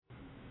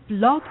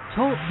Blog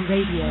Talk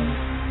Radio.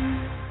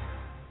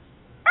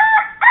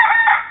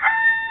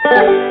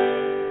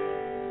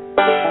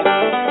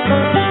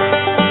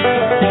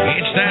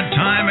 It's that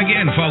time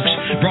again, folks.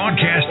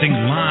 Broadcasting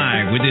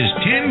live with his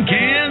tin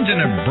cans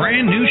and a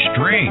brand new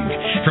string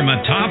from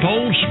a top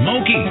Old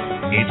Smoky.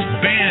 It's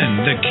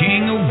Ben, the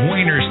king of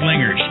Wiener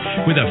Slingers,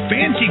 with a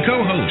fancy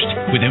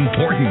co-host, with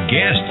important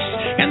guests,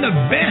 and the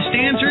best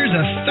answers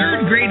a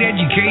third-grade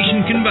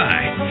education can buy.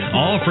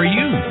 All for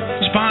you.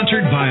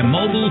 Sponsored by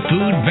Mobile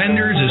Food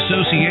Vendors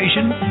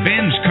Association,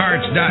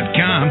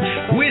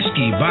 BensCarts.com,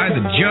 Whiskey by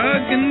the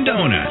Jug, and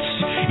Donuts.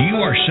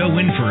 You are so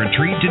in for a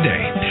treat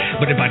today.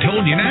 But if I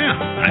told you now,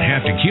 I'd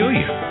have to kill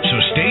you. So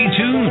stay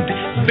tuned.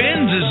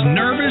 Ben's as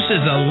nervous as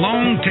a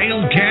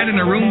long-tailed cat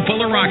in a room full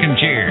of rocking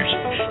chairs.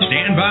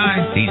 Stand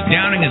by. He's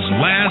downing his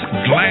last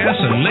glass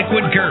of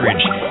liquid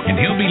courage,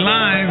 and he'll be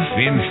live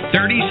in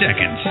 30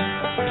 seconds.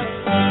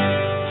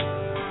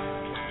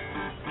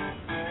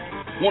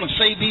 Want to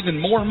save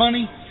even more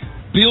money?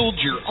 Build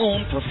your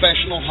own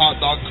professional hot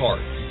dog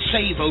cart.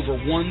 Save over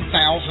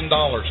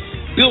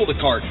 $1,000.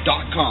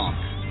 Buildacart.com.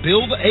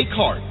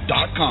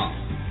 Buildacart.com.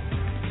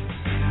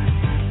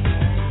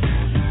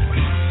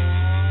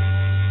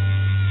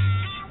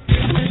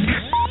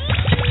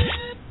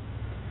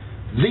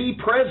 The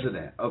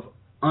president of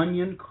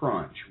Onion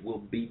Crunch will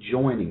be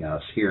joining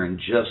us here in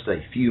just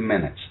a few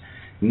minutes,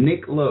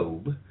 Nick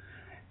Loeb,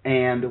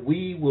 and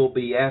we will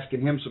be asking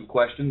him some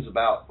questions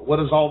about what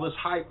is all this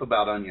hype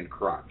about Onion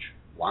Crunch,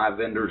 why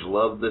vendors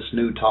love this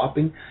new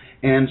topping,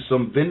 and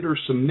some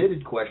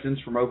vendor-submitted questions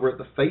from over at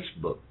the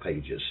Facebook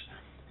pages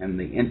and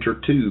the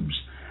intertubes.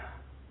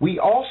 We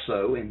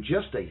also, in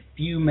just a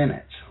few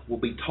minutes, will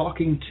be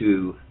talking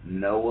to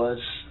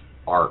Noah's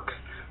Ark.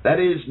 That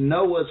is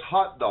Noah's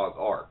Hot Dog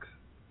Ark.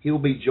 He'll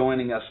be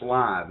joining us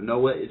live.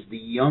 Noah is the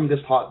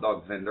youngest hot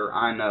dog vendor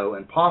I know,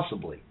 and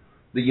possibly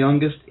the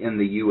youngest in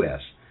the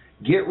U.S.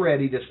 Get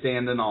ready to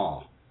stand in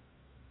awe.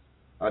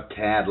 A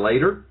tad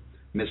later,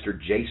 Mr.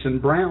 Jason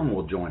Brown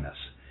will join us.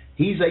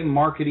 He's a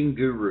marketing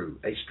guru,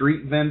 a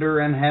street vendor,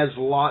 and has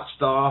lots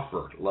to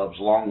offer. Loves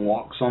long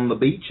walks on the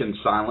beach and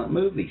silent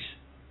movies.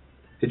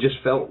 It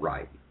just felt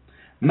right.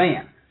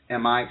 Man,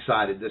 am I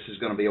excited. This is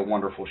going to be a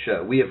wonderful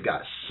show. We have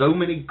got so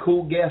many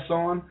cool guests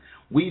on.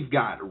 We've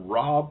got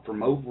Rob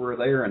from over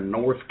there in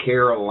North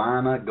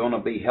Carolina going to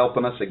be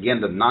helping us again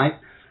tonight.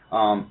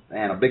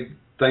 And a big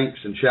thanks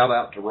and shout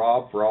out to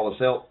Rob for all his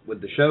help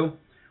with the show.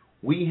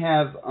 We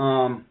have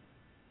an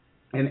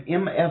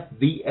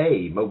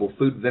MFVA, Mobile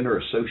Food Vendor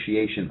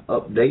Association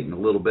update and a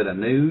little bit of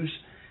news.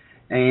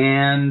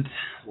 And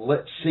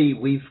let's see,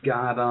 we've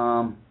got,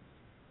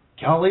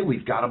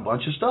 we've got a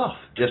bunch of stuff,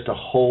 just a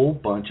whole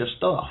bunch of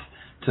stuff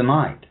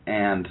tonight.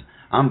 And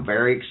I'm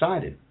very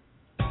excited.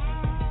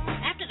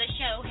 After the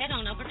show, head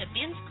on over to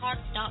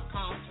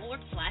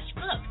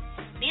BensCarts.com/book.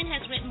 Ben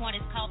has written what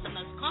is called the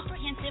most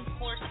comprehensive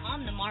course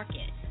on the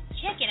market.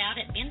 Check it out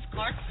at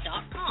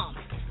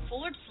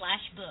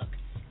BensCarts.com/book.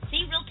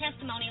 See real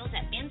testimonials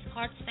at Ben's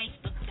Carts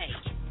Facebook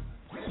page.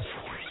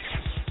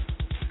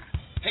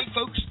 Hey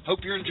folks,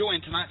 hope you're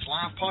enjoying tonight's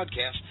live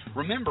podcast.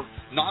 Remember,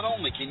 not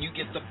only can you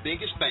get the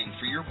biggest bang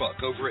for your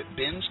buck over at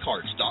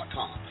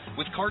BensCarts.com,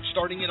 with carts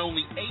starting at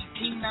only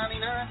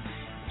 $18.99,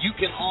 you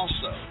can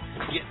also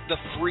get the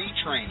free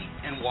training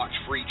and watch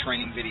free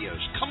training videos.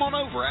 Come on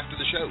over after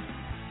the show.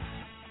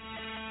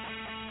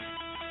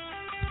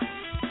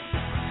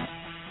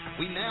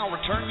 We now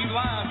return you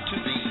live to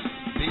the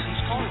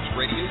Ben's Carts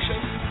radio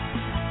show.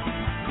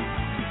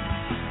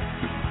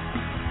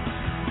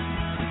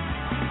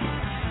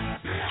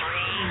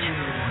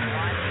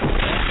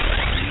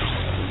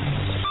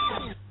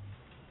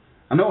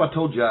 I know I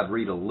told you I'd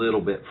read a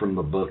little bit from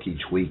the book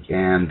each week,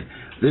 and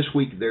this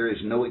week there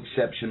is no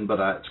exception, but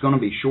it's going to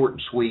be short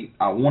and sweet.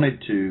 I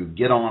wanted to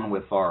get on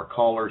with our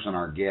callers and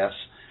our guests,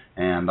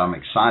 and I'm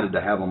excited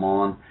to have them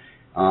on.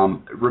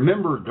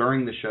 Remember,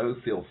 during the show,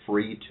 feel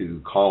free to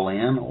call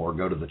in or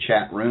go to the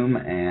chat room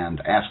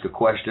and ask a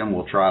question.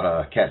 We'll try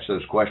to catch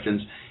those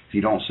questions. If you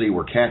don't see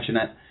we're catching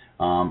it,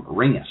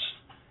 ring us,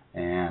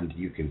 and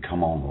you can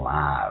come on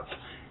live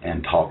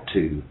and talk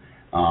to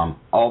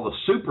all the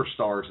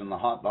superstars in the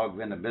hot dog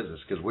vending business,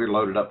 because we're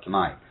loaded up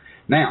tonight.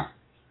 Now,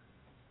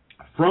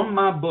 from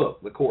my book,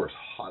 the course,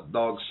 Hot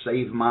Dogs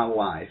Save My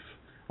Life,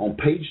 on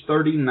page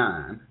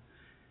 39,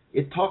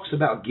 it talks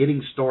about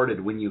getting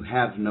started when you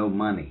have no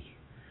money.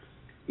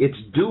 It's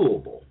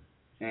doable,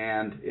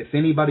 and if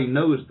anybody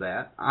knows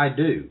that, I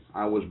do.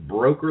 I was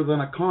broker than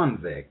a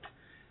convict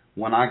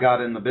when I got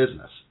in the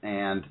business,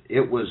 and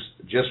it was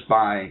just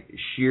by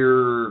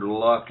sheer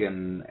luck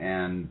and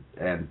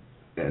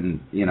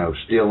you know,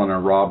 stealing or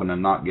robbing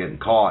and not getting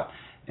caught,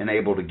 and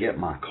able to get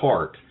my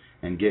cart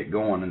and get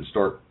going and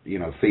start, you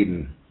know,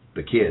 feeding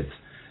the kids.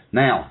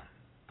 Now,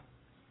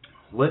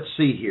 let's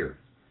see here.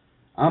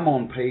 I'm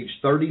on page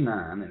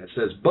 39, and it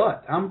says,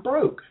 but I'm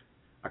broke.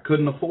 I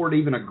couldn't afford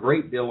even a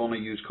great deal on a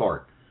used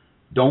cart.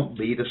 Don't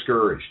be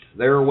discouraged.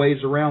 There are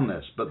ways around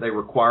this, but they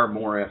require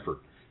more effort.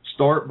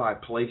 Start by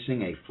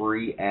placing a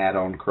free ad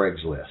on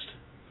Craigslist.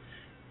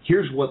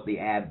 Here's what the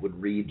ad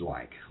would read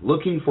like.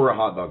 Looking for a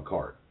hot dog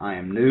cart. I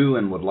am new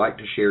and would like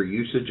to share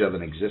usage of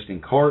an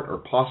existing cart or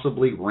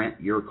possibly rent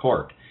your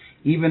cart,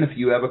 even if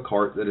you have a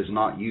cart that is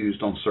not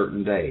used on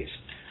certain days.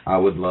 I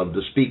would love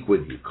to speak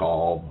with you.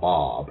 Call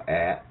Bob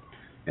at,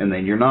 and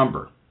then your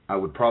number. I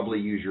would probably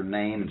use your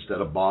name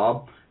instead of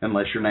Bob,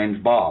 unless your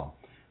name's Bob.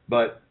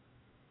 But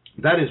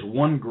that is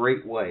one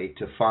great way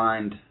to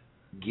find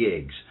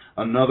gigs.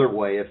 Another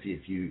way, if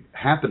you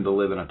happen to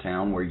live in a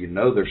town where you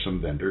know there's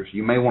some vendors,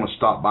 you may want to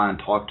stop by and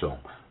talk to them,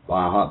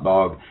 buy a hot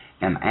dog,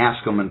 and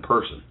ask them in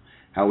person.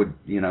 How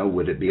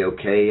would it be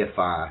okay if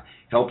I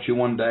helped you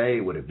one day?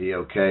 Would it be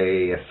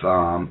okay if,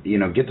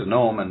 get to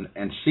know them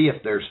and see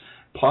if there's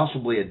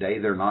possibly a day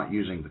they're not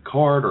using the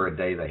cart or a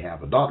day they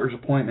have a doctor's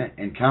appointment,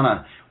 and kind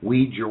of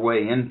weed your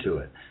way into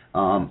it.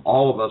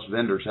 All of us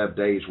vendors have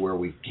days where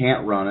we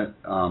can't run it,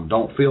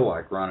 don't feel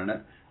like running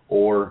it,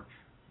 or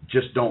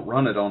just don't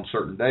run it on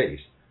certain days.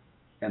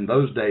 And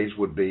those days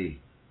would be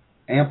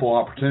ample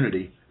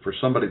opportunity for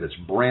somebody that's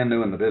brand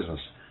new in the business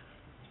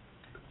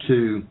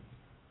to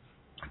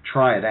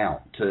try it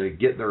out, to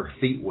get their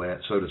feet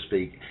wet, so to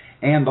speak,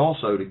 and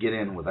also to get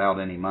in without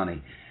any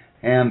money.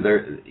 And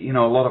there,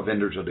 a lot of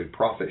vendors will do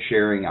profit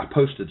sharing. I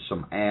posted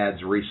some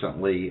ads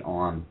recently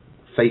on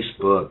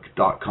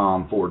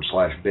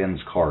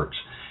Facebook.com/Ben's Carts.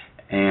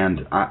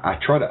 And I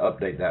try to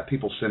update that.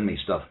 People send me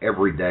stuff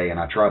every day, and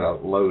I try to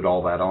load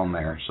all that on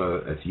there.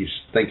 So if you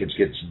think it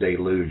gets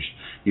deluged,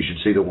 you should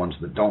see the ones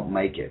that don't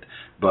make it.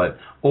 But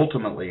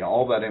ultimately,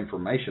 all that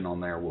information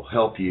on there will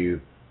help you.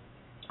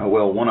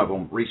 Well, one of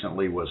them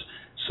recently was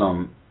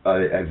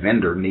a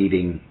vendor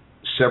needing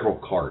several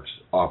carts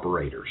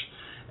operators.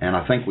 And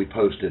I think we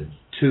posted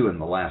 2 in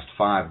the last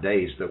 5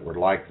 days that were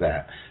like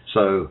that.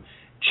 So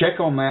check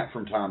on that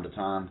from time to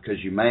time,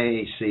 because you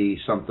may see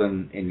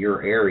something in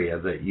your area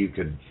that you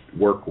could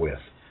work with.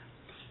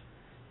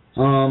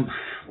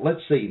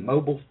 Let's see,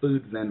 Mobile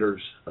Food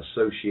Vendors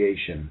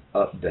Association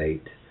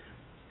update.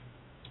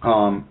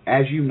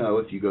 As you know,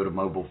 if you go to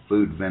Mobile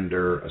Food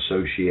Vendor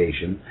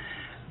Association,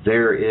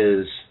 there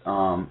is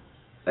a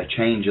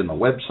change in the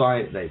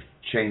website. They've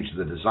changed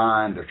the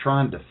design. They're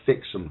trying to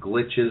fix some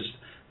glitches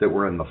that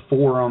were in the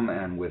forum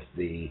and with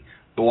the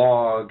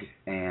blog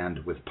and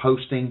with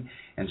posting,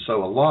 and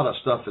so a lot of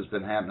stuff has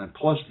been happening.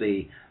 Plus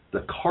the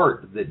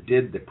cart that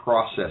did the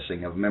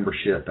processing of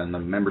membership and the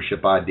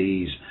membership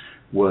IDs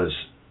was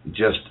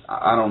just,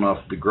 I don't know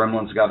if the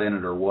gremlins got in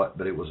it or what,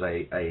 but it was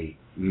a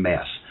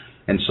mess.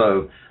 And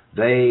so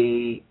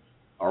they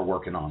are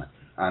working on it.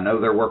 I know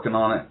they're working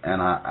on it,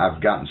 and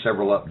I've gotten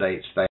several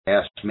updates. They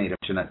asked me to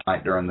mention it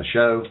tonight during the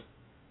show,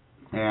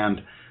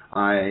 and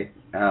I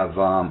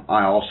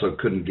also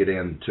couldn't get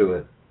into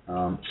it.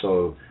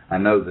 So I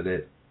know that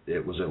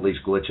it was at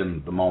least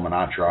glitching the moment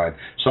I tried.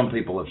 Some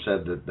people have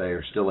said that they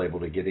are still able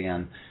to get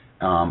in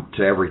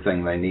to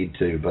everything they need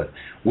to, but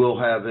we'll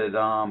have it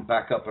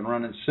back up and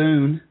running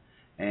soon.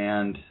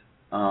 And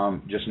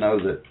just know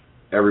that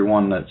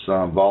everyone that's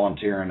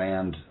volunteering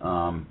and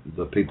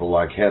the people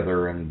like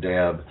Heather and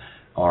Deb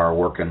are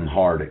working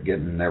hard at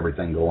getting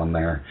everything going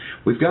there.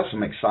 We've got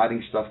some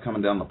exciting stuff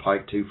coming down the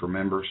pike too for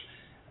members.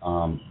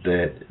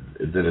 That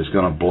is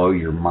going to blow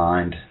your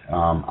mind.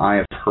 I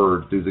have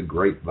heard through the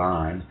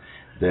grapevine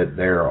that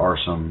there are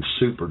some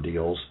super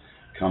deals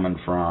coming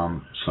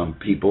from some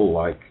people,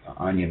 like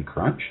Onion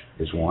Crunch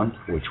is one,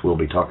 which we'll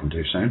be talking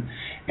to soon,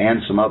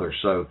 and some others.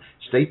 So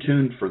stay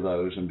tuned for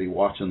those and be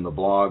watching the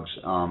blogs.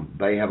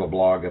 They have a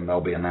blog, and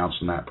they'll be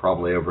announcing that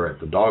probably over at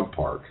the dog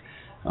park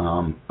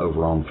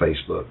over on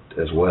Facebook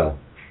as well.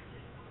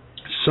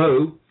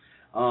 So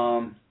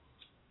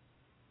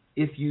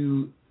if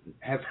you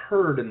have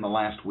heard in the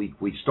last week,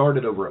 we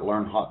started over at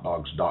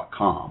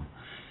learnhotdogs.com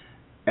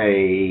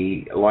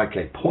a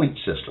point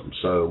system.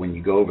 So when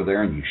you go over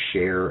there and you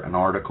share an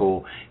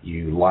article,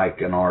 you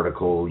like an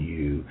article,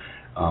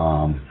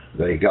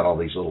 they got all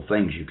these little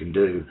things you can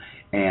do,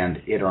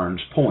 and it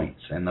earns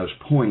points, and those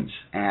points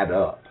add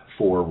up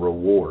for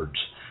rewards,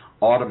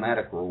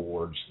 automatic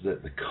rewards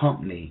that the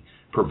company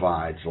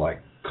provides,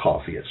 like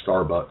coffee at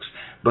Starbucks.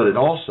 But it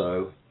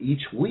also,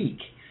 each week,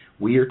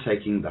 we are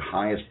taking the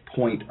highest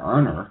point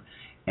earner,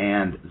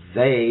 and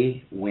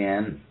they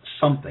win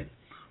something.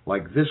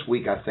 Like this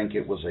week, I think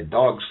it was a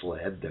dog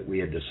sled that we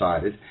had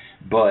decided.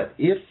 But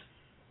if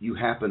you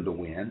happen to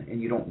win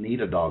and you don't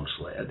need a dog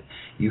sled,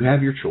 you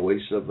have your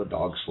choice of a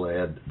dog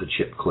sled, the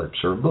chip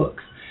clips, or a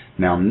book.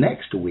 Now,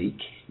 next week,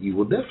 you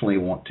will definitely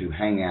want to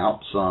hang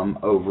out some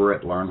over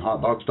at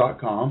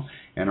learnhotdogs.com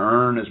and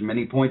earn as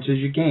many points as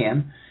you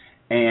can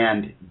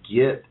and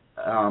get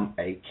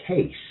a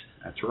case.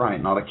 That's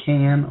right, not a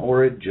can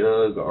or a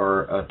jug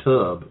or a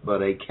tub,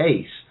 but a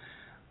case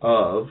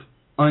of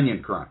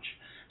Onion Crunch.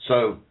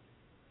 So,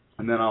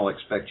 and then I'll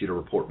expect you to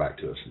report back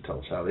to us and tell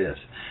us how it is.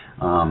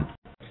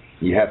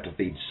 You have to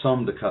feed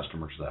some to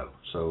customers, though,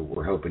 so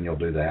we're hoping you'll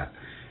do that.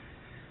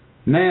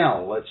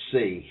 Now, let's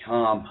see.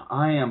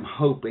 I am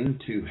hoping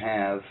to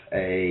have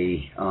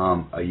a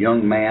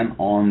young man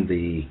on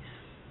the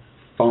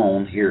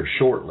phone here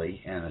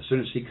shortly, and as soon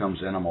as he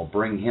comes in, I'm going to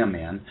bring him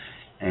in,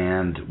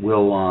 and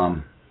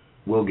we'll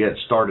we'll get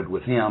started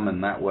with him,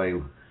 and that way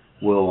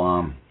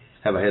we'll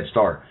have a head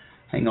start.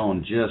 Hang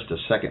on just a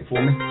second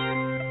for me.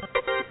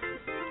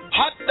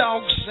 Hot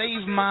Dogs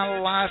Save My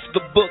Life, the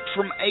book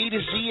from A to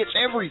Z. It's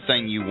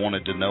everything you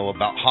wanted to know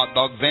about hot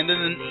dog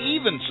vending and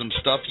even some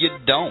stuff you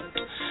don't.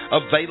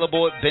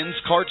 Available at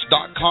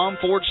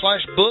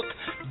benscarts.com/book.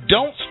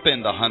 Don't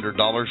spend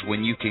 $100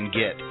 when you can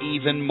get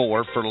even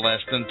more for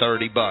less than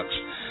 $30.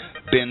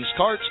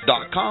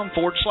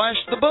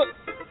 benscarts.com/the book.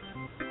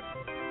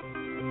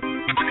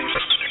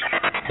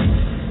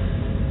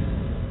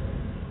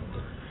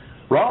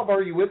 Rob,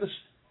 are you with us?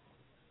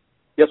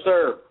 Yes,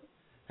 sir.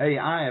 Hey,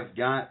 I have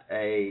got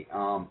a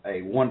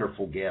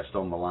wonderful guest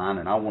on the line,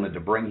 and I wanted to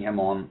bring him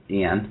on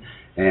in.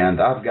 And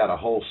I've got a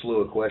whole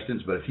slew of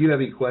questions, but if you have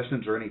any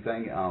questions or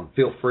anything,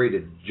 feel free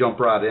to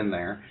jump right in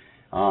there.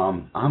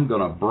 I'm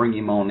going to bring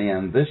him on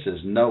in. This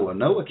is Noah.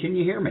 Noah, can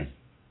you hear me?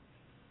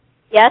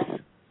 Yes.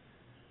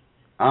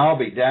 I'll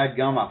be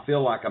dadgum. I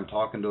feel like I'm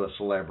talking to a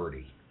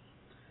celebrity.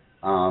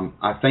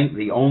 I think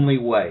the only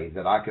way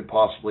that I could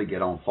possibly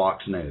get on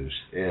Fox News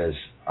is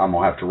I'm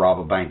going to have to rob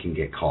a bank and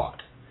get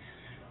caught.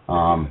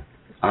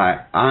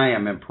 I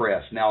am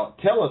impressed. Now,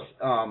 tell us,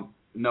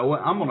 Noah,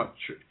 I'm going to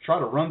try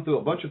to run through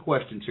a bunch of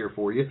questions here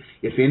for you.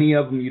 If any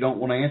of them you don't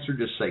want to answer,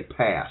 just say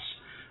pass.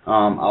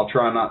 I'll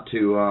try not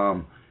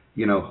to,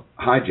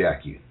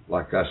 hijack you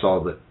like I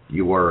saw that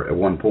you were at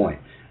one point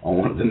on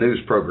one of the news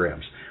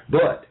programs.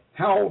 But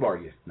how old are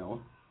you, Noah?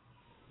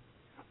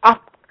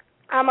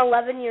 I'm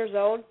 11 years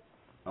old.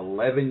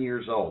 11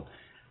 years old.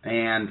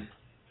 And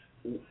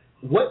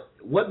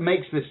what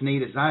makes this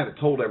neat is I haven't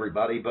told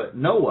everybody, but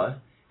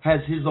Noah has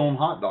his own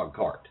hot dog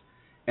cart.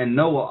 And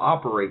Noah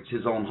operates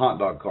his own hot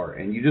dog cart.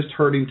 And you just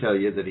heard him tell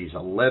you that he's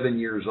 11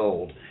 years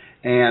old.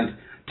 And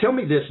tell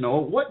me this,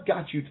 Noah, what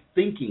got you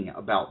thinking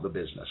about the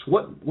business?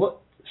 What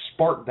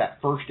sparked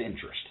that first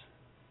interest?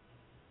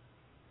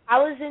 I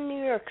was in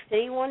New York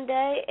City one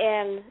day,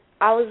 and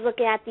I was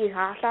looking at these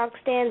hot dog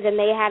stands, and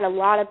they had a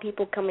lot of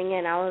people coming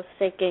in. I was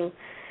thinking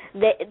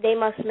they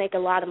must make a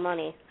lot of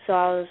money. So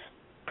I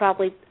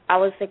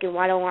was thinking,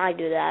 why don't I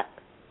do that?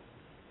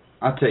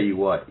 I'll tell you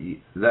what,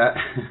 that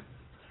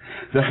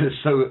is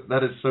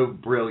so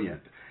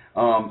brilliant.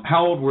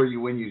 How old were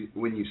you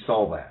when you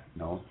saw that,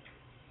 Noah?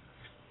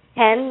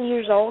 10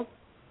 years old.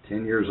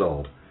 10 years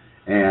old.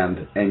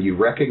 And you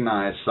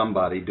recognized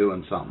somebody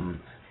doing something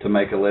to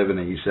make a living,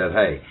 and you said,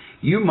 hey,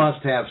 you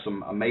must have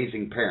some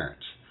amazing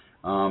parents.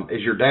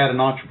 Is your dad an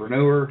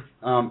entrepreneur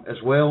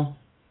as well?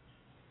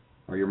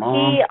 Or your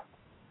mom?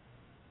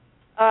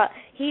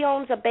 He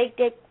owns a baked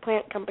egg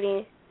plant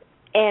company,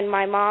 and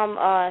my mom,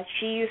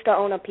 she used to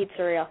own a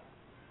pizzeria.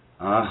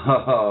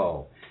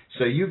 Oh,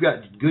 so you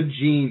got good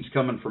genes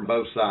coming from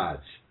both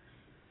sides.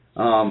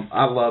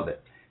 I love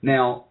it.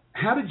 Now,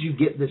 how did you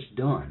get this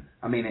done?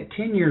 I mean, at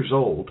 10 years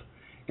old,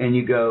 and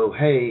you go,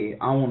 hey,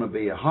 I want to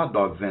be a hot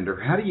dog vendor.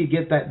 How do you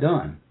get that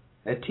done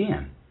at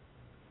 10?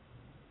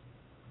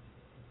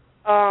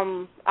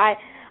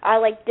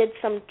 I did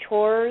some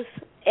chores,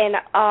 and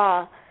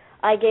I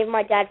gave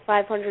my dad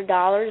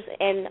 $500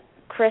 in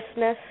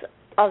Christmas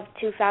of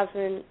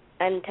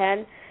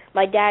 2010.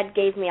 My dad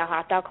gave me a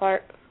hot dog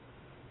cart.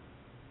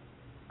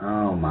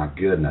 Oh my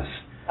goodness!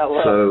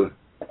 Oh, so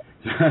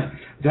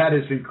that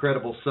is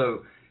incredible.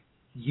 So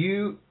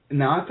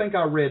now I think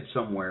I read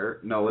somewhere,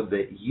 Noah,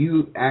 that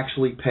you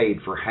actually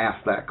paid for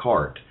half that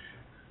cart.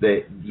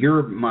 That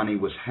your money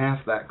was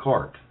half that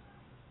cart.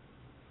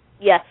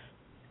 Yes.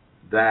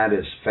 That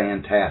is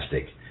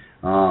fantastic.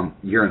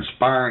 You're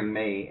inspiring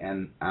me,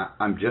 and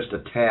I'm just a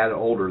tad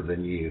older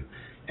than you,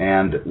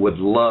 and would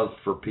love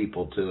for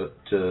people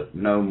to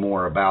know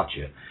more about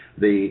you.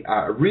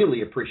 I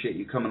really appreciate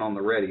you coming on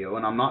the radio,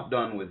 and I'm not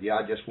done with you.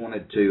 I just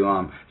wanted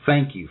to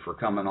thank you for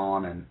coming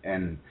on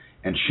and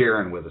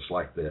sharing with us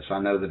like this. I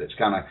know that it's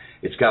got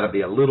to be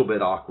a little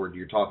bit awkward.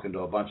 You're talking to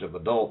a bunch of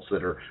adults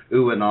that are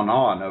oohing and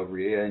ahhing over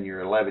you, and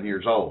you're 11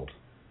 years old.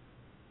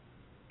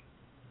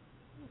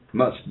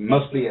 Must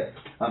be a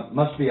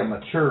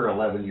mature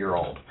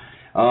 11-year-old.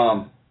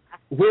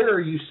 Where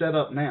are you set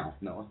up now,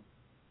 Noah?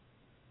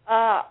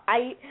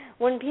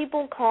 When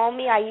people call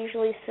me, I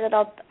usually sit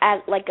up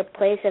at like a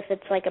place if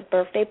it's like a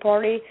birthday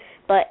party.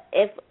 But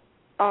if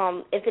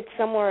it's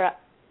somewhere,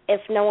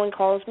 if no one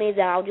calls me,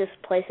 then I'll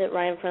just place it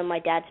right in front of my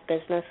dad's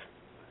business.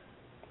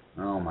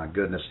 Oh my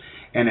goodness!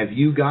 And have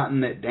you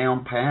gotten it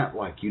down pat?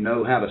 Like you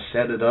know how to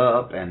set it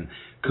up and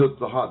cook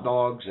the hot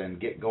dogs and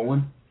get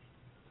going?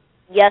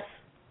 Yes.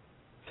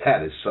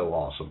 That is so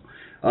awesome.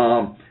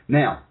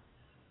 Now,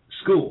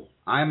 school.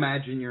 I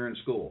imagine you're in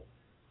school.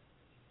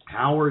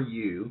 How are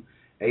you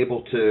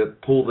able to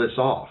pull this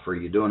off? Are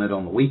you doing it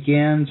on the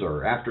weekends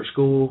or after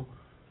school?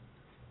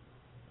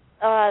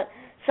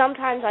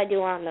 Sometimes I do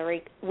it on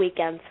the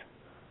weekends.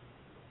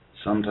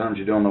 Sometimes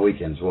you do on the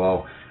weekends.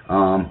 Well,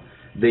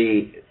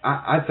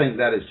 I think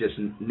that is just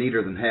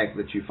neater than heck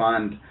that you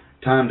find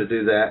time to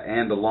do that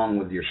and along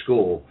with your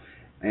school.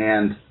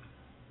 And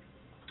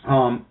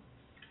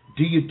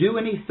do you do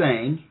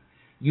anything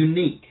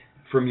unique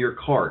from your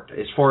cart?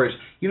 As far as,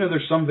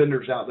 there's some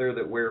vendors out there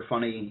that wear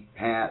funny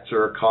hats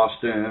or a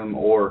costume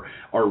or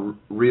are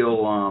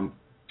real,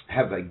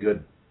 have a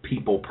good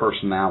people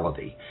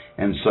personality,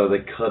 and so they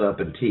cut up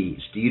and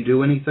tease. Do you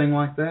do anything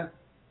like that?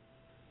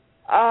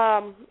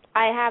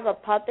 I have a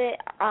puppet.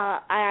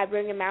 I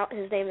bring him out.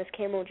 His name is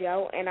Camel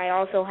Joe, and I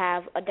also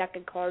have a deck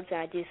of cards, and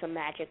I do some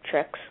magic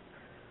tricks.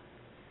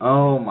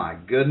 Oh, my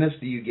goodness.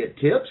 Do you get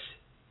tips?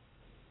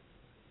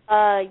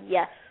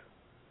 Yes.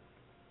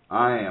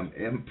 I am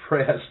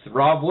impressed.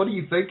 Rob, what do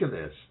you think of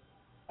this?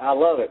 I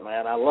love it,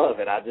 man. I love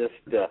it. I just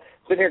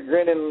sitting here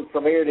grinning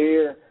from ear to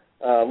ear,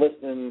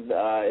 listening.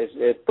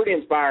 It's pretty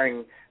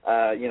inspiring.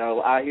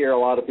 I hear a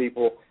lot of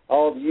people,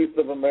 the youth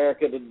of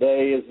America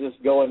today is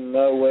just going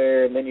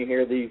nowhere, and then you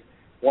hear these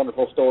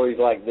wonderful stories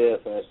like this,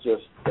 and it's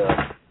just,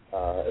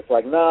 it's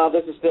like,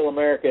 this is still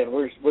America, and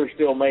we're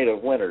still made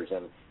of winners,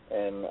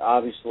 and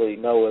obviously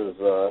Noah's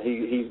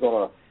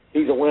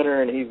he's a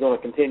winner, and he's going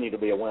to continue to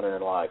be a winner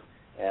in life,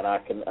 and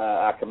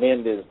I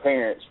commend his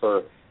parents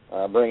for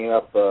bringing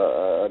up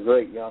a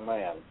great young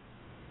man.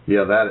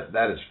 Yeah,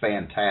 that is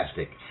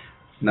fantastic.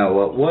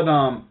 Noah,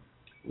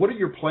 what are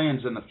your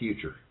plans in the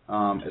future?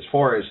 As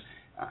far as,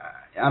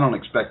 I'm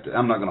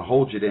not going to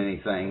hold you to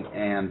anything,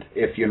 and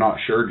if you're not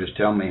sure, just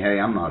tell me, hey,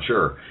 I'm not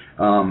sure.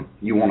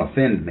 You won't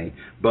offend me.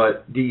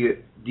 But do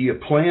you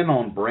plan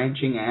on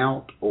branching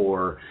out,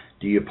 or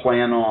do you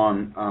plan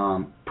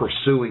on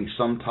pursuing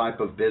some type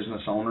of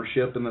business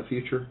ownership in the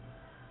future?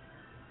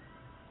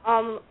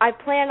 I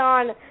plan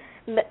on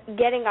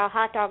getting a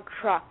hot dog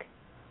truck.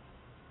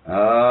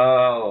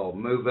 Oh,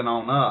 moving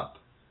on up.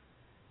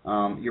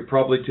 You're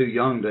probably too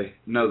young to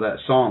know that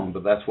song,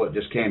 but that's what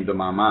just came to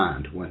my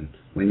mind when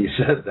you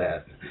said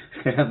that.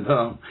 And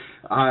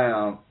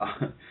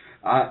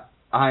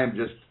I am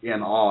just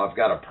in awe. I've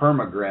got a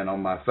permagrin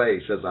on my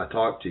face as I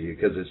talk to you,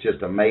 because it's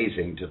just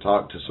amazing to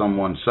talk to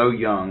someone so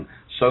young,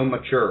 so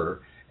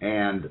mature,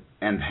 and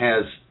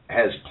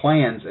has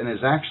plans and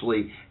is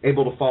actually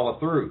able to follow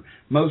through.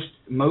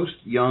 Most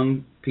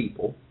young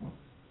people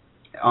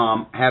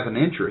have an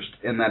interest,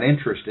 and that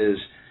interest is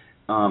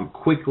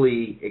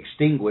quickly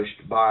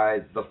extinguished by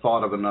the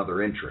thought of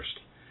another interest.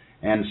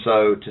 And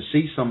so to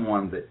see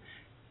someone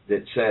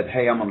that said,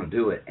 hey, I'm going to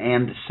do it,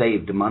 and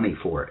saved money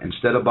for it,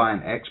 instead of buying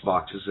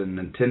Xboxes and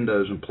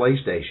Nintendos and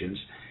PlayStations,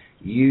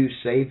 you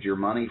saved your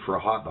money for a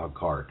hot dog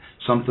cart,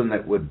 something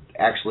that would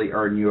actually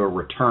earn you a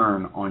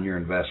return on your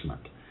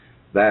investment.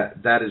 That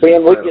is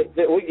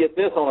incredible. We get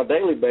this on a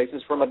daily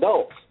basis from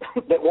adults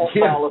that won't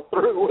follow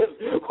through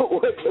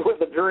with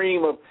the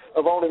dream of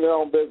owning their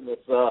own business,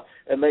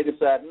 and they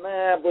decide,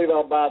 I believe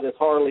I'll buy this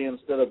Harley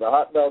instead of the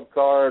hot dog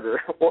cart or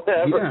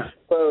whatever. Yeah.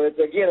 So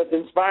it's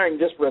inspiring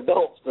just for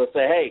adults to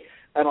say, hey,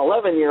 an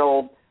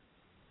 11-year-old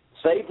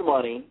saved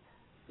money,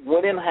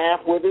 went in half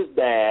with his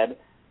dad,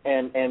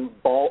 and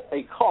bought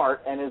a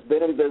cart and has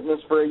been in business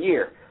for a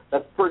year.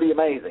 That's pretty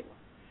amazing.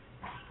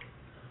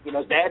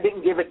 His dad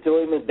didn't give it to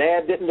him. His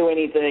dad didn't do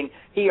anything.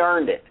 He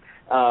earned it,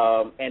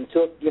 and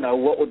took,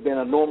 what would have been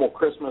a normal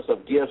Christmas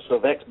of gifts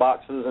of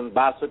Xboxes and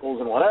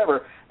bicycles and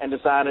whatever, and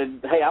decided,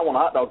 hey, I want a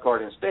hot dog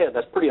cart instead.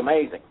 That's pretty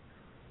amazing.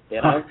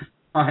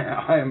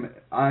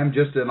 I'm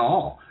just in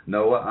awe,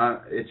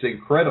 Noah. It's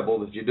incredible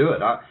that you do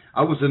it.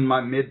 I was in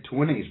my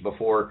mid-20s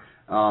before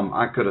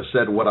I could have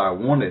said what I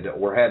wanted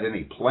or had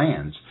any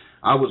plans.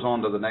 I was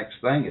on to the next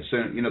thing. As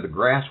soon, the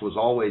grass was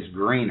always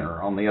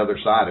greener on the other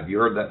side. Have you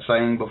heard that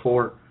saying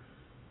before?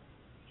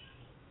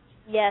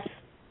 Yes.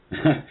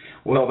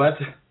 Well,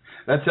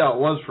 that's how it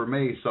was for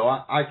me. So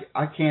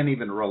I can't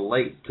even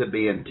relate to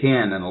being 10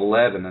 and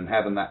 11 and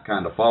having that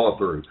kind of follow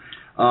through.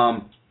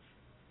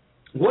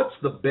 What's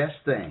the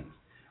best thing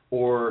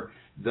or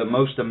the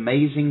most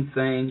amazing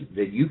thing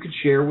that you could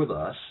share with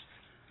us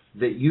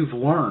that you've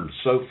learned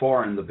so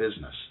far in the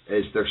business?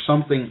 Is there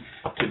something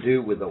to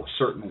do with a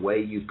certain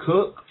way you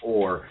cook,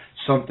 or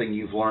something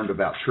you've learned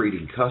about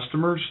treating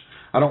customers?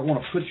 I don't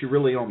want to put you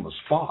really on the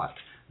spot,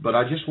 but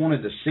I just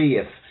wanted to see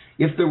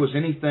if there was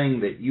anything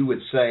that you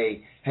would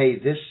say, hey,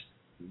 this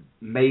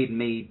made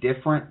me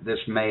different, this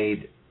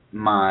made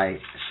my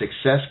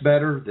success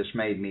better, this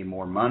made me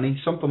more money,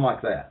 something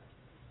like that.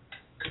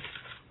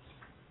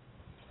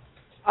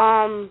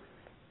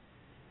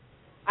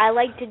 I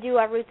like to do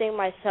everything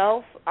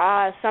myself.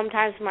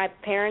 Sometimes my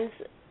parents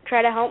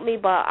try to help me,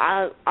 but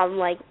I'm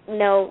like,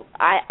 no,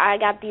 I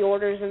got the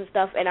orders and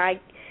stuff, and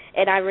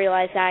I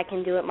realize that I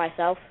can do it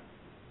myself.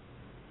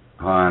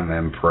 I'm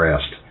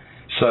impressed.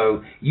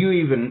 So you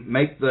even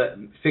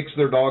fix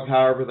their dog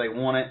however they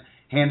want it,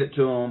 hand it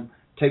to them,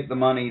 take the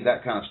money,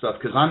 that kind of stuff.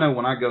 Because I know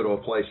when I go to a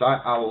place,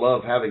 I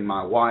love having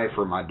my wife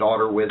or my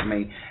daughter with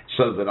me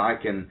so that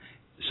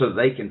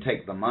they can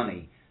take the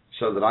money,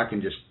 so that I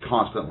can just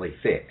constantly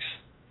fix.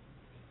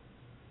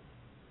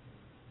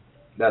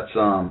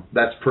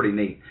 That's pretty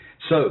neat.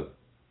 So,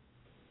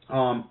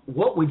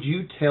 what would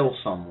you tell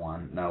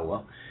someone,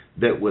 Noah,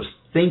 that was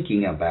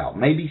thinking about,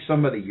 maybe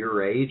somebody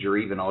your age, or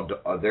even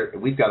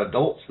we've got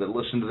adults that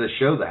listen to this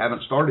show that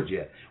haven't started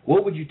yet.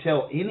 What would you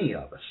tell any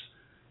of us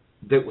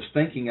that was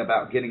thinking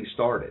about getting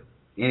started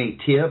any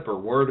tip or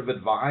word of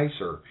advice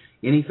or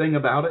anything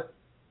about it?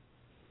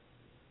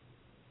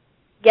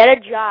 Get a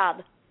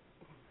job.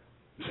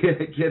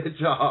 Get a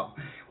job.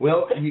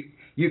 Well,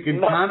 you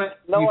can kind of.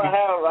 No,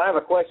 I have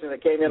a question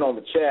that came in on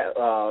the chat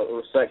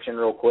section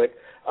real quick.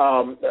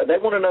 They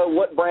want to know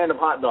what brand of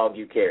hot dog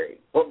you carry.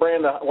 What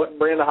brand of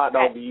hot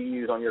dog do you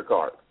use on your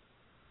cart?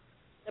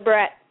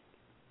 Sabrett.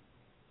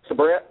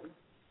 Sabrett?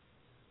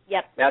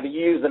 Yep. Now, do you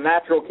use the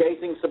natural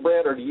casing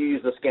Sabrett or do you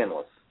use the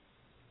skinless?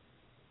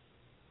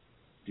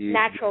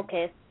 Natural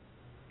case.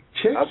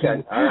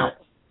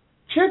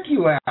 Check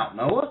you out,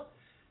 Noah.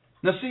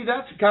 Now, see,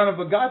 that's kind of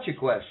a gotcha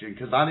question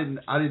because I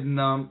didn't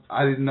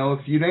know if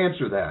you'd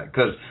answer that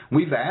because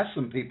we've asked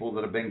some people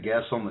that have been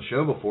guests on the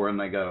show before and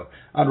they go,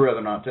 I'd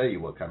rather not tell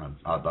you what kind of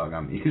hot dog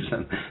I'm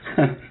using.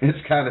 It's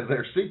kind of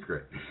their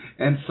secret,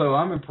 and so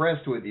I'm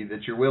impressed with you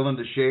that you're willing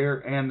to share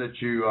and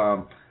that you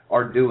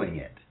are doing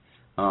it.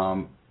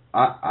 I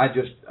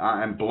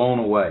am blown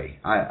away.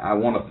 I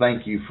want to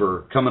thank you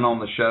for coming on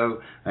the show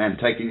and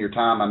taking your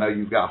time. I know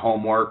you've got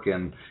homework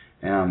and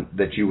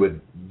that you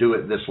would do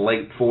it this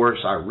late for us.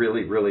 I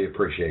really, really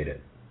appreciate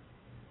it.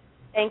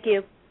 Thank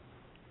you.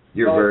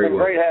 You're very welcome.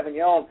 It's been great having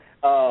you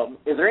on.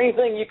 Is there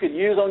anything you could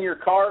use on your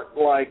cart,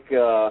 like,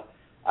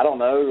 I don't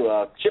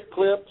know, chip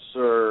clips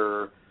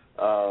or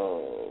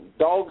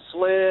dog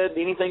sled,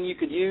 anything you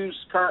could use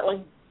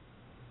currently?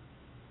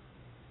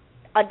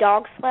 A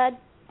dog sled?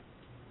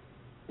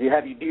 Do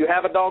you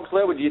have a dog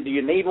sled? Do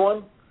you need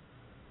one?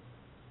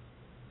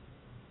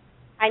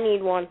 I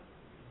need one.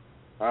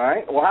 All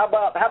right. Well, how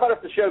about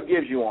if the show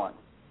gives you one?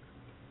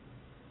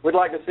 We'd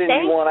like to send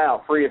you one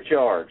out free of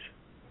charge.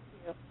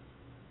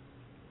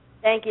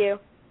 Thank you.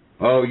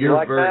 Oh,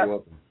 you're very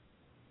welcome.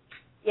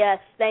 Yes,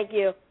 thank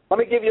you. Let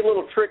me give you a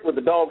little trick with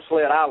the dog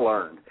sled I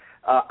learned.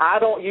 I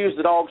don't use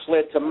the dog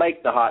sled to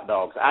make the hot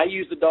dogs. I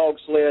use the dog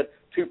sled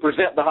to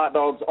present the hot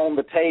dogs on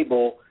the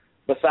table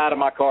beside of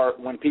my cart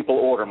when people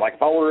order them. Like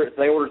if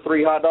they order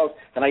 3 hot dogs,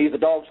 then I use the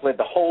dog sled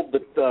to hold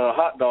the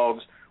hot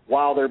dogs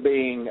while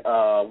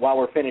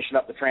we're finishing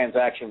up the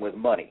transaction with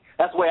money.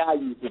 That's the way I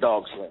use the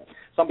dog sled.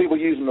 Some people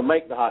use them to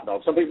make the hot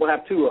dogs. Some people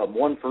have 2 of them,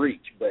 one for each.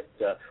 But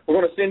we're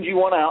going to send you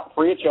one out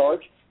free of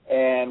charge,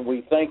 and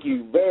we thank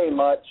you very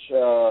much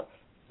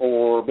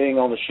for being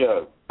on the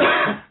show.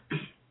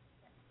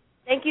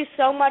 Thank you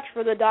so much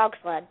for the dog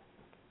sled.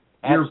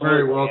 You're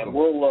very welcome. And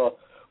we'll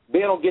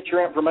Ben will get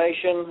your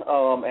information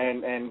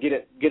and get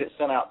it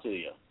sent out to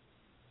you.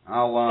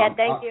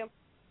 Thank you.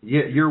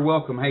 Yeah, you're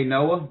welcome. Hey,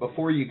 Noah,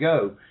 before you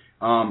go,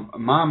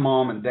 my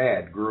mom and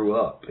dad grew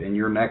up in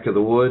your neck of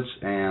the woods,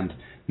 and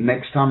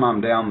next time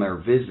I'm down there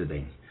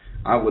visiting,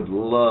 I would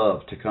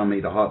love to come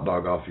eat a hot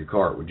dog off your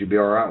cart. Would you be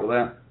all right with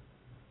that?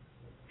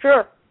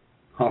 Sure.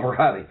 All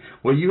righty.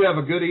 Well, you have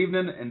a good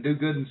evening and do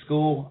good in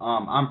school.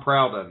 I'm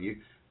proud of you,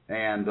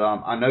 and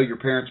I know your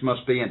parents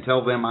must be, and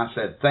tell them I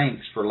said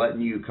thanks for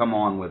letting you come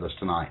on with us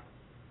tonight.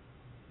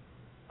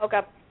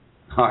 Okay.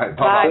 All right,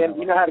 bye. Ben, do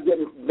you know how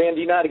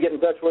to get in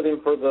touch with him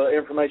for the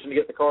information to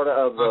get the card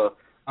of the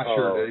I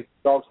sure do.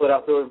 Dog sled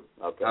out to him?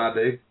 Okay. I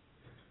do.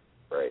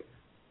 Great.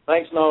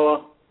 Thanks,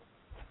 Noah.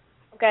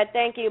 Okay,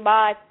 thank you.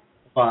 Bye.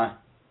 Bye.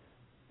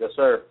 Yes,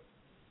 sir.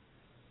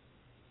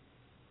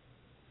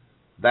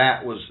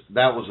 That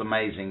was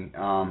amazing,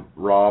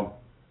 Rob.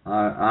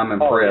 I'm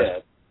impressed. Oh, yeah.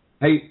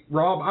 Hey,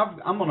 Rob,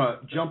 I'm going to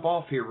jump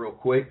off here real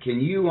quick. Can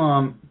you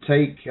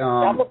take?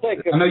 I'm gonna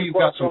take I know you've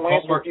got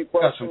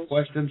some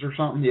questions or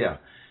something. Yeah.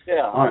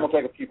 Yeah, I'm going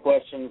to take a few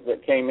questions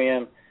that came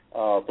in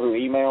through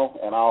email,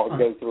 and I'll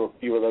go through a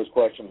few of those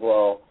questions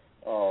while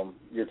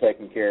you're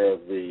taking care of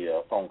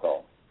the phone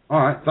call.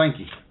 All right. Thank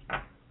you.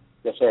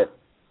 Yes, sir.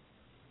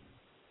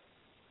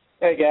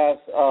 Hey, guys.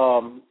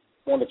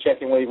 Wanted to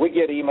check in with you. We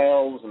get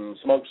emails and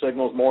smoke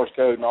signals, Morse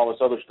code, and all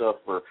this other stuff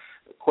for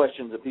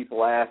questions that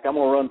people ask. I'm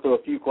going to run through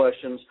a few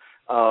questions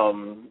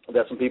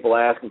that some people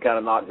ask and kind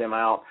of knock them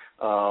out.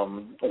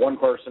 One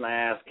person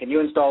asked, can you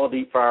install a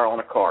deep fryer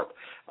on a cart?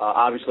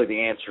 Obviously, the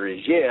answer is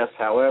yes.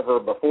 However,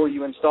 before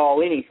you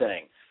install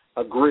anything,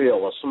 a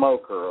grill, a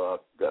smoker,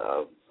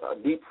 a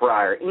deep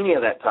fryer, any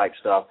of that type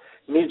stuff,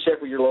 you need to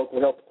check with your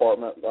local health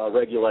department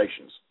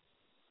regulations.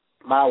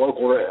 My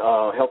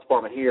local health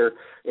department here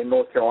in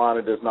North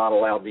Carolina does not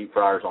allow deep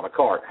fryers on a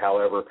cart.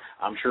 However,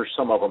 I'm sure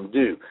some of them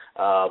do.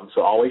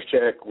 So always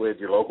check with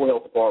your local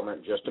health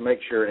department just to make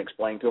sure and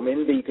explain to them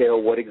in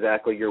detail what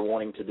exactly you're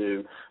wanting to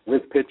do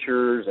with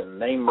pictures and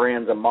name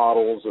brands and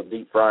models of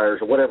deep fryers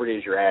or whatever it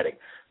is you're adding.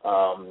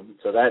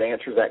 So that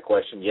answers that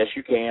question. Yes,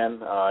 you can.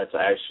 It's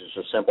actually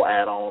just a simple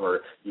add-on, or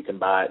you can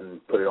buy it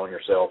and put it on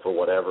yourself or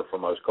whatever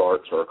from most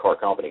carts or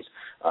cart companies.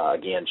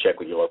 Again,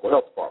 check with your local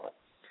health department.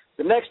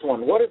 The next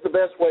one, what is the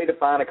best way to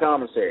find a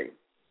commissary?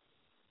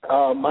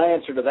 My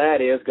answer to that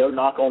is go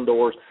knock on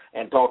doors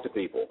and talk to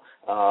people.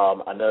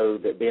 I know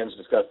that Ben's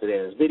discussed it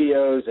in his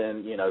videos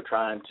and,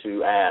 trying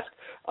to ask.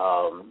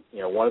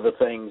 One of the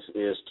things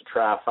is to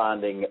try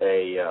finding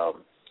a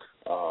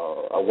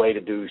way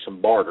to do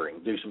some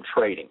bartering, do some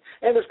trading.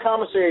 And there's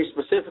commissaries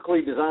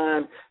specifically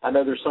designed. I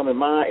know there's some in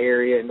my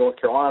area in North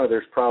Carolina.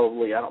 There's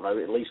probably,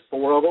 at least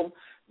 4 of them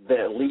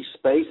that lease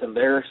space, and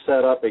they're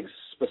set up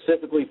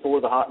specifically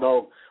for the hot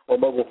dog or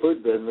mobile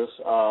food business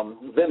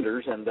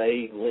vendors, and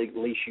they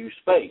lease you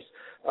space.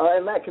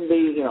 And that can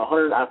be,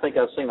 100. I think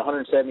I've seen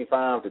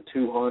 175 to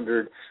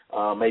 200,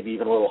 maybe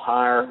even a little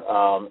higher.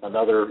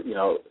 Another,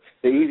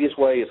 the easiest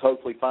way is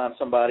hopefully find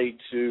somebody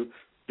to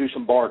do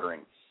some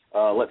bartering.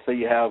 Let's say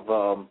you have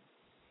a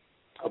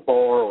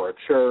bar or a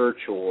church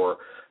or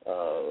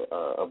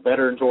a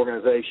veterans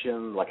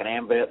organization like an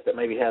AMVET that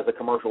maybe has a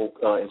commercial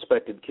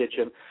inspected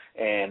kitchen,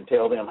 and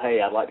tell them,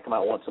 hey, I'd like to come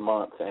out once a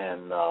month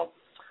and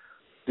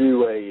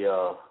do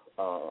a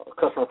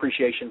customer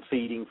appreciation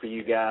feeding for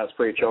you guys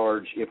free of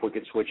charge if we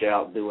could switch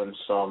out doing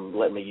some,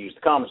 let me use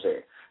the commissary.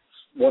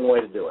 It's one way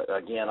to do it.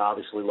 Again,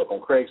 obviously look on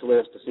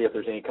Craigslist to see if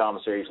there's any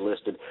commissaries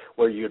listed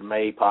where you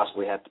may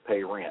possibly have to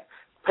pay rent.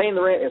 Paying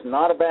the rent is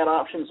not a bad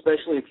option,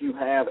 especially if you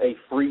have a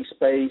free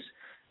space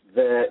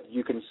that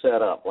you can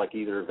set up, like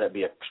either that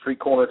be a street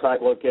corner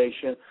type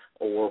location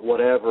or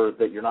whatever,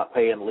 that you're not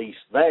paying lease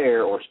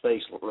there or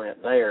space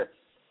rent there.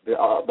 The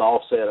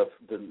offset of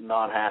the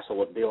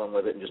non-hassle of dealing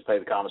with it and just pay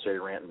the commissary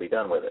rent and be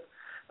done with it.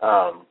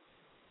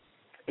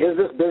 Is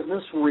this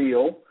business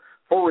real?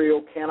 For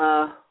real, can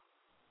I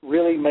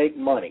really make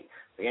money?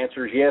 The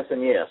answer is yes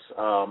and yes.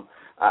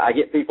 I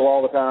get people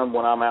all the time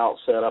when I'm out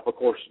set up. Of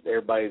course,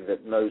 everybody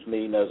that knows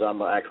me knows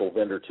I'm an actual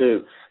vendor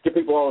too. Get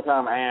people all the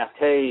time ask,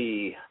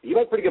 hey, you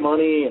make pretty good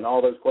money, and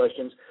all those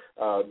questions.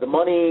 The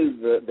money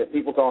that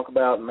people talk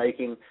about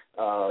making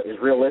is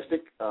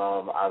realistic.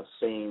 I've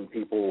seen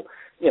people,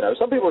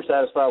 some people are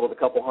satisfied with a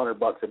couple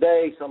 $100 a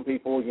day. Some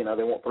people, they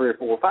want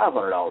 $300 or $400 or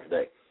 $500 a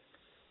day.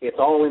 It's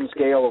all in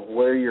scale of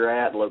where you're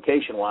at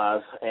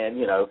location-wise, and,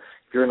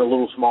 if you're in a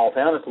little small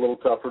town, it's a little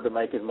tougher to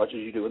make as much as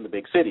you do in the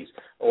big cities,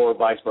 or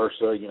vice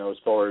versa, as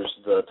far as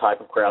the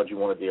type of crowd you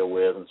want to deal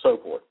with and so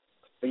forth.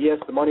 But, yes,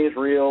 the money is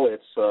real.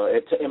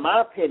 It's in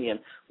my opinion,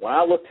 when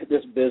I looked at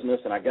this business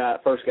and I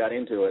first got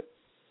into it,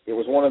 it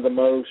was one of the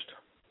most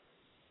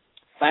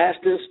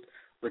fastest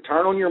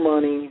return on your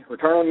money,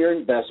 return on your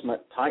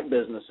investment type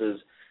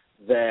businesses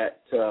that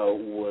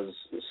was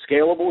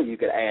scalable. You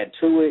could add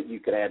to it.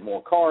 You could add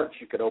more carts.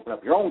 You could open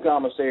up your own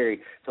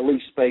commissary to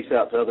lease space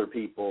out to other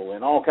people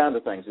and all kinds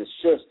of things.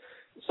 It's just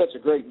such a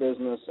great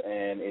business,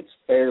 and it's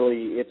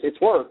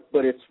work,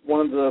 but it's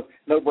one of the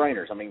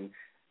no-brainers. I mean,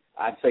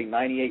 I'd say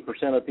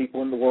 98% of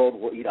people in the world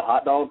will eat a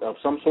hot dog of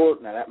some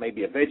sort. Now, that may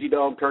be a veggie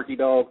dog, turkey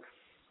dog,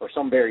 or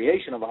some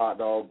variation of a hot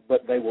dog,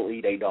 but they will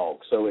eat a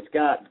dog. So it's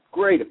got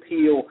great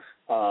appeal.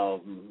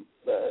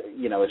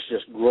 It's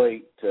just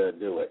great to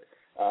do it.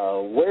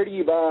 Where do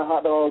you buy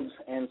hot dogs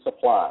and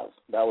supplies?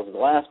 That was the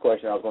last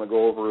question I was going to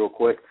go over real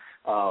quick.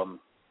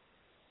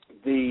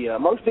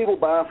 Most people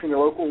buy from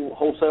your local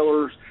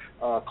wholesalers,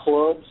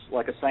 clubs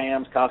like a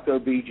Sam's, Costco,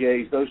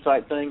 BJ's, those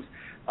type things.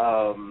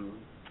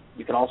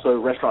 You can also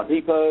Restaurant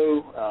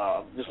Depot.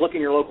 Just look in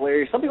your local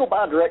area. Some people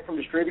buy direct from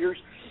distributors.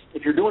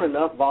 If you're doing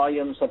enough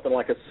volume, something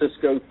like a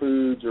Cisco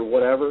Foods or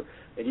whatever,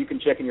 then you can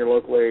check in your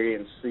local area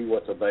and see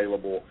what's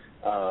available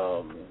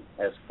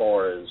as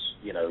far as,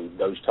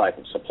 those type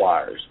of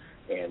suppliers.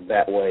 And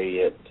that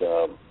way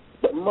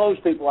but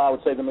most people, I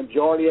would say the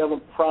majority of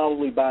them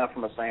probably buy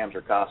from a Sam's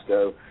or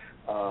Costco,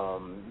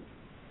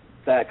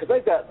 because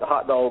they've got the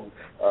hot dog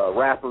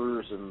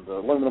wrappers and the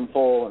aluminum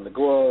foil and the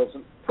gloves,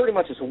 and pretty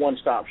much it's a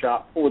one-stop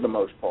shop for the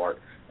most part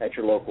at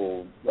your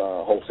local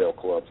wholesale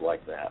clubs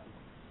like that.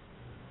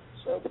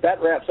 So, but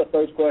that wraps up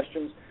those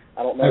questions.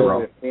 I don't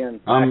know if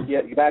Ben's back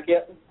yet. You back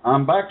yet?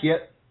 I'm back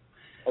yet.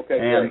 Okay,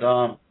 and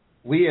great.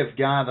 we have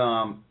got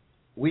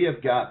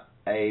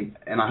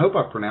and I hope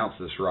I pronounced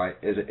this right.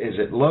 Is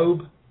it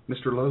Loeb,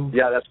 Mr. Loeb?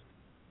 Yeah,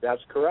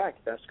 that's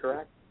correct. That's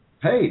correct.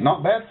 Hey,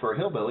 not bad for a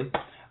hillbilly.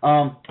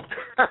 I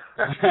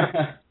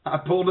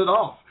pulled it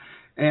off,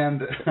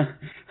 and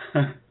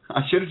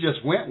I should have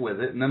just went with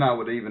it, and then I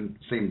would have even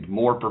seemed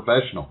more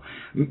professional.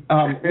 We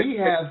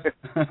have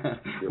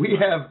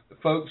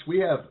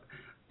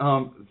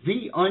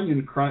the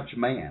Onion Crunch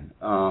man,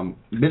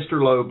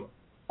 Mr. Loeb,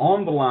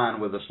 on the line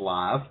with us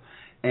live,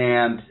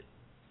 and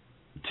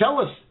tell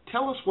us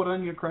what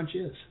Onion Crunch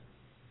is.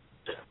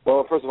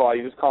 Well, first of all,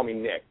 you just call me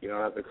Nick. You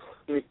don't have to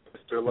call me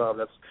Mr. Loeb.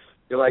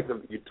 You're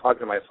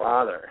talking to my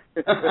father.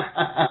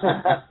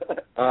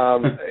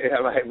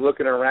 I'm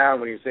looking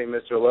around when you say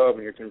Mr. Loeb,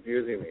 and you're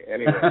confusing me.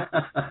 Anyway,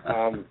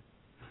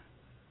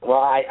 well,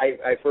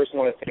 I first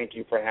want to thank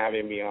you for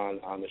having me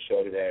on the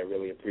show today. I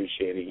really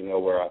appreciate it.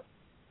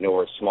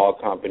 We're a small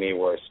company,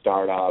 we're a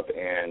startup,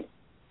 and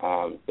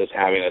just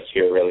having us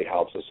here really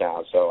helps us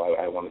out. So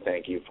I want to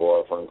thank you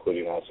for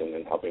including us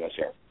and helping us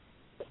here.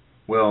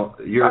 Well,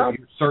 you're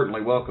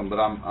certainly welcome, but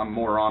I'm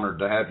more honored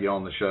to have you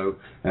on the show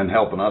and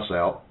helping us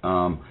out,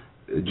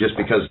 just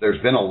because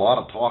there's been a lot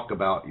of talk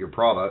about your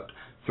product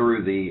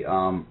through the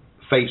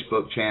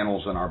Facebook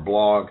channels and our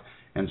blog,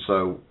 and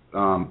so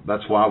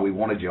that's why we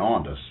wanted you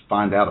on to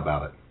find out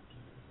about it.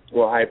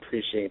 Well, I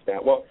appreciate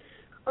that. Well,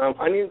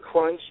 Onion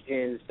Crunch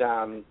is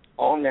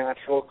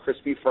all-natural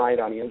crispy fried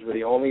onions. We're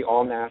the only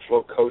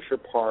all-natural kosher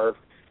parve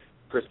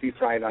crispy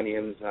fried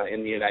onions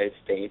in the United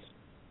States.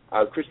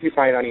 Crispy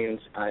fried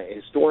onions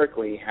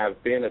historically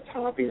have been a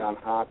topping on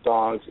hot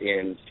dogs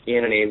in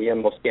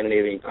most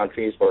Scandinavian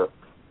countries for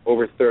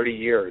over 30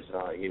 years.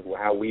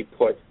 How we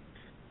put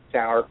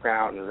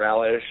sauerkraut and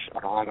relish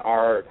on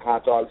our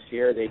hot dogs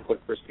here, they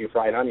put crispy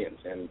fried onions.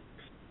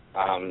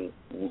 And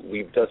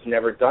we've just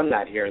never done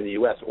that here in the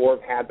U.S. or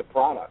have had the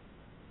product.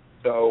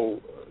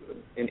 So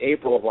in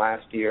April of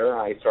last year,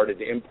 I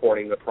started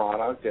importing the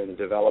product and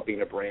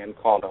developing a brand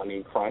called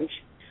Onion Crunch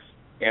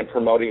and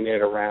promoting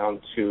it around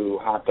to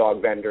hot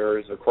dog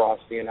vendors across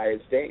the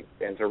United States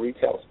and to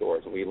retail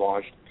stores. We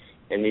launched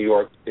in New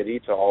York City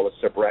to all the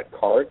soubrette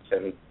carts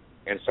and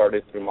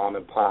started through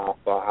mom-and-pop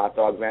hot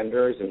dog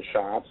vendors and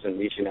shops and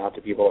reaching out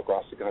to people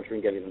across the country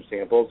and getting them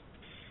samples.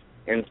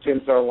 And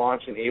since our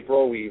launch in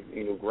April, we've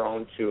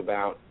grown to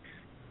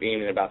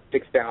being in about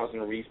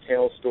 6,000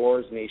 retail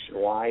stores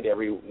nationwide,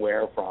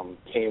 everywhere from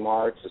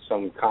Kmart to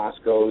some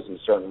Costco's in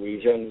certain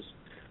regions,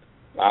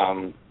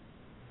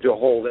 to a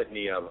whole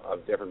litany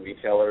of different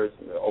retailers,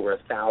 over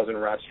 1,000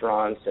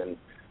 restaurants and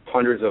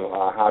hundreds of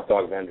hot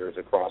dog vendors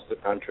across the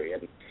country.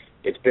 And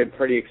it's been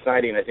pretty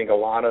exciting. I think a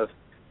lot of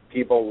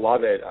people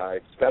love it,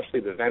 especially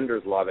the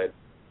vendors love it,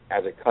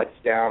 as it cuts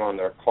down on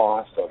their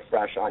cost of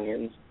fresh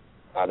onions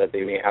that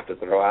they may have to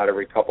throw out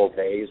every couple of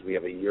days. We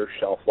have a year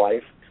shelf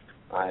life,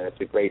 and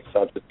it's a great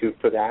substitute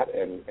for that.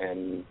 And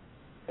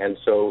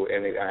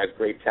it has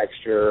great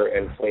texture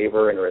and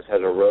flavor, and it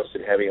has a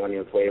roasted heavy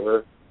onion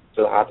flavor,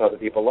 so the hot dog that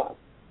people love.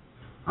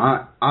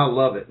 I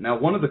love it. Now,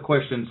 one of the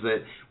questions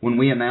that when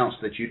we announced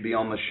that you'd be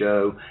on the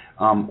show,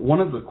 one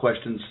of the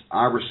questions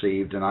I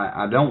received, and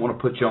I don't want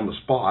to put you on the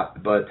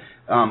spot, but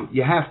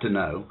you have to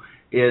know,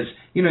 is,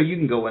 you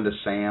can go into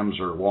Sam's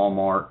or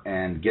Walmart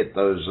and get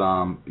those,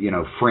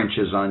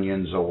 French's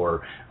onions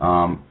or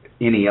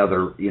any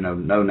other,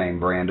 no-name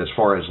brand as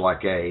far as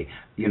like a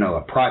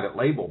private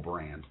label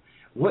brand.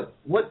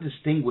 What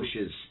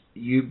distinguishes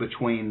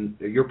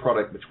your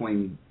product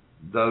between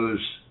those,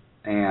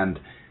 and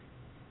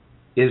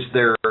is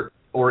there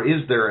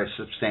a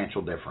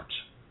substantial difference?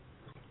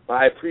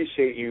 I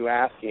appreciate you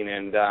asking,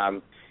 and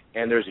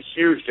there's a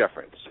huge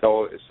difference.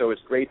 So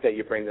it's great that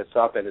you bring this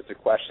up, and it's a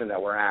question that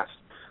we're asked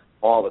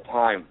all the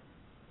time.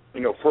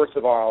 First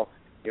of all,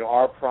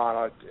 our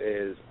product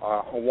is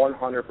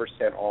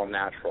 100% all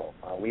natural.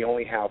 We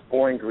only have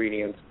 4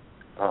 ingredients.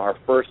 Our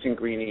first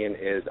ingredient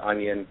is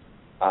onion.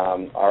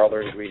 Our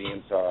other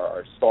ingredients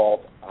are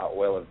salt,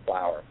 oil, and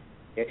flour.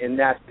 And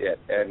that's it.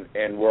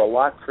 And we're a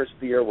lot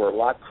crispier. We're a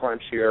lot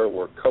crunchier.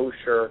 We're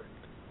kosher.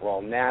 We're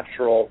all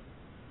natural.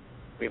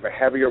 We have a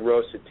heavier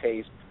roasted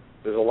taste.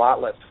 There's a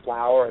lot less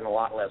flour and a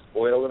lot less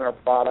oil in our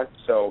product.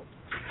 So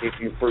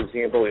for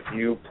example, if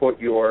you put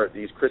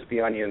these crispy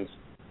onions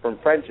from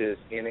French's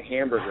in a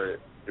hamburger,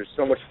 there's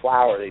so much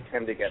flour they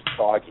tend to get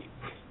soggy.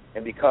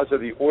 And because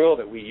of the oil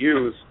that we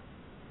use,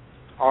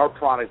 our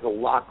product is a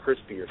lot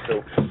crispier.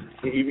 So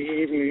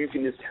you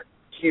can just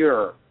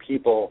hear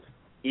people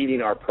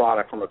eating our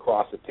product from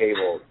across the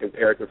table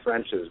compared to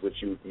French's, which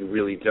you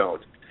really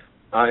don't.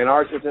 And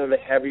ours is a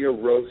heavier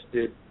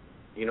roasted,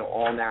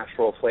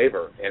 all-natural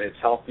flavor, and it's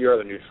healthier.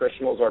 The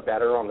nutritionals are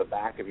better on the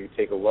back if you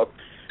take a look.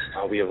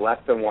 We have less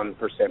than 1%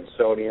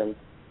 sodium.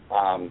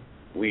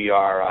 We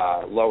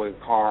are low in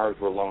carbs.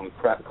 We're low in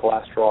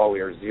cholesterol. We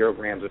are 0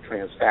 grams of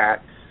trans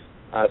fat.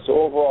 So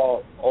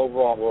overall,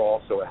 we're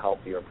also a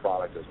healthier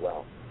product as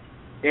well.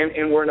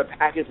 And we're in a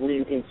package where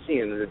you can see,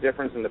 and there's a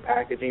difference in the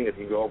packaging if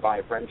you go buy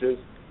French's.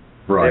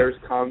 Right. Theirs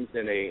comes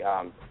in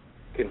a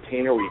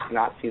container where you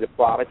cannot see the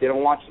product. They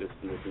don't want you to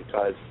see it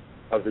because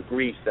of the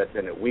grease that's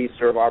in it. We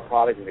serve our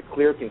product in a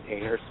clear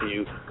container so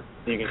you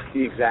can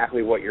see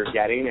exactly what you're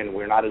getting, and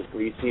we're not as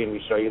greasy, and we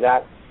show you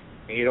that.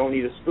 And you don't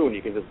need a spoon.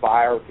 You can just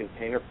buy our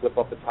container, flip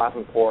up the top,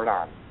 and pour it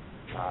on.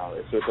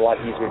 So it's a lot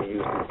easier to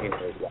use the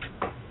container as well.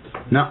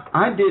 Now,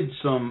 I did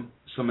some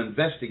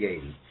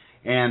investigating,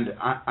 and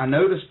I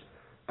noticed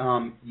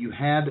you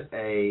had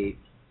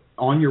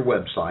on your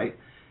website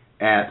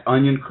at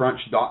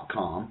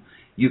onioncrunch.com,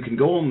 you can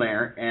go on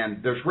there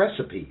and there's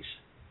recipes.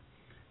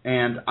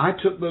 And I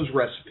took those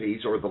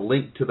recipes or the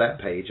link to that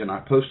page and I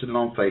posted it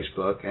on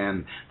Facebook,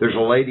 and there's a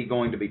lady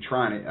going to be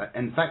trying it.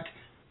 In fact,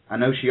 I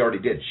know she already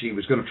did. She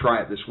was going to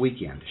try it this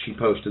weekend. She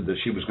posted that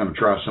she was going to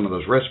try some of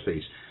those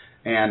recipes.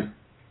 And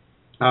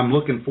I'm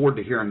looking forward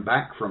to hearing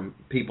back from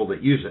people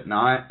that use it.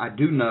 Now, I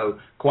do know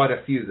quite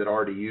a few that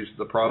already used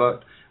the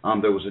product.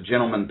 There was a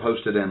gentleman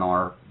posted in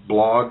our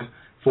blog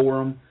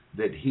forum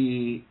that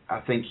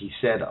I think he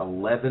said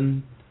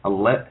 11,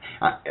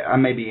 I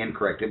may be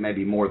incorrect, it may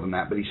be more than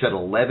that, but he said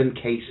 11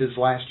 cases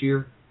last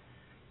year.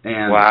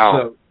 And wow.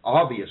 So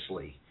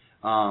obviously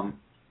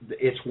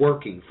it's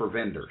working for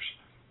vendors.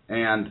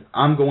 And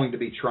I'm going to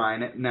be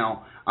trying it.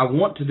 Now, I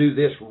want to do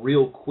this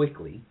real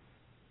quickly,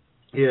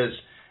 because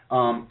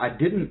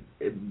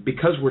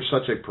we're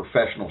such a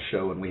professional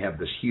show and we have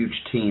this huge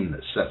team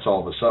that sets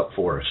all this up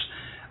for us,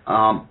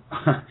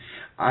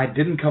 I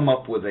didn't come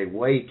up with a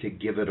way to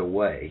give it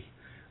away,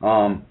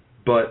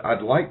 but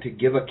I'd like to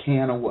give a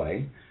can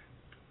away.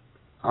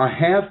 I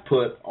have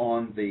put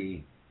on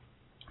the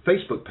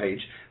Facebook page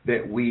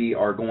that we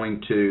are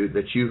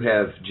that you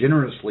have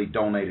generously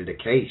donated a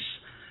case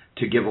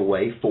to give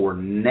away for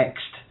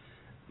next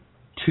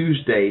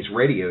Tuesday's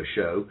radio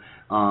show.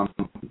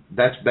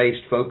 That's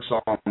based, folks,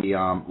 on the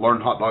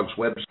Learn Hot Dogs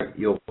website.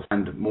 You'll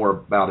find more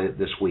about it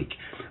this week.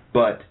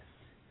 But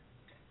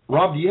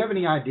Rob, do you have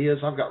any ideas?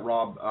 I've got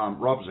Rob.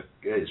 Rob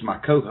is my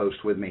co-host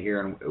with me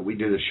here, and we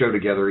do the show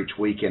together each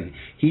week. And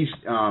he's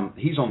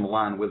on the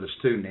line with us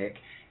too, Nick.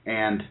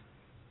 And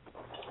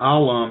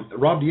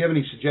Rob, do you have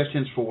any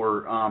suggestions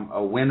for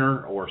a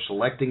winner or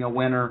selecting a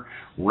winner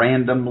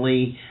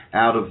randomly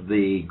out of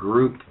the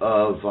group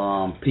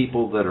of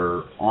people that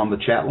are on the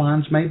chat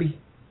lines? Maybe.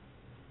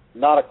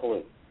 Not a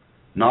clue.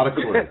 Not a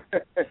clue.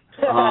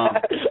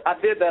 I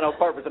did that on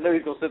purpose. I knew he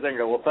was going to sit there and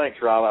go, well, thanks,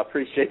 Rob. I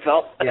appreciate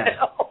it. Yeah.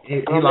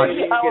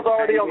 I was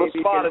already on the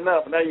spot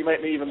enough, and now you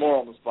make me even more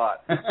on the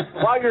spot.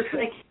 While you're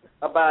thinking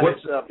about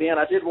it, Ben,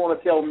 I did want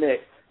to tell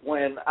Nick,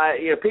 when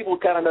people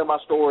kind of know my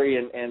story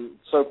and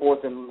so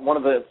forth, and one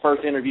of the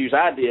first interviews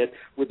I did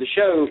with the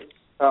show,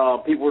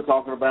 people were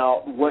talking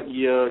about what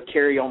you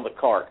carry on the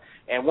cart.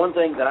 And one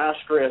thing that I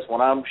stress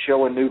when I'm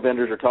showing new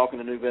vendors or talking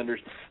to new vendors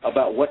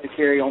about what to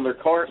carry on their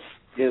cart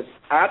is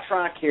I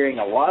try carrying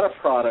a lot of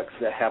products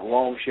that have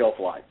long shelf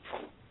life,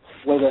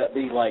 whether that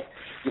be like,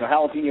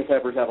 jalapeno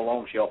peppers have a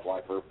long shelf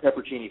life, or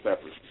peppercini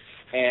peppers.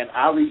 And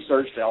I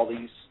researched all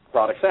these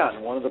products out,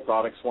 and one of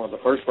the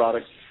first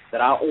products that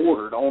I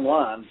ordered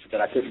online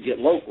that I couldn't get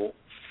local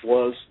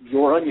was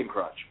your Onion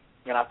Crunch.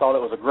 And I thought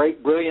it was a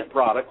great, brilliant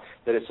product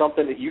that is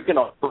something that you can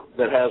offer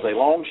that has a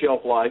long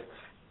shelf life,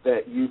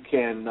 that you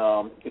can,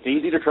 it's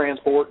easy to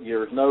transport.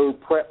 There's no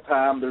prep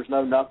time. There's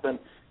no nothing.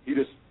 You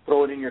just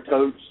throw it in your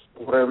totes,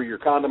 whatever your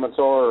condiments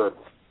are,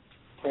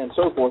 and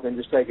so forth, and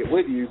just take it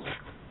with you.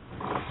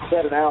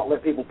 Set it out,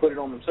 let people put it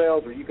on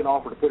themselves, or you can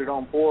offer to put it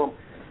on for them.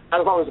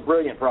 I thought it was a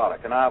brilliant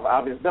product, and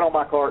it's been on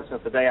my cart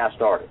since the day I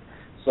started.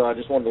 So I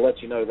just wanted to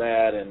let you know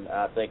that, and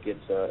I think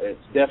it's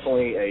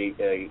definitely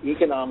a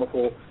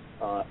economical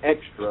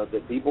extra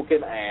that people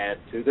can add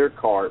to their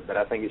cart, that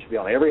I think it should be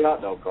on every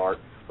hot dog cart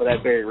for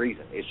that very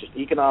reason. It's just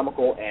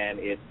economical, and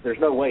there's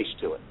no waste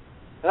to it.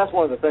 And that's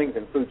one of the things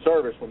in food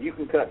service. When you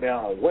can cut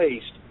down on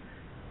waste,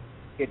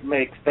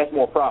 that's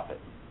more profit.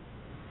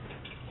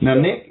 Now,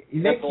 so Nick,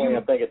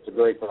 I think it's a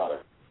great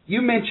product.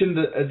 You mentioned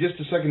just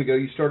a second ago,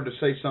 you started to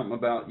say something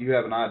about you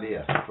have an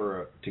idea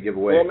to give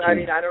away. Well,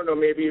 I don't know.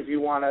 Maybe if you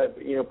want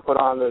to, put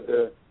on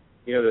the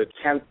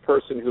 10th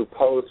person who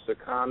posts a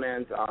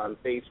comment on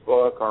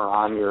Facebook or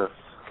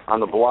on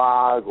the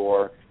blog,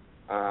 or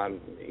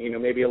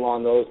maybe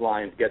along those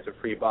lines, gets a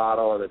free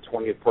bottle, or the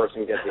 20th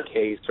person gets a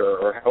case,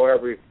 or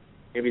however.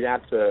 Maybe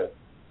that's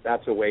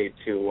a way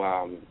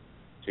to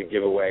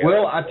give away.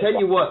 Well, I tell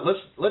you what,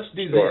 let's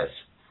do this.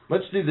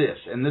 Let's do this,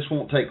 and this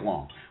won't take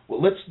long.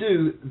 Well, let's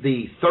do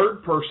the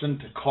third person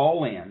to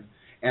call in,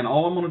 and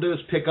all I'm going to do is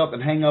pick up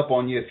and hang up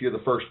on you if you're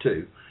the first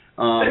two,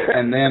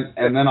 and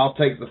then I'll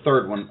take the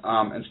third one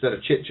instead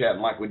of chit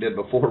chatting like we did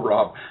before,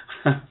 Rob.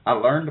 I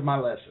learned my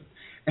lesson.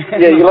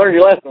 Yeah, you learned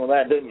your lesson on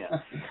that, didn't you?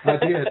 I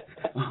did.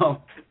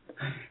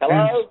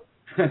 Hello.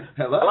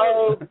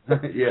 Hello.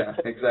 Yeah,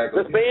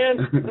 exactly. This Ben.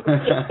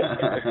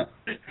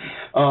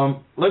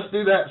 Let's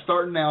do that.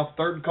 Starting now.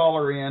 Third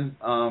caller in,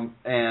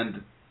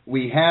 and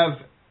we have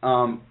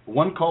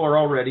one caller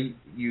already.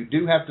 You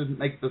do have to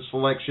make the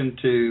selection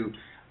to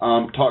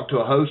talk to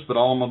a host, but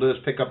all I'm going to do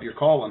is pick up your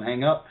call and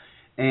hang up.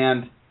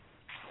 And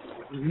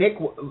Nick,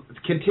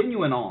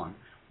 continuing on,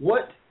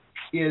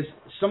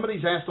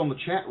 somebody's asked on the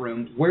chat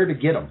room where to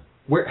get them.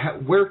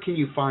 Where can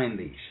you find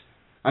these?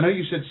 I know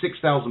you said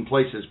 6,000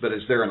 places, but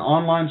is there an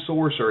online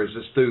source, or is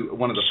this through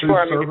one of the food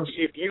service?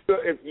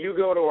 If you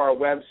go to our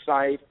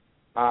website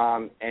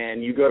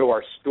and you go to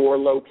our store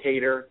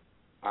locator,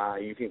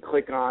 you can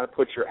click on it,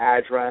 put your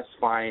address,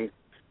 find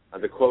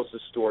the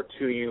closest store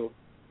to you.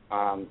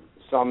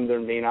 Some there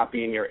may not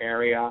be in your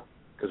area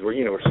because we're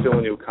still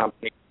a new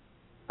company.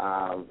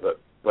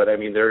 But I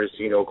mean, there's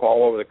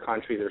all over the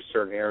country. There's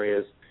certain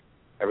areas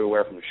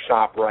everywhere from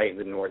ShopRite in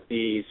the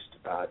Northeast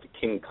to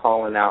King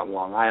Cullen out in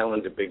Long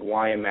Island to Big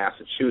Y in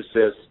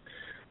Massachusetts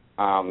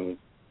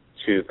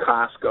to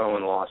Costco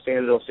in the Los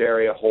Angeles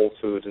area, Whole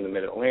Foods in the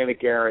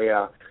Mid-Atlantic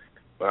area.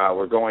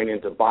 We're going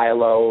into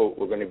Bilo.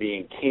 We're going to be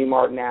in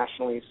Kmart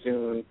nationally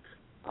soon.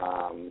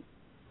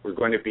 We're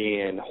going to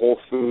be in Whole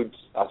Foods,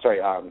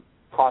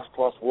 Cost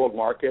Plus World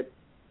Market.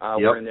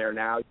 We're in there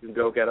now. You can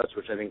go get us,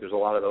 which I think there's a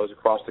lot of those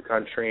across the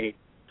country.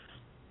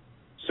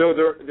 So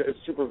there's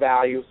Super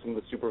Value, some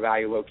of the Super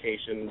Value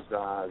locations,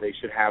 they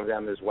should have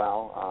them as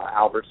well.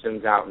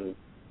 Albertsons out in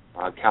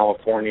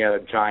California,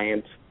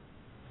 Giant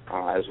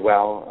as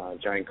well,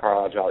 Giant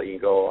Carlisle, Jolly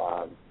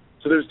Eagle.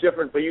 So there's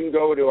different, but you can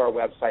go to our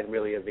website, and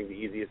really I think the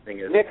easiest thing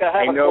is... Nick,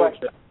 I have a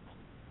question.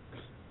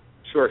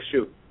 Sure,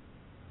 shoot.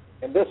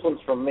 And this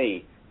one's from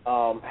me.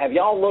 Have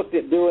y'all looked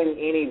at doing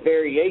any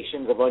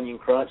variations of Onion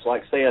Crunch,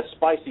 like, say, a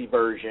spicy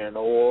version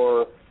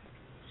or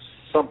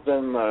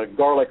something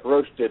garlic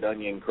roasted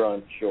Onion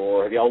Crunch,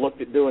 or have y'all looked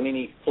at doing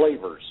any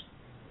flavors?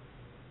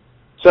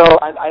 So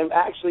I'm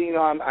actually,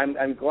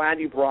 I'm glad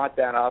you brought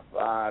that up.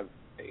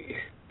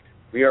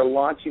 We are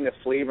launching a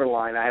flavor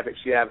line. I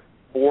actually have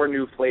 4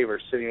 new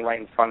flavors sitting right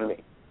in front of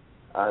me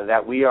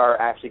that we are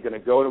actually going to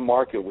go to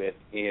market with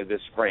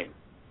this spring.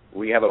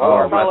 We have a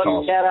I'm not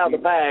letting the cat out of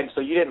the bag, so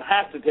you didn't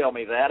have to tell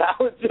me that. I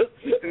was just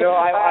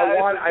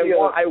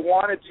I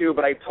wanted to,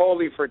 but I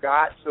totally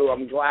forgot. So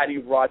I'm glad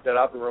you brought that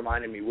up and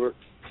reminded me.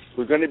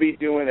 We're going to be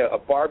doing a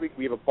barbecue.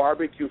 We have a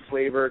barbecue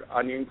flavored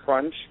onion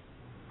crunch.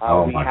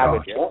 We have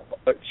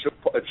a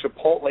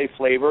chipotle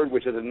flavored,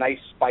 which is a nice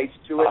spice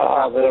to it. It's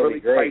not really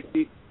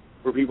spicy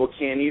where people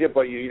can't eat it,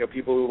 but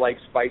people who like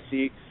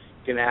spicy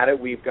can add it.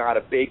 We've got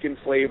a bacon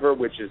flavor,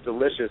 which is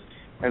delicious.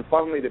 And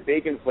funnily, the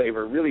bacon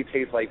flavor really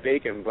tastes like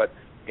bacon, but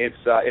it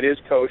is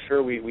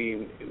kosher.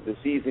 The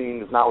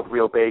seasoning is not with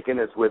real bacon;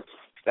 it's with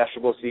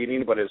vegetable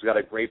seasoning, but it's got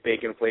a great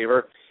bacon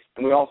flavor.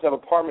 And we also have a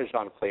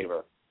Parmesan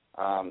flavor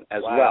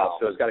as well,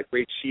 so it's got a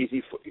great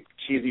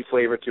cheesy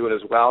flavor to it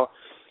as well.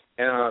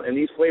 And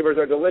these flavors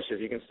are delicious.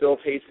 You can still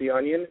taste the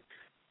onion,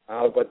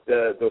 but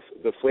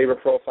the flavor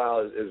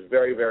profile is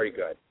very, very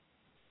good.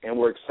 And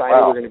we're excited.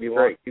 Wow. We're going to be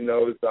launching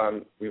those.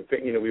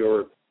 We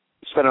were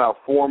spent about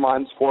 4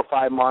 or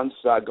 5 months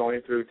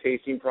going through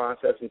tasting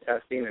process and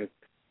testing,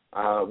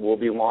 and we'll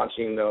be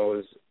launching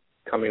those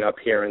coming up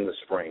here in the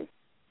spring.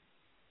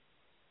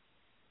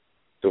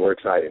 So we're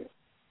excited.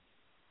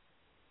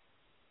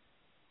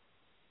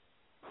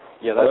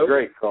 Yeah, that's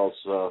great, because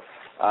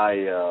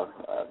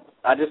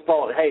I just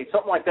thought, hey,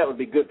 something like that would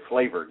be good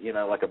flavored,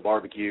 like a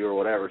barbecue or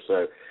whatever.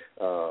 So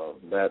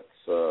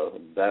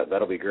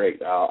that'll be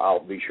great.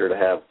 I'll be sure to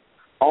have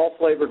all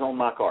flavors on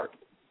my cart.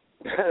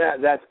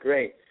 That's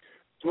great.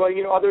 Well, as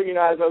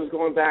I was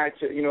going back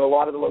to, a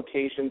lot of the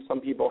locations, some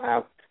people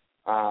have,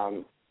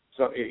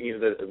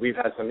 we've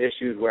had some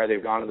issues where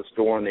they've gone to the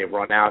store and they've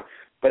run out.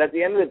 But at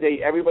the end of the day,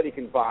 everybody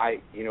can buy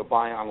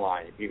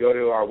online. If you go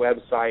to our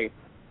website,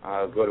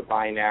 go to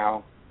Buy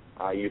Now,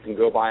 you can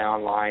go buy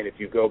online. If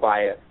you go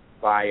buy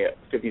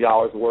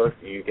 $50 worth,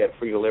 you get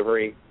free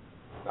delivery.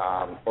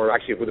 Or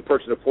actually, with a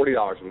purchase of $40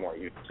 or more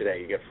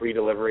today, you get free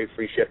delivery,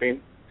 free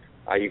shipping.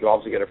 You can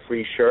also get a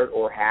free shirt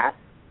or hat.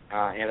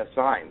 And a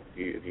sign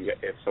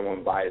if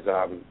someone buys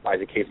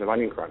a case of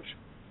Onion Crunch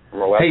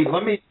from our website.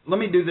 Hey, let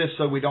me do this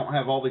so we don't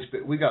have all these.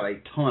 We got a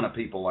ton of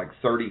people, like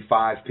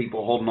 35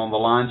 people holding on the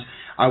lines.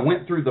 I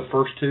went through the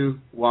first 2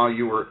 while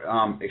you were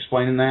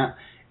explaining that,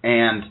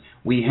 and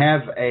we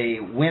have a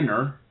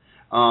winner.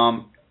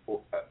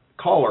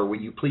 Caller,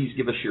 will you please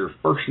give us your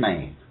first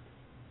name?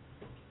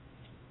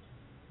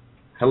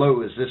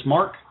 Hello, is this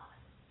Mark?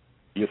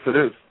 Yes, it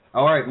is.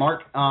 All right,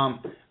 Mark.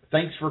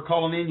 Thanks for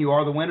calling in. You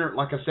are the winner.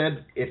 Like I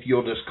said, if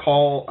you'll just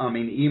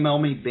email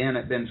me,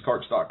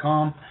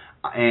 ben@benscarts.com,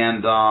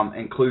 and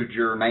include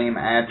your name,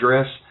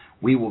 address,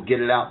 we will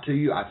get it out to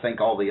you. I think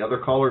all the other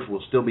callers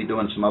will still be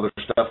doing some other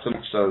stuff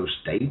tonight, so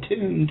stay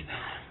tuned.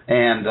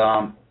 And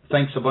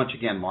thanks a bunch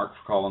again, Mark,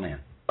 for calling in.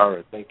 All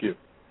right, thank you.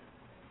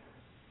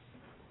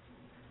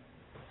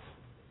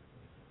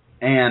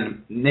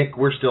 And, Nick,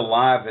 we're still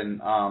live,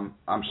 and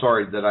I'm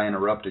sorry that I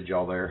interrupted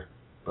y'all there,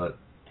 but...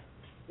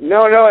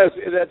 No,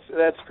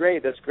 that's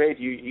great. That's great.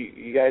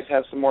 You guys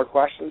have some more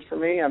questions for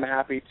me? I'm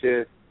happy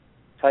to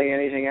tell you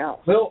anything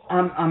else. Well,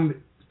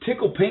 I'm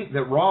tickled pink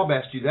that Rob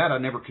asked you that. I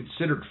never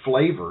considered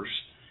flavors,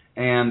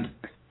 and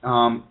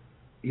I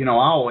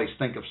always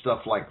think of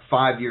stuff like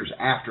 5 years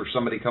after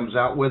somebody comes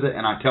out with it,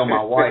 and I tell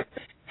my wife,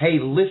 "Hey,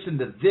 listen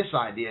to this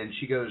idea," and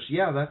she goes,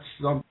 "Yeah,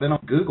 that's been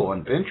on Google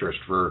and Pinterest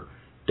for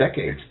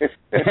decades."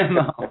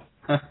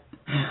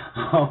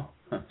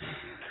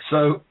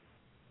 So.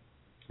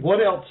 What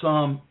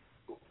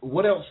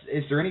else?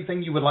 Is there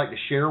anything you would like to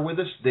share with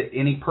us?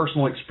 Any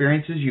personal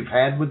experiences you've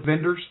had with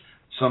vendors?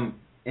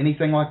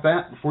 Anything like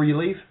that before you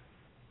leave?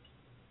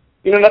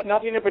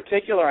 Nothing in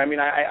particular. I mean,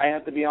 I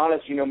have to be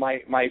honest.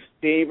 My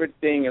favorite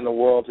thing in the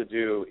world to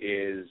do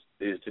is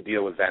to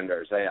deal with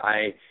vendors.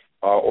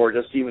 Or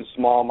just even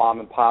small mom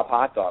and pop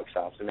hot dog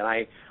shops. I mean,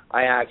 I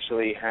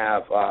actually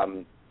have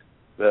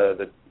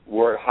the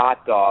word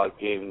hot dog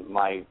in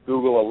my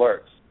Google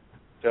alerts.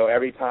 So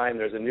every time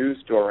there's a news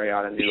story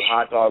on a new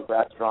hot dog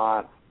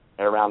restaurant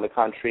around the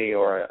country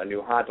or a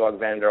new hot dog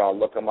vendor, I'll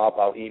look them up,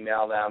 I'll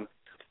email them,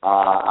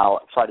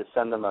 I'll try to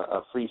send them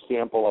a free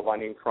sample of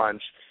Onion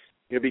Crunch,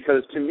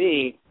 because to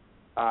me,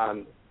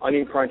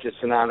 Onion Crunch is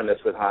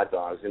synonymous with hot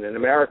dogs. And in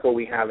America,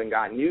 we haven't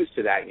gotten used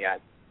to that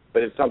yet,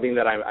 but it's something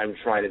that I'm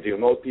trying to do.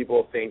 Most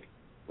people think,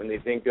 when they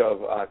think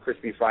of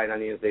crispy fried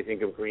onions, they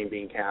think of green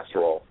bean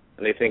casserole,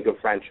 and they think of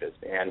French's.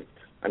 And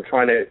I'm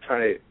trying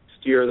to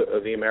steer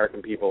the American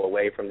people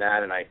away from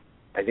that, and I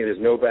think there's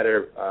no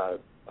better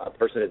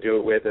person to do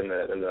it with than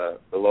the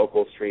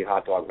local street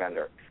hot dog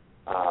vendor.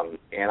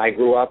 And I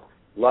grew up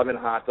loving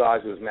hot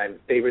dogs. It was my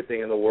favorite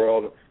thing in the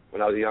world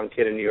when I was a young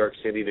kid in New York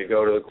City, to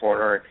go to the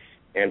corner,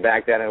 and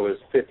back then it was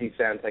 50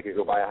 cents. I could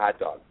go buy a hot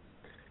dog.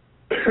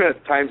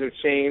 Times have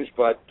changed,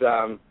 but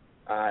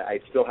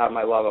I still have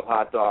my love of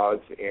hot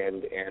dogs,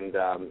 and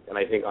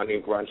I think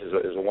Onion Crunch is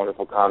a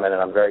wonderful comment,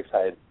 and I'm very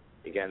excited.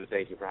 Again,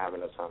 thank you for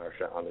having us on our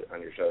show,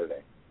 on your show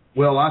today.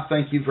 Well, I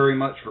thank you very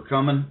much for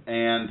coming,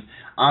 and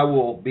I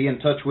will be in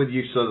touch with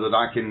you so that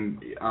I can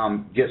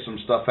get some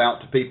stuff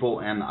out to people.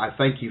 And I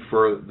thank you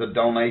for the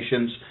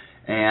donations,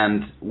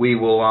 and we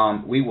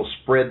will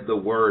spread the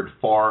word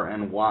far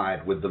and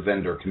wide with the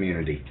vendor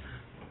community.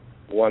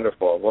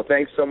 Wonderful. Well,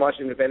 thanks so much.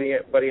 And if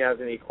anybody has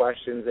any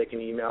questions, they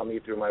can email me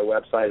through my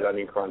website,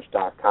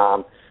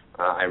 onioncrunch.com.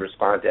 I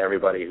respond to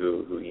everybody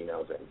who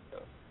emails in.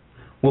 So.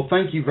 Well,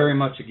 thank you very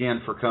much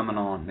again for coming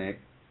on, Nick.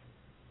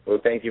 Well,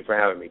 thank you for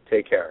having me.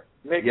 Take care.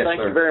 Nick, yes, thank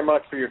sir. you very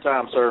much for your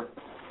time, sir.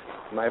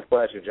 My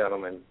pleasure,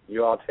 gentlemen.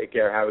 You all take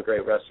care. Have a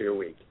great rest of your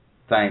week.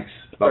 Thanks.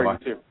 Bye-bye.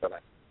 You too. Bye-bye.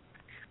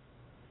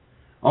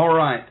 All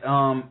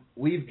right.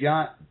 We've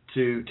got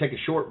to take a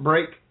short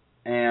break,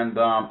 and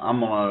I'm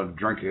going to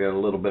drink a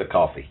little bit of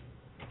coffee.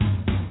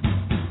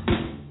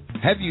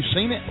 Have you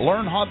seen it?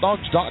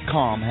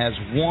 LearnHotDogs.com has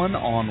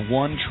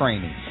one-on-one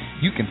training.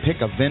 You can pick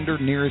a vendor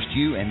nearest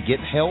you and get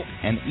help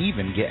and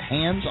even get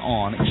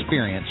hands-on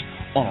experience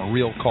on a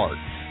real cart.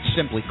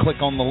 Simply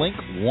click on the link,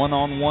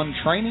 one-on-one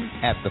training,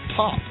 at the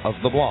top of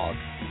the blog.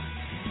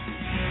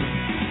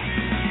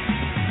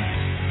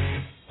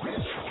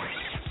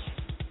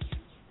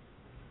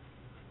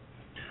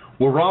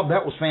 Well, Rob,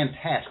 that was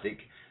fantastic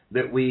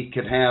that we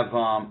could have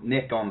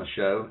Nick on the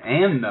show,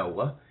 and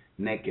Noah,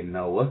 Nick and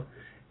Noah,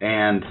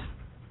 and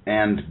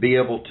be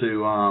able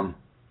to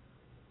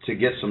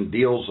get some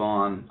deals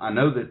on. I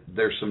know that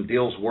there's some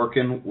deals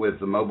working with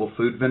the Mobile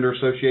Food Vendor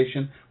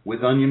Association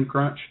with Onion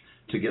Crunch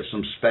to get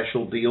some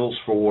special deals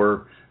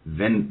for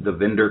the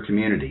vendor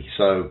community.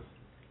 So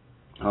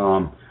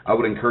I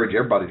would encourage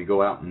everybody to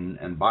go out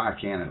and buy a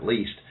can at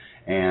least.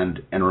 And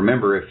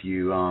remember, if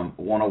you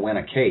want to win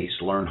a case,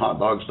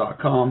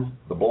 LearnHotDogs.com,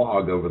 the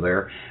blog over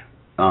there,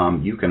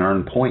 you can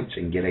earn points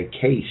and get a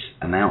case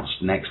announced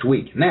next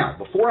week. Now,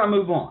 before I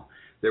move on,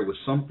 there was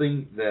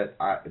something that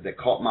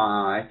caught my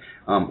eye.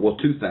 Well,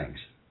 two things.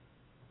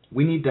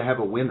 We need to have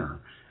a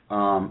winner,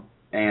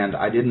 and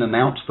I didn't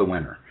announce the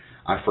winner.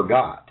 I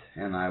forgot,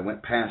 and I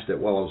went past it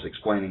while I was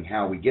explaining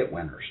how we get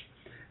winners.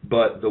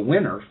 But the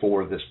winner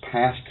for this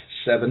past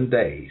 7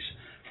 days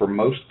for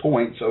most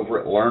points over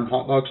at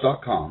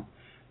LearnHotDogs.com.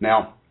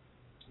 Now,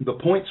 the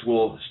points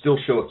will still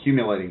show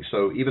accumulating,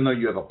 so even though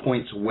you have a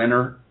points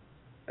winner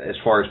as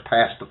far as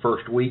past the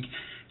first week,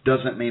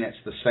 doesn't mean it's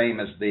the same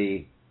as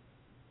the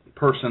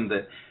person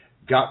that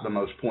got the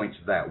most points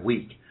that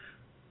week.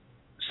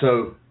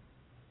 So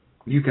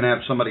you can have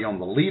somebody on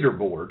the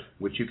leaderboard,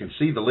 which you can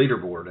see the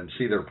leaderboard and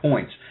see their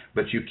points,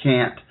 but you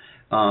can't,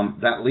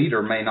 that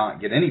leader may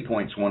not get any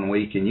points one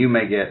week, and you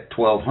may get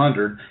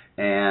 1,200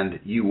 and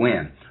you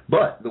win.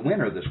 But the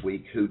winner this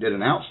week, who did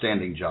an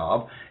outstanding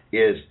job,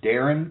 is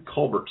Darren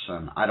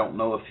Culbertson. I don't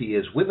know if he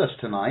is with us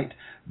tonight,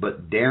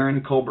 but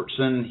Darren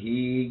Culbertson,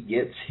 he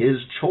gets his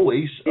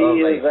choice. He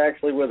is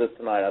actually with us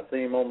tonight. I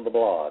see him on the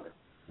blog.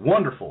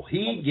 Wonderful.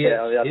 He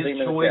gets his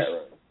choice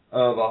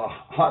of a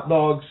hot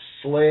dog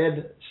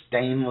sled,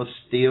 stainless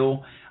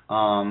steel.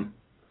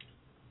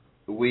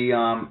 We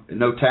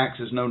no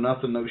taxes, no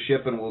nothing, no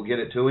shipping. We'll get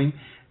it to him,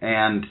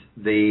 and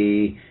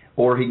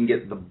or he can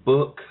get the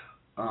book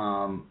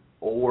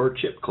or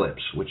chip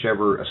clips,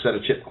 whichever, a set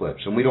of chip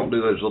clips. And we don't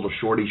do those little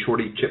shorty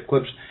chip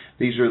clips.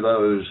 These are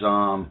those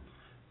 12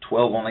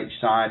 on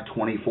each side,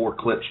 24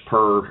 clips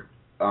per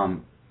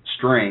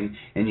string,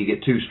 and you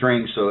get 2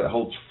 strings, so it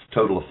holds a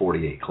total of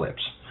 48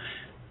 clips.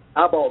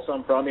 I bought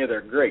some from you.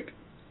 They're great.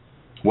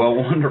 Well,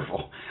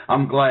 wonderful.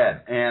 I'm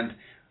glad. And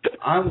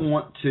I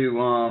want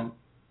to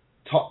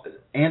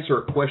answer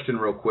a question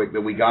real quick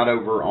that we got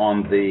over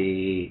on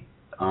the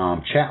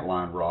chat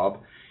line,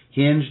 Rob.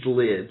 Hinged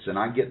lids, and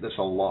I get this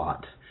a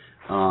lot.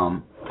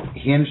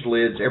 Hinged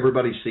lids,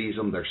 everybody sees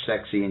them, they're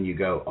sexy, and you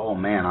go, oh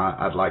man,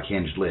 I'd like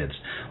hinged lids.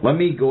 Let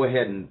me go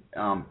ahead and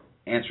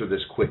answer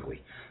this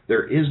quickly.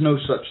 There is no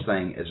such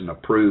thing as an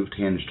approved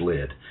hinged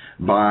lid.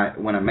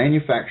 When a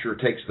manufacturer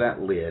takes that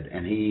lid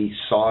and he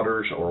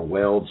solders or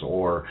welds,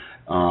 or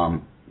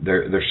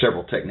there's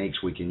several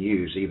techniques we can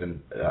use,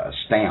 even a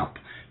stamp,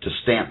 to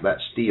stamp that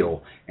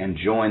steel and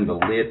join the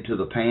lid to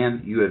the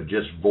pan, you have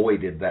just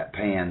voided that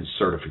pan's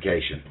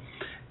certification.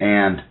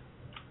 And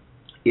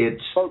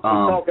it's... Folks,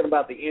 we're talking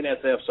about the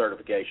NSF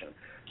certification.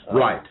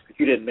 Right.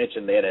 You didn't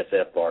mention the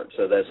NSF part,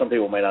 so that some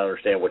people may not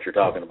understand what you're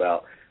talking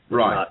about.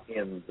 Right. Not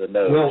in the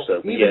know. Well,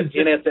 so we get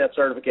NSF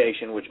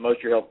certification, which most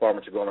of your health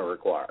departments are going to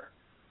require.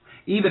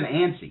 Even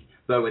ANSI,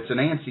 though it's an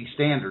ANSI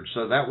standard,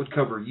 so that would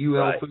cover UL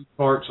right. food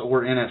carts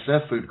or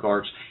NSF food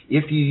carts.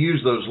 If you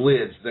use those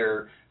lids,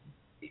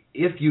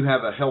 if you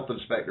have a health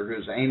inspector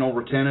who's anal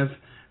retentive,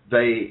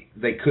 they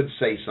could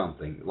say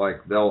something,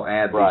 like they'll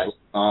add right. these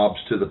knobs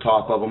to the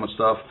top of them and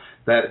stuff.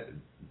 That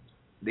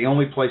the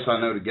only place I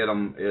know to get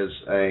them is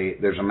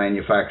there's a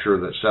manufacturer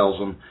that sells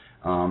them,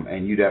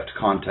 and you'd have to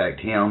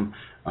contact him.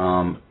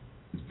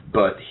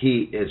 But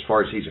as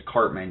far as he's a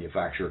cart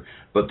manufacturer,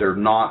 but they're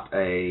not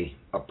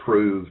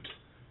approved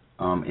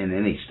in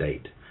any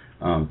state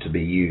to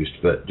be used.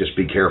 But just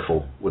be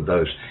careful with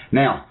those.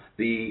 Now,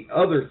 the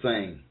other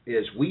thing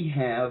is we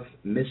have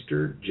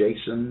Mr.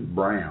 Jason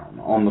Brown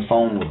on the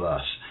phone with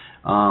us.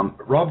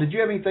 Rob, did you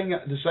have anything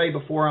to say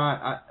before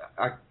I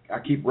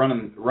keep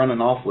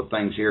running off with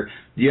things here?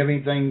 Do you have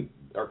anything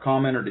or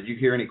comment, or did you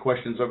hear any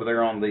questions over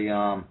there on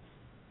the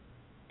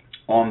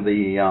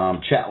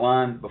chat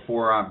line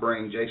before I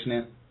bring Jason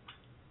in?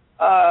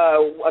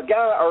 A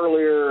guy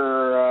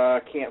earlier, I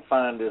can't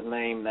find his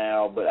name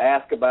now, but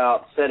asked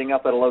about setting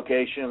up at a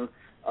location,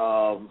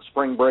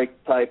 spring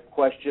break type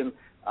question.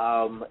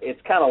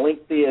 It's kind of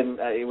lengthy, and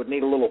it would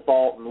need a little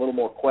thought and a little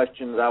more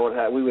questions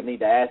we would need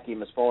to ask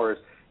him as far as,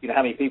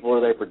 how many people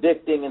are they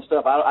predicting and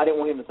stuff. I didn't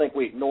want him to think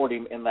we ignored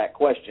him in that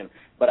question,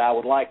 but I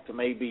would like to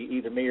maybe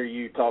either me or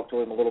you talk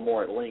to him a little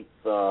more at length.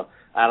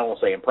 I don't want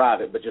to say in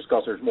private, but just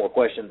because there's more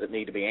questions that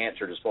need to be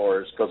answered as far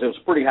as, because it was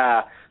pretty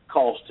high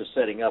cost to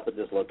setting up at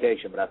this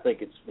location, but I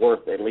think it's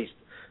worth at least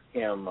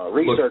him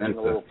researching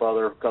a little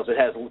further, because it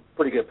has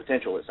pretty good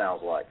potential, it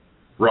sounds like.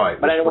 Right.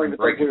 But I didn't want him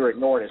to think we were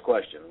ignoring his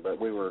question, but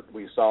we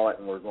saw it,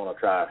 and we're going to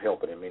try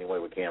helping him any way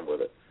we can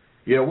with it.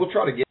 Yeah, we'll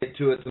try to get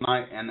to it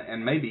tonight,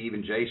 and maybe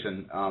even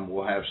Jason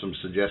will have some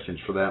suggestions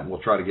for that, and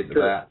we'll try to get to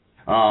that.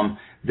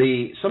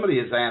 Somebody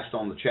has asked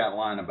on the chat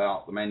line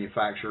about the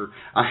manufacturer.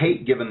 I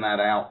hate giving that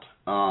out,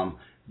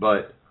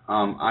 but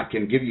I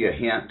can give you a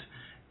hint.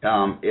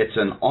 It's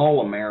an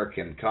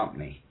all-American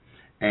company,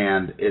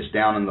 and it's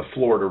down in the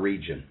Florida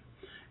region,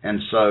 and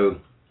so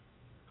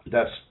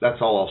that's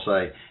all I'll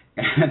say.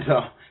 And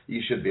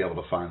you should be able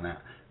to find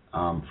that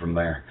from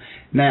there.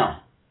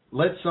 Now,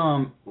 let's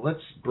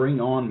bring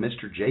on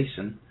Mr.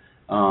 Jason.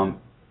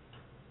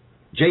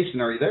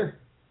 Jason, are you there?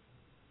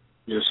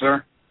 Yes,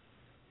 sir.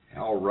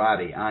 All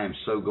righty. I am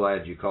so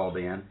glad you called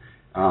in.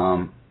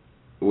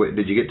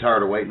 Did you get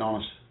tired of waiting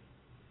on us?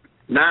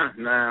 No.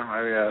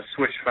 I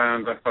switched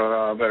phones. I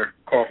thought I better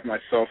call for my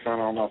cell phone.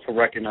 I don't know if I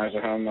recognize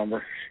a home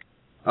number.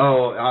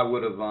 Oh, I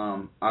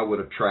would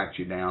have tracked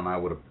you down. I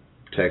would have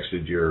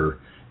texted your,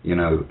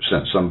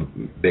 sent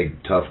some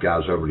big tough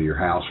guys over to your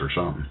house or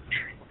something.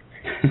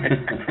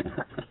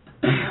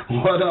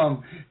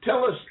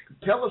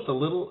 Tell us a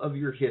little of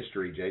your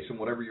history, Jason,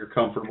 whatever you're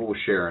comfortable with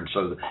sharing,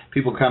 so that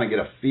people kind of get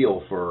a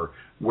feel for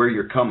where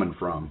you're coming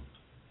from.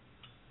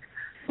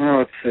 Well,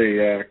 let's see.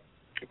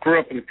 Grew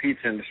up in the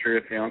pizza industry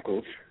with the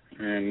uncles,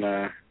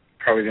 and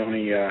probably the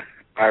only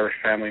Irish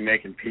family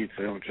making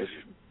pizza, which is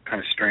kind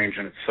of strange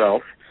in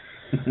itself.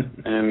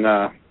 And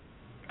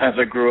as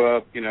I grew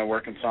up,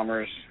 working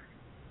summers,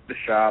 the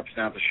shops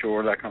down at the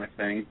shore, that kind of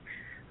thing.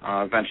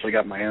 Eventually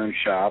got my own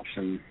shops,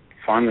 and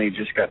finally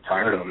just got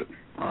tired of it.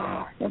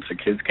 Once the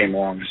kids came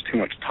along, just too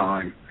much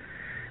time.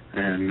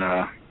 And,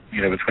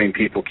 between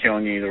people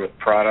killing you either with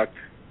product,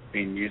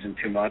 being using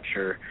too much,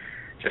 or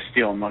just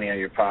stealing money out of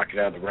your pocket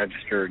out of the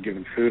register or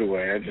giving food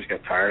away, I just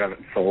got tired of it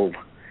and sold.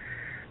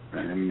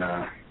 And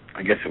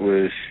I guess it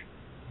was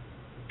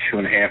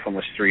 2.5,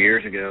 almost 3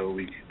 years ago,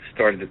 we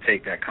started to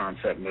take that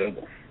concept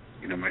mobile.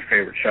 My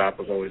favorite shop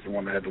was always the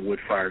one that had the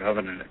wood-fired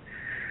oven in it.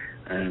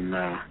 And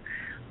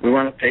we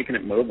wound up taking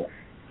it mobile.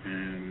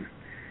 And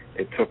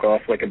it took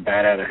off like a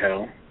bat out of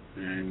hell.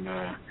 And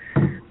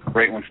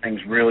right when things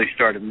really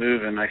started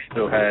moving, I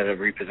still had a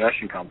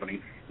repossession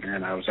company.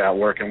 And I was out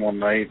working one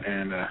night,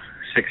 and a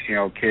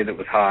 16-year-old kid that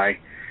was high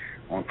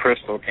on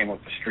crystal came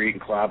up the street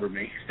and clobbered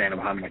me, standing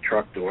behind my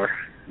truck door.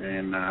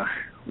 And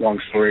long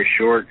story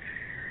short,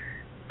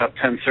 about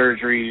 10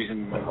 surgeries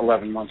and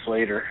 11 months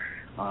later,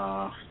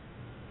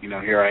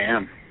 here I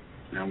am.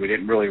 We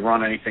didn't really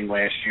run anything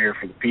last year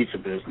for the pizza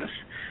business.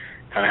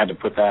 Kind of had to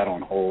put that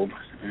on hold.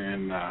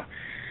 And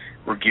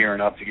we're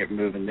gearing up to get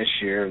moving this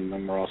year, and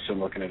then we're also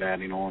looking at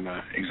adding on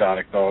an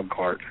exotic dog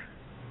cart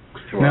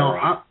to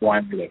our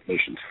winery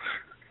locations.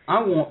 I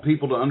want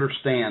people to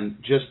understand,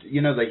 just,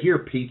 they hear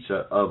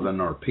pizza oven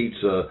or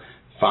pizza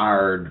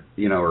fired,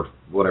 or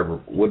whatever,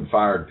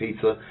 wood-fired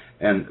pizza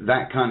and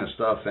that kind of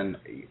stuff. And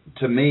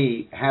to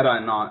me, had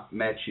I not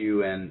met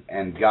you and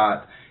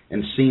got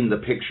and seen the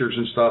pictures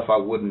and stuff, I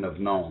wouldn't have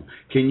known.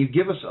 Can you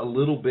give us a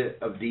little bit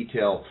of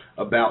detail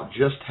about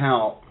just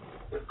how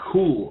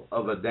cool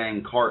of a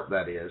dang cart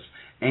that is,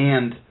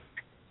 and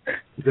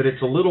that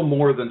it's a little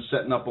more than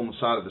setting up on the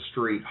side of the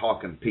street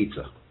hawking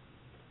pizza?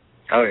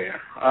 Oh, yeah.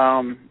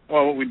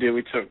 Well, what we did,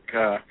 we took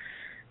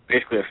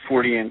basically a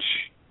 40-inch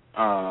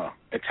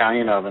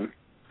Italian oven,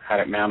 had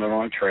it mounted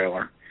on a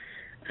trailer,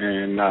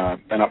 and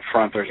then up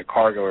front there's a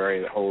cargo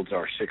area that holds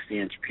our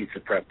 60-inch pizza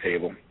prep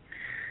table.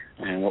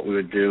 And what we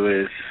would do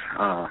is,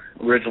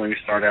 originally we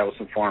started out with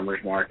some farmers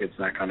markets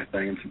and that kind of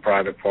thing, and some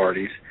private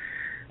parties.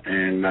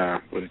 And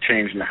with a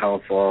change in the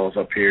health laws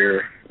up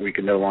here, we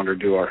could no longer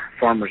do our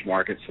farmers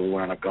markets, so we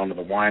wound up going to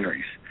the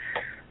wineries.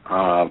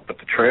 But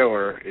the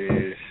trailer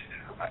is,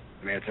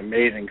 it's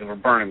amazing because we're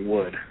burning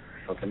wood,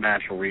 so it's a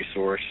natural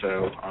resource.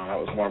 So that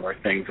was one of our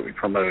things that we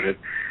promoted.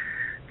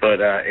 But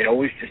it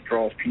always just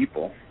draws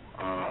people.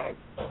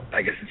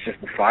 I guess it's just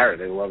the fire.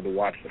 They love to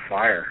watch the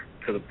fire,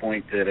 to the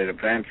point that at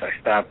events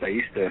I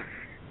used to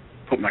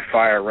put my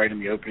fire right in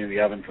the opening of the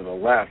oven to the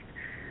left.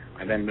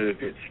 I then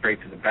moved it straight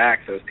to the back,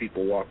 so as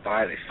people walked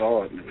by, they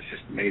saw it, and it was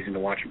just amazing to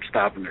watch them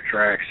stop in their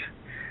tracks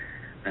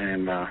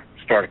and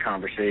start a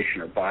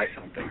conversation or buy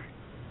something.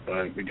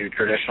 but we do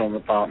traditional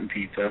Neapolitan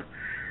pizza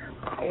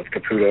with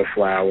Caputo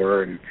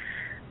flour and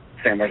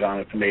San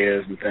Marzano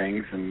tomatoes and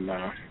things, and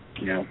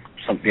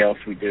something else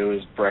we do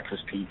is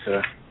breakfast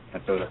pizza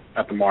at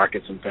the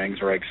markets and things,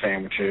 or egg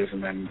sandwiches,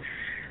 and then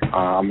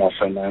I'm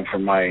also known for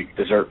my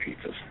dessert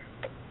pizzas.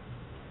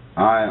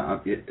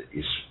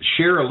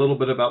 Share a little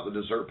bit about the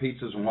dessert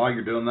pizzas, and while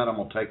you're doing that, I'm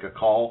gonna take a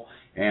call,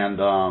 and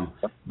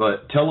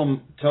but tell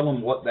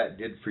them what that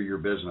did for your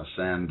business,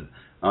 and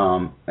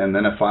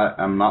then if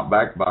I'm not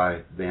back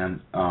by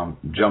then,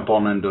 jump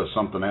on into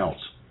something else.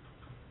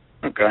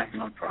 Okay,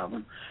 no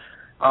problem.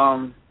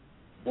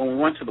 When we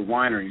went to the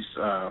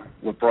wineries,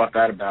 what brought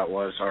that about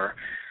was our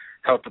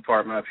health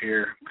department up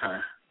here kind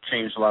of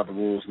changed a lot of the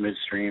rules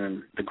midstream,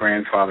 and the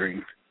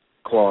grandfathering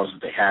clause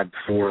that they had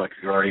before, like if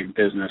you're already in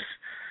business,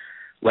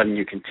 letting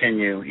you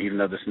continue, even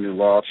though this new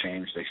law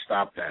changed, they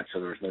stopped that, so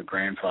there was no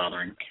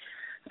grandfathering.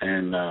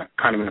 And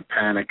kind of in a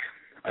panic,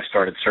 I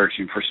started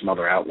searching for some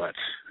other outlets,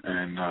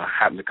 and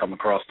happened to come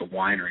across the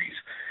wineries.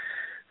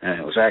 And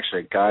it was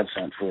actually a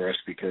godsend for us,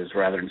 because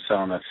rather than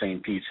selling that same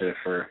pizza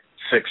for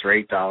 $6 or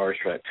 $8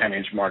 for that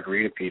 10-inch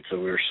margarita pizza,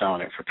 we were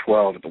selling it for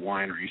 $12 at the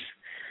wineries.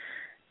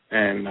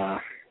 And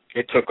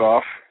it took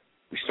off.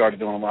 We started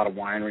doing a lot of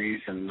wineries,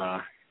 and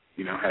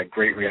had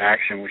great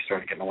reaction. We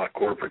started getting a lot of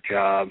corporate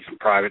jobs and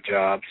private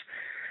jobs,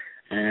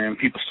 and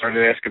people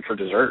started asking for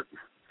dessert.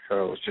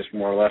 So it was just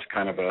more or less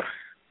kind of a,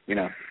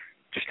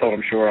 just told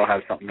them, sure, I'll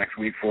have something next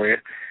week for you.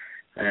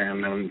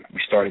 And then we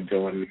started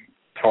doing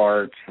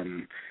tarts,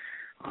 and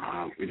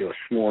we do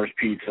a s'mores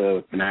pizza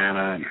with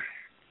banana and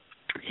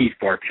Heath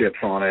bar chips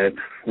on it.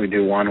 We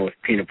do one with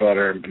peanut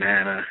butter and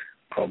banana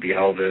called the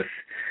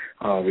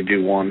Elvis. We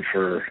do one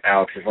for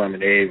Alex's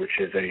Lemonade, which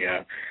is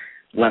a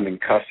lemon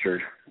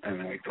custard, and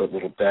then we put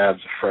little dabs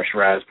of fresh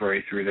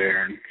raspberry through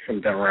there and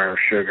some demerara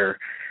sugar,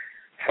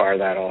 fire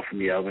that off in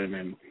the oven,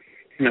 and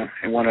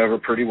it went over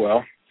pretty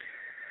well.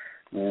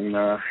 And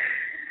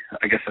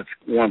I guess that's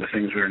one of the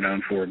things we were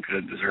known for,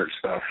 good dessert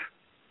stuff.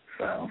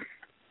 So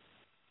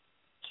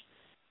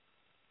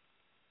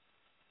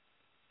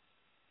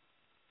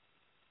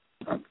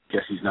I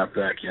guess he's not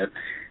back yet.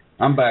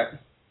 I'm back.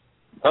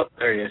 Oh,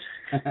 there he is.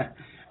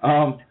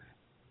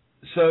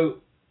 So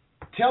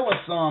tell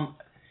us,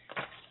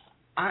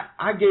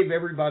 I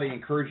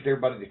encouraged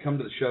everybody to come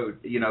to the show,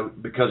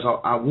 because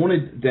I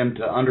wanted them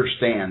to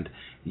understand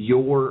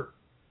your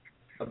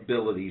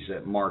abilities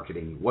at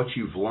marketing, what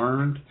you've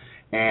learned,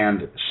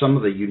 and some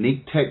of the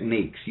unique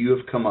techniques you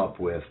have come up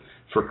with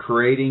for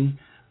creating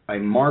a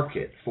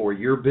market for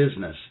your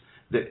business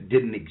that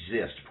didn't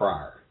exist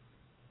prior.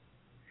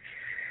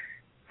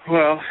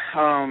 Well,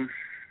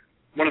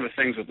 one of the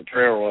things with the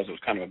trailer was it was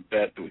kind of a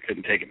bet that we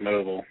couldn't take it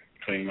mobile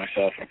between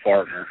myself and a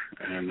partner,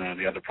 and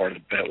the other part of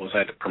the bet was I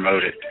had to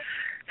promote it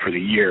for the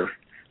year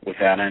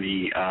without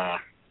any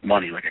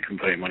money, like I couldn't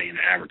put any money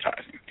into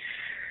advertising.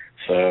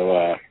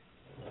 So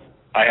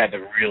I had to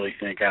really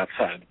think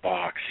outside the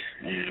box,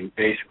 and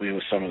basically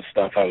with some of the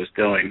stuff I was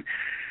doing,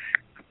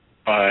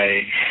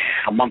 by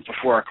a month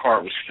before our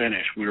cart was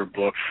finished, we were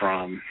booked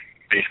from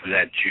basically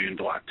that June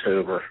to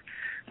October,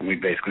 and we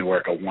basically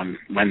work a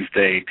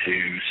Wednesday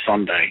to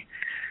Sunday.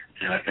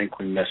 And I think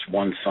we missed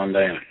one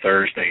Sunday and a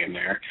Thursday in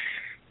there.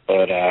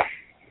 But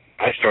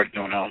I started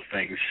doing all the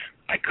things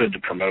I could to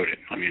promote it.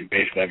 I mean,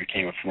 basically I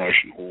became a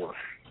promotion whore.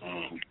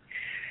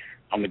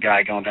 I'm the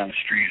guy going down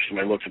the street. If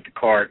somebody looks at the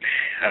cart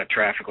at a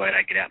traffic light,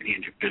 I get out and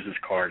hand your business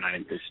card. And I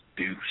didn't just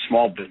do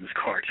small business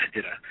cards. I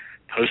did a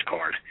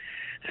postcard.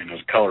 And there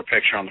was a color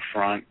picture on the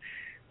front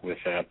with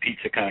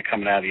pizza kind of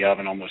coming out of the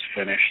oven, almost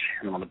finished.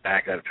 And on the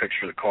back, I had a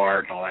picture of the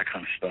cart and all that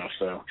kind of stuff.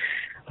 So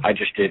I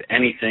just did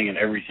anything and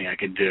everything I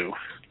could do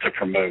to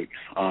promote.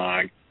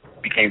 I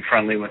became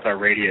friendly with our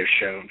radio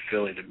show in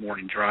Philly, the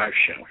Morning Drive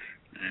show.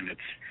 And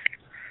it's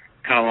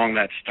kind of along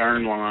that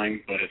Stern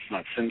line, but it's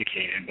not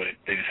syndicated, but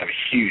they just have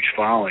a huge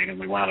following, and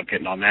we wound up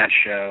getting on that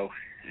show.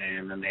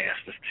 And then they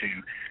asked us to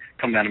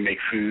come down and make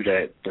food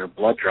at their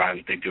blood drive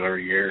that they do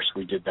every year, so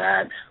we did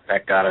that.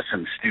 That got us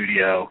in the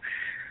studio,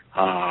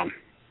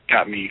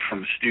 got me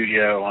from the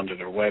studio onto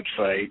their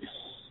website.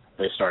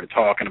 They started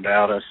talking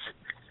about us,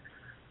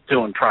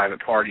 doing private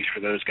parties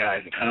for those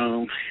guys at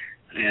home,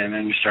 and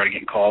then we started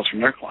getting calls from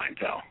their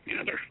clientele,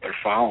 their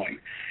following,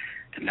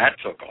 and that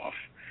took off.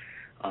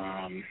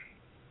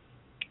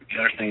 The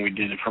other thing we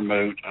did to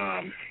promote,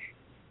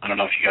 I don't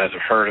know if you guys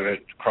have heard of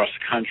it, across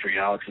the country,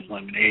 Alex's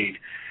Lemonade.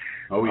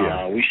 Oh,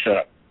 yeah. We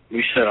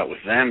set up with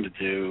them to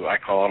do, I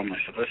called them, I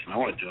said, listen, I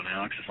want to do an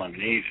Alex's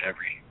Lemonade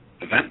every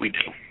event we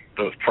do,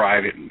 both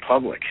private and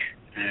public.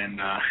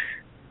 And,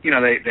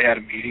 they had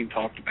a meeting,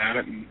 talked about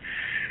it, and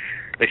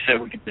they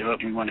said we could do it,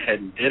 and we went ahead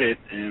and did it.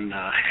 And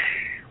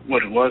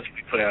what it was,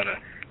 we put out a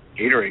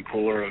Gatorade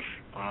cooler of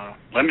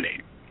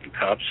lemonade in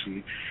cups,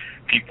 and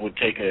people would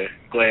take a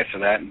glass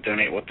of that and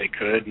donate what they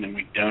could, and then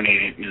we'd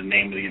donate it in the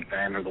name of the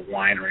event or the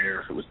winery,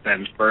 or if it was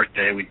Ben's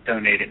birthday, we'd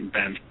donate it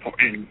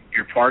in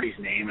your party's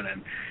name, and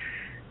then,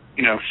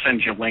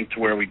 send you a link to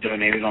where we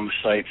donated on the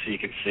site so you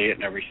could see it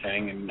and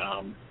everything. And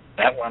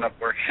that wound up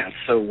working out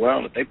so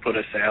well that they put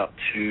us out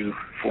to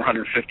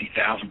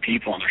 450,000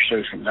 people on their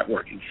social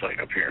networking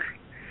site up here.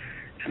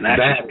 And that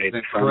just made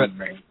the phone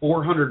ring.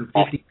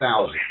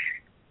 450,000.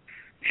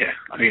 Yeah,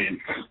 I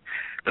mean,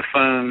 the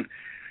phone,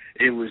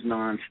 it was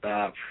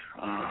nonstop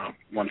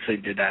once they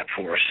did that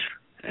for us.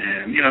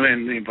 And,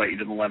 then they invite you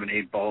to the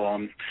Lemonade Ball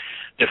and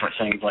different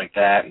things like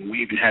that. And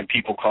we even had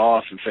people call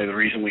us and say the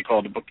reason we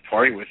called to book the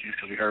party with you is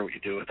because we heard what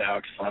you do with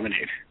Alex's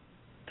Lemonade.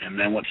 And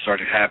then what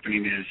started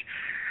happening is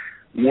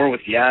more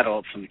with the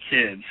adults and the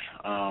kids,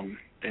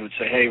 they would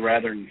say, hey,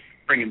 rather than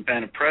bringing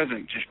Ben a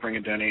present, just bring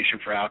a donation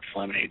for Alex's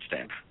Lemonade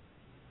stand.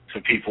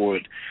 So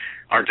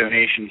our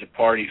donations at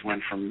parties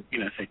went from,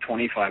 say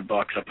 $25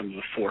 up into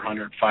the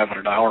 $400,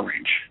 $500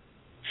 range.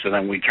 So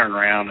then we turn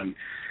around and,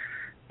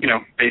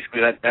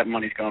 basically that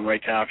money's going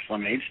right to Alex's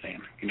Lemonade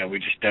stand. We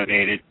just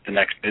donated the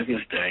next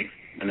business day,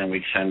 and then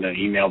we'd send an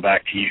email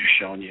back to you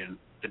showing you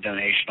the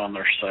donation on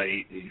their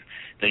site, and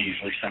they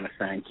usually send a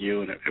thank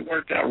you, and it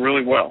worked out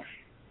really well.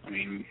 I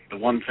mean, the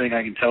one thing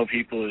I can tell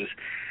people is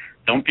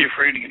don't be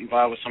afraid to get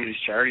involved with some of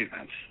these charity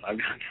events. I've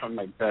done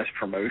my best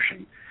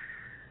promotion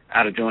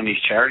out of doing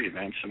these charity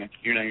events, and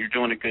you're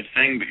doing a good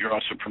thing, but you're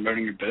also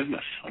promoting your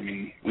business. I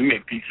mean, we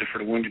made pizza for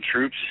the wounded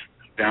troops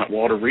down at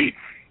Walter Reed,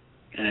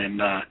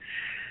 and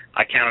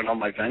I counted on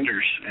my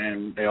vendors,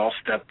 and they all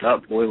stepped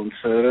up. Boylan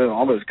Soda,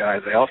 all those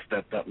guys, they all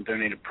stepped up and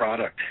donated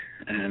product.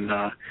 And,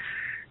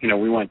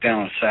 we went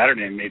down on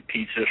Saturday and made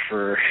pizza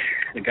for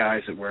the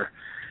guys that were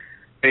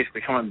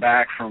basically coming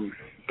back from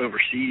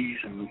overseas,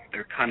 and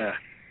they're kind of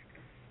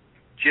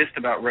just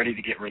about ready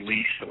to get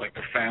released, so, like,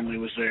 their family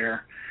was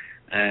there.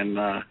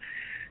 And,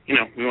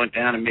 we went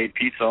down and made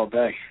pizza all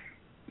day,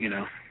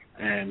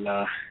 and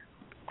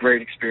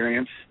great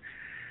experience.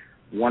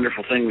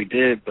 Wonderful thing we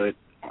did, but,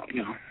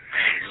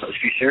 let's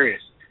be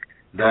serious.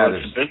 That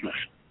is business.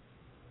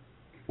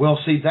 Well,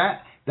 see,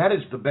 that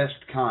is the best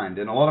kind,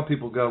 and a lot of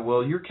people go,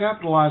 well, you're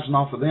capitalizing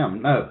off of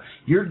them. No,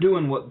 you're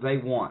doing what they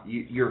want.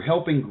 You're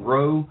helping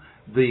grow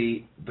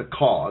the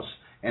cause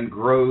and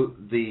grow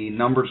the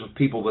numbers of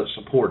people that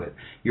support it.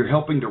 You're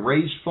helping to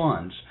raise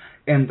funds,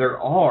 and there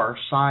are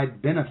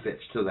side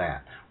benefits to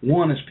that.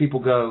 One is people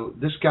go,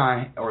 this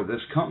guy or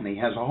this company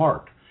has a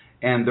heart,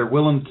 and they're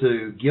willing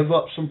to give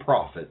up some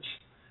profits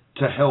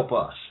to help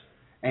us.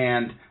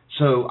 And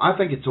so I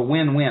think it's a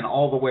win-win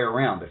all the way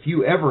around. If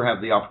you ever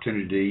have the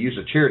opportunity to use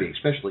a charity,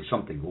 especially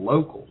something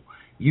local,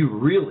 you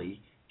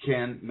really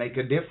can make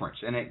a difference.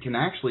 And it can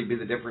actually be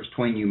the difference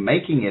between you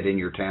making it in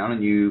your town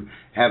and you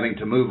having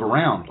to move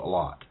around a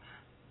lot.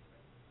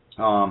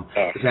 And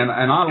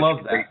I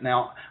love that.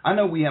 Now, I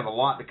know we have a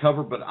lot to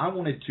cover, but I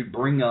wanted to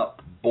bring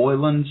up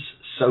Boylan's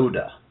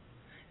Soda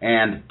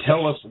and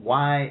tell us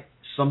why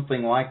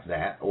something like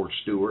that, or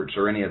Stewart's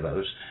or any of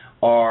those,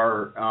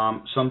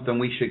 are something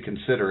we should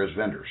consider as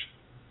vendors.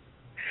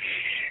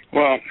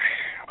 Well,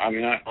 I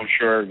mean, I'm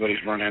sure everybody's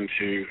run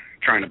into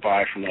trying to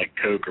buy from like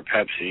Coke or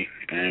Pepsi,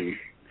 and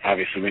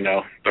obviously we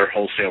know their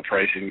wholesale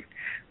pricing.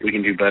 We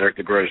can do better at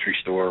the grocery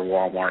store,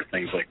 Walmart,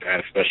 things like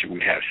that, especially when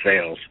we have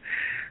sales.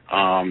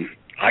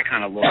 I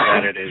kind of look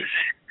at it as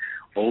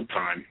old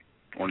time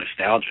or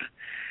nostalgia.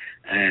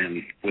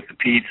 And with the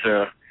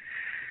pizza,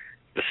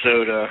 the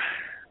soda,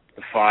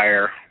 the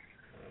fire,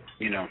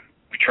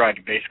 we tried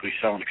to basically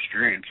sell an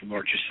experience. We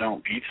weren't just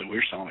selling pizza, we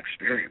were selling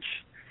experience.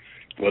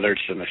 Whether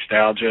it's the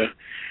nostalgia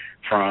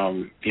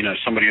from,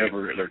 somebody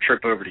over their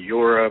trip over to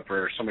Europe,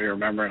 or somebody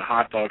remembering a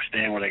hot dog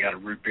stand where they got a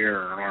root beer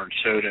or an orange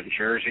soda in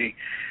Jersey.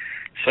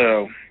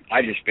 So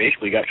I just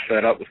basically got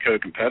fed up with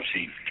Coke and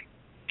Pepsi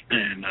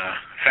and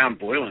found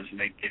Boylan's, and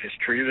it has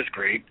treated us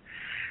great.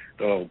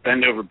 They'll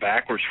bend over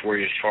backwards for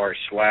you as far as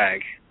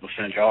swag. They'll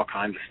send you all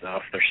kinds of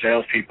stuff. Their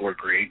salespeople are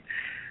great.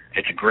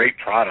 It's a great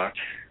product,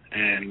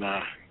 and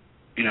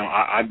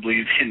I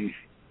believe in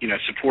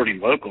supporting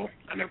local,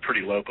 and they're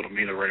pretty local to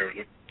me. They're right over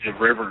the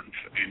river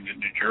in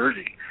New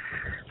Jersey,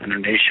 and they're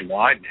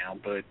nationwide now.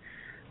 But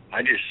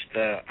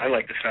I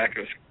like the fact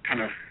that it was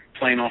kind of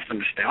playing off the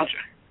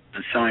nostalgia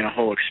and selling a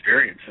whole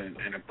experience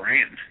and a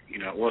brand.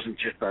 It wasn't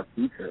just our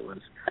pizza. It was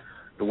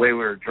the way we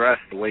were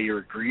dressed, the way you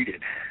were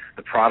greeted,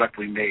 the product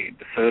we made,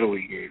 the soda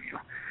we gave you.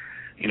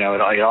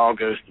 It all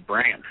goes to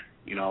brand.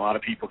 A lot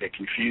of people get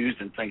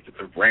confused and think that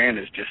their brand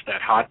is just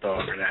that hot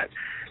dog or that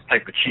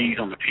type of cheese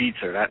on the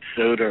pizza or that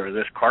soda or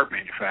this cart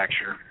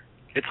manufacturer.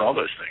 It's all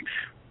those things.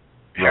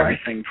 Right.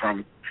 Everything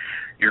from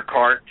your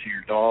cart to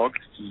your dog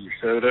to your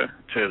soda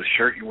to the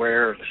shirt you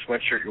wear or the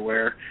sweatshirt you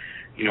wear,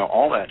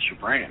 all that's your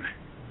brand.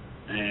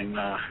 And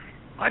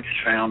I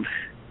just found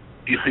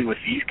dealing with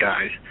these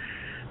guys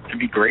to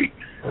be great.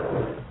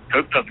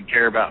 Coke doesn't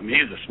care about me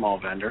as a small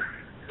vendor.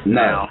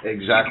 No, now,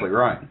 exactly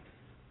right.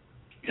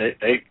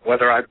 They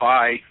whether I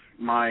buy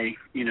my,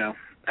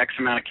 X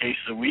amount of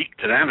cases a week,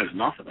 to them is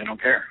nothing. They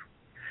don't care.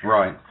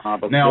 Right.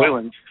 But now,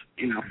 Boylan's,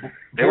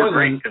 they were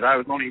great because I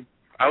was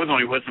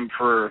only with them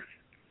for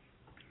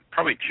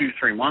probably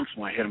 2-3 months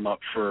when I hit them up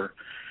for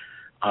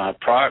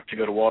product to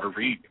go to Walter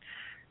Reed,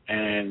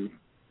 and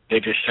they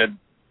just said,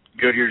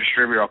 "Go to your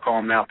distributor. I'll call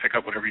them now. Pick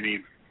up whatever you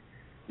need."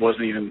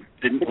 wasn't even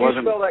Can you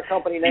spell that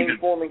company name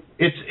for me?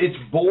 It's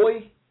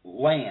Boy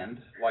Land,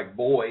 like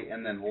boy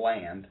and then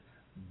land,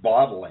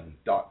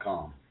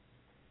 bottling.com.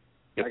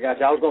 Yep. I got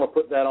you. I was going to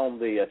put that on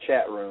the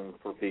chat room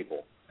for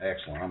people.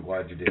 Excellent. I'm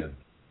glad you did.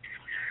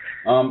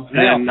 Go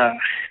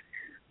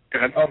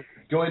ahead. Oh,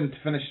 go ahead and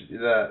finish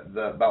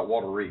the about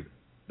Walter Reed.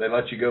 They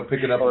let you go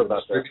pick it up at the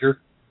distributor?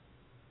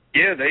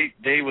 Yeah,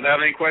 they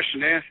without any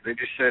question asked, they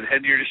just said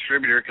head to your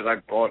distributor, because I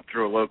bought it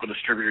through a local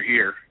distributor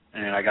here,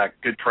 and I got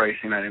good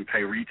pricing. I didn't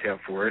pay retail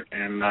for it,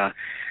 and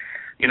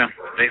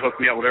they hooked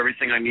me up with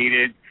everything I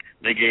needed.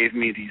 They gave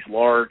me these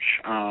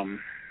large,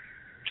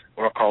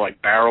 what I'll call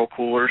like barrel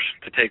coolers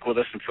to take with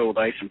us and fill with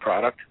ice and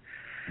product.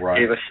 Right.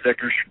 Gave us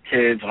stickers for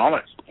kids and all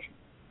that stuff.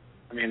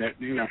 I mean,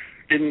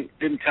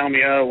 didn't tell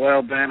me, oh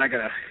well, Ben, I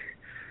gotta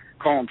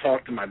call and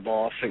talk to my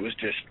boss. It was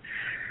just,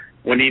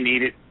 when you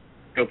need it,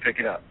 go pick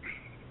it up.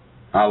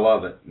 I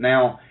love it.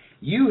 Now,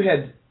 you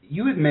had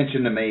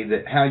mentioned to me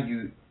that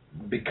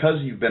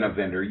because you've been a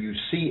vendor, you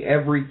see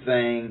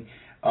everything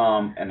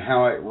and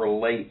how it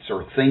relates,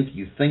 or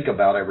you think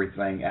about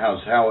everything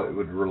as how it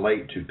would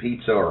relate to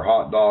pizza or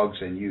hot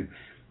dogs, and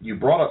you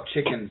brought up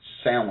chicken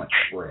sandwich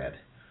bread.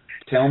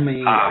 Tell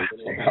me a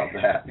little about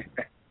that.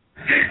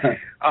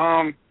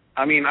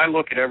 I mean, I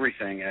look at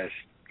everything as,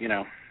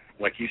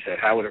 like you said,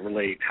 how would it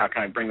relate? How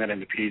can I bring that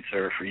into pizza?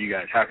 Or for you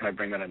guys, how can I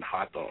bring that into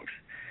hot dogs?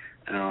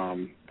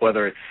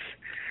 Whether it's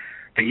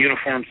the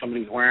uniform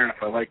somebody's wearing,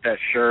 if I like that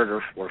shirt,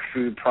 or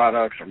food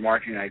products or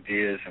marketing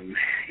ideas. And,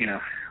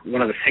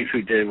 one of the things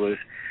we did was,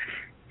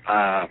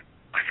 I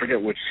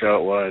forget which show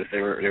it was. They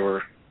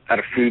were at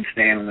a food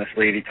stand, and this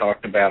lady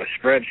talked about a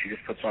spread she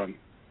just puts on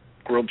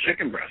grilled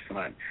chicken breast.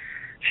 And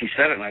she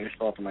said it, and I just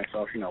thought to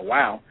myself,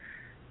 wow,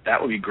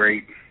 that would be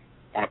great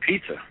on a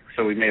pizza.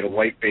 So we made a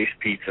white-based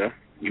pizza,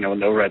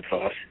 no red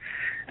sauce.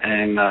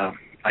 And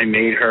I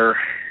made her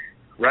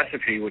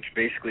recipe, which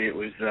basically it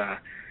was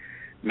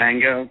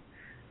mango,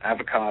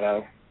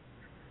 avocado,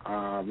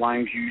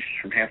 lime juice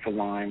from half a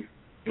lime,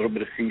 a little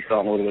bit of sea salt,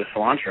 and a little bit of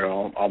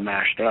cilantro, all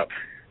mashed up.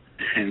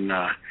 And,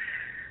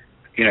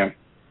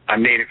 I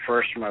made it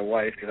first for my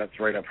wife, because that's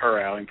right up her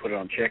alley, and put it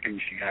on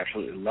chicken. She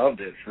absolutely loved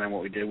it. So then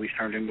what we did, we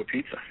turned it into a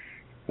pizza.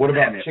 What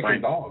about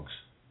chicken dogs?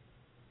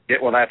 Yeah,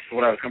 well, that's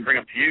what I was going to bring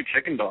up to you,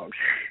 chicken dogs.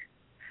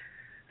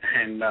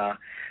 And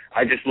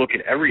I just look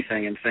at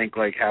everything and think,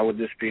 like, how would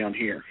this be on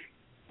here?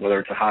 Whether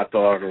it's a hot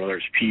dog or whether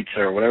it's pizza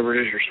or whatever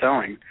it is you're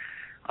selling,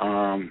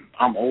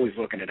 I'm always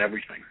looking at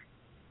everything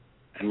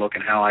and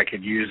looking how I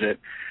could use it,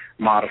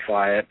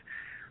 modify it,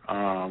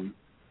 always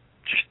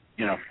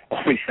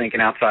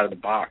thinking outside of the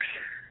box.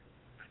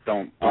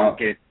 Don't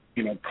get,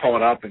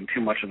 caught up in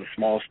too much of the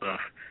small stuff.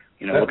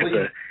 Look at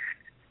the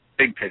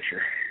big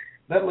picture.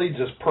 That leads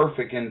us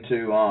perfect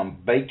into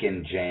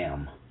bacon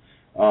jam.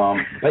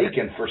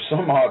 Bacon, for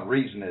some odd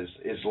reason,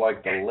 is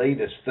like the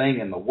latest thing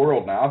in the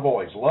world. Now, I've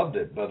always loved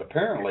it, but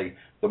apparently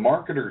the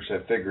marketers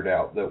have figured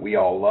out that we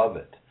all love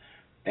it.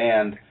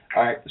 And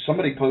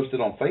somebody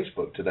posted on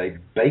Facebook today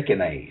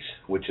Baconaise,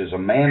 which is a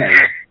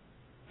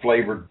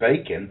mayonnaise-flavored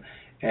bacon,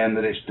 and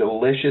that it's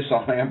delicious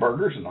on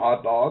hamburgers and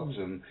hot dogs.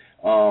 And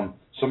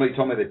somebody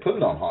told me they put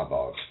it on hot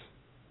dogs.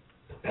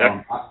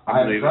 I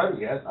haven't tried it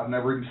yet. I've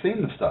never even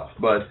seen the stuff,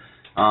 but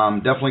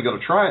definitely going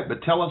to try it.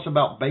 But tell us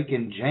about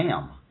bacon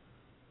jam.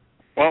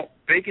 Well,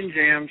 bacon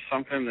jam's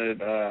something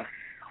that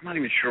I'm not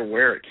even sure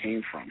where it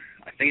came from.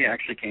 I think it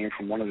actually came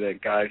from one of the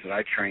guys that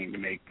I trained to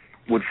make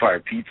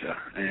wood-fired pizza.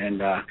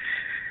 And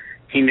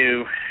he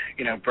knew,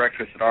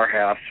 breakfast at our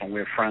house when we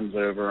have friends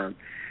over. And,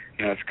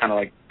 it's kind of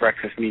like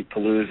breakfast meat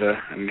palooza,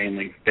 and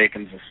mainly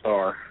bacon's a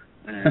star.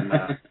 And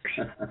there's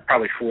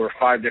probably 4 or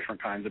 5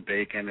 different kinds of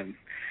bacon. And,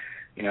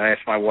 I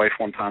asked my wife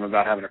one time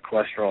about having her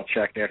cholesterol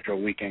checked after a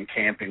weekend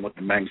camping with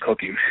the men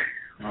cooking.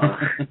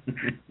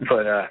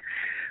 But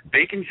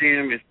bacon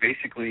jam is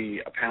basically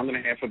 1.5 pounds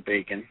of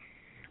bacon,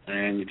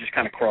 and you just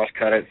kind of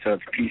cross-cut it so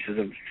it's pieces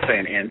of, say,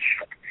 1 inch.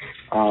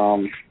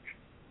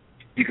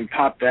 You can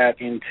pop that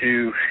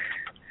into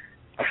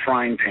a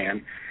frying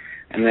pan,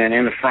 and then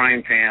in the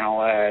frying pan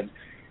I'll add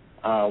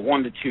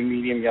 1 to 2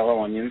 medium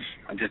yellow onions.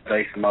 I just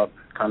dice them up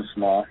kind of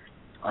small.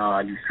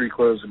 I do 3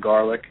 cloves of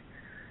garlic,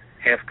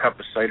 1/2 cup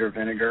of cider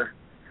vinegar,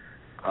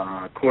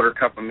 1/4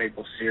 cup of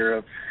maple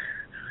syrup,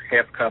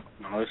 1/2 cup,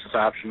 no, this is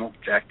optional,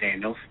 Jack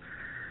Daniels.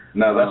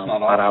 No, that's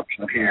not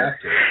optional here.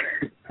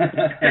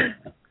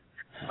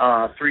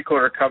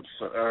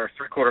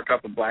 3/4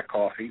 cup of black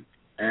coffee,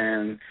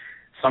 and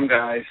some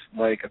guys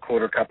like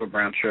 1/4 cup of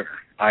brown sugar.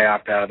 I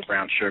opt out of the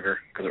brown sugar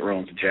because it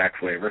ruins the Jack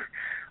flavor.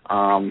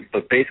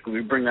 But basically,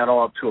 we bring that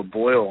all up to a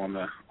boil on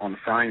the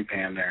frying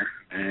pan there,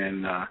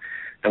 and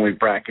then we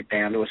brack it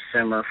down to a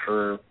simmer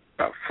for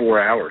about 4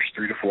 hours,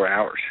 3 to 4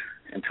 hours,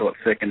 until it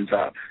thickens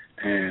up.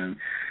 And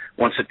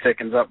once it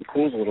thickens up and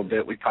cools a little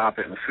bit, we pop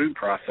it in the food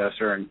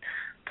processor and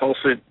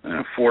pulse it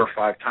 4 or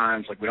 5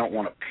 times. Like, we don't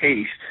want a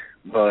paste,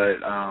 but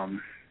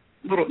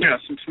little,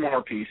 some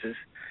smaller pieces,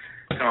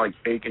 kind of like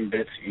bacon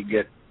bits you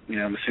get, in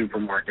the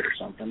supermarket or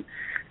something.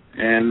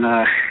 And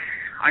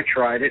I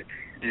tried it,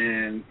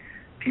 and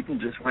people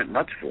just went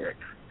nuts for it.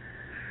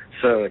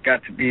 So it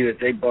got to be that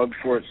they bugged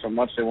for it so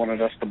much they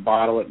wanted us to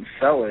bottle it and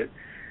sell it,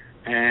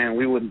 and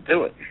we wouldn't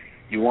do it.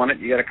 You want it,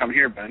 you got to come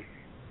here, Ben.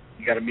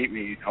 You got to meet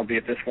me. I'll be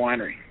at this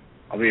winery.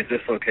 I'll be at this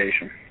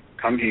location.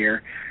 Come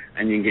here,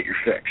 and you can get your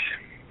fix.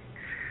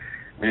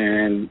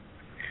 And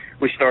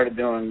we started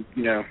doing,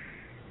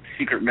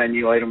 secret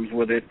menu items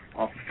with it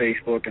off of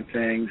Facebook and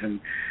things, and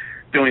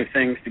doing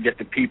things to get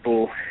the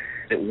people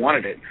that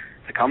wanted it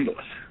to come to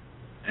us.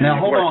 And now,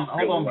 hold on.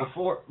 Well.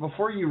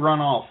 Before you run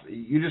off,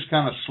 you just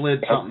kind of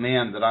slid something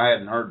in that I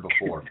hadn't heard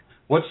before.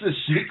 What's the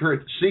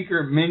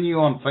secret menu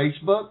on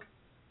Facebook?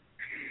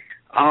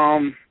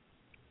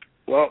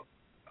 Well,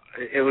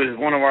 it was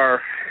one of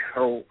our,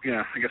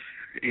 I guess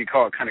you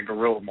call it kind of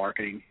guerrilla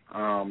marketing.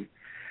 I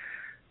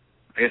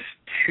guess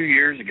 2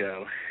 years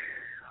ago,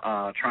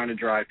 trying to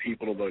drive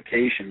people to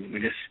locations, we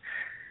just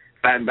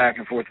batting back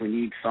and forth. We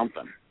need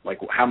something. Like,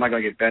 how am I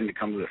going to get Ben to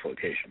come to this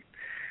location?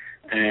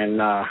 And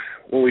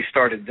what we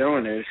started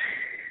doing is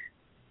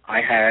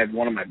I had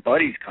one of my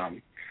buddies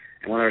come,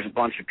 and when there was a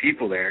bunch of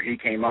people there, he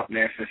came up and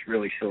asked this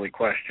really silly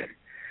question.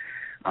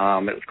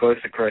 It was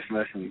close to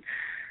Christmas, and,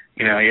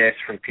 he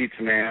asked for the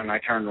pizza man, and I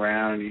turned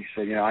around, and he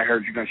said, I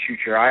heard you're going to shoot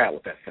your eye out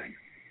with that thing.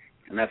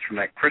 And that's from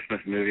that Christmas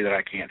movie that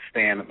I can't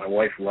stand, that my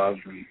wife loves,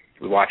 and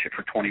we watch it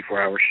for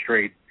 24 hours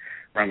straight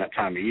around that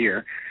time of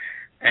year.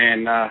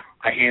 And I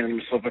handed him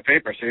a slip of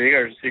paper. I said, here you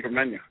go, there's a secret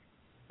menu.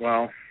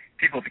 Well,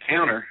 people at the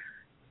counter,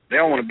 they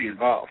all want to be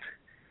involved.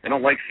 They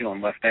don't like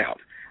feeling left out.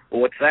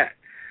 Well, what's that?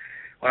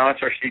 Well,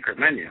 that's our secret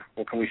menu.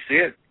 Well, can we see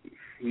it?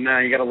 No,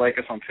 you got to like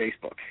us on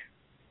Facebook.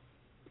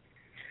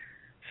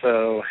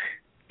 So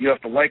you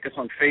have to like us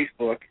on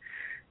Facebook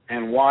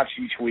and watch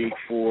each week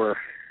for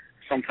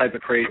some type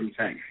of crazy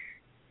thing.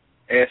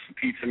 Ask the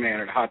pizza man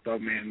or the hot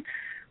dog man,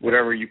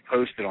 whatever you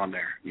posted on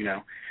there,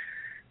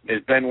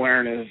 Is Ben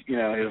wearing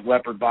his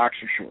leopard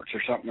boxer shorts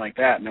or something like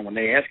that? And then when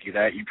they ask you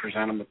that, you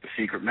present them with the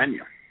secret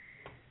menu.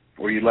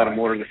 Or you let them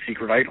order the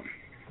secret item.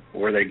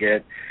 Or they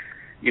get,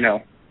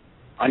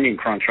 onion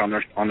crunch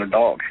on their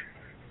dog.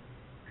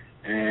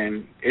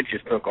 And it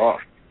just took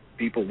off.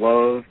 People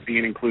love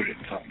being included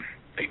in something.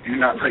 They do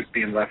not like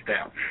being left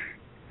out.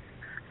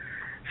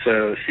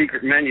 So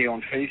secret menu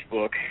on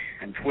Facebook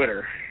and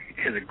Twitter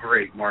is a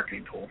great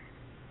marketing tool.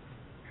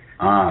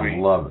 I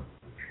love it.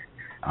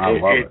 I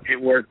love it. It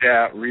worked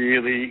out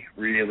really,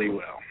 really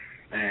well.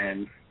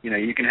 And,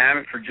 you can have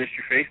it for just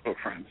your Facebook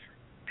friends.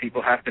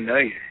 People have to know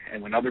you.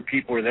 And when other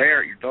people are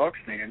there at your dog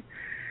stand,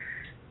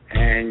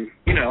 and,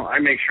 I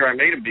make sure I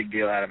made a big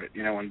deal out of it.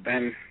 When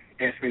Ben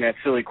asked me that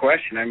silly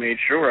question, I made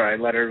sure I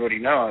let everybody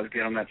know I was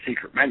getting on that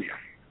secret menu.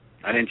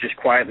 I didn't just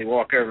quietly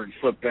walk over and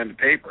slip Ben the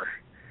paper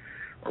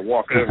or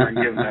walk over and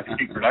give him that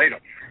secret item.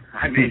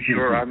 I made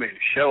sure I made a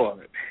show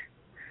of it.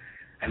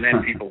 And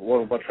then people,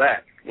 well, what's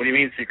that? What do you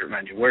mean secret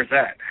menu? Where's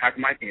that? How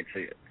come I can't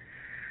see it?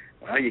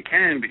 Well, you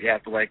can, but you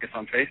have to like us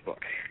on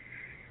Facebook.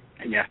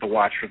 And you have to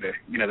watch for the,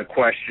 the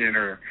question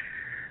or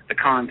the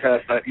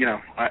contest.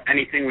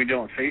 Anything we do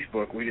on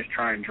Facebook, we just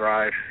try and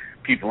drive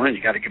people in.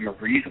 You got to give them a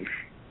reason,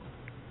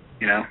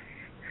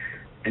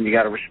 and you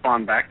got to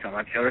respond back to them.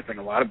 That's the other thing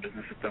a lot of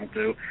businesses don't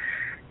do.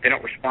 They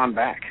don't respond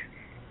back.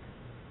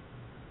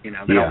 They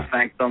don't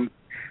thank them.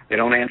 They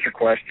don't answer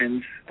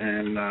questions.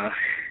 And,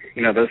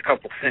 those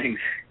couple things,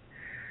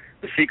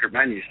 the secret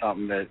menu is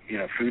something that,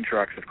 food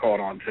trucks have caught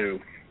on to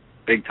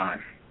big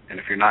time. And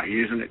if you're not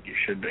using it, you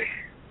should be.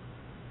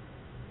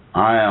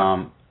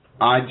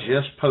 I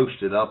just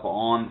posted up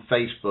on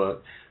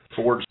Facebook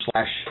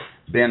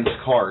 /Ben's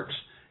Carts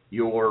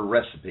your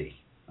recipe.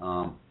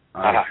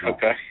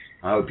 Okay.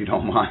 I hope you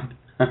don't mind.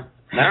 No.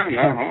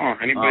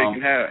 Anybody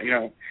can have.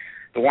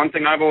 The one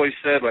thing I've always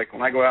said, like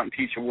when I go out and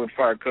teach a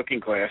wood-fired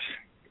cooking class,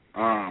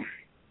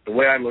 the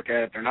way I look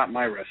at it, they're not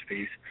my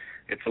recipes.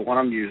 It's the one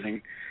I'm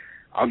using.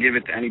 I'll give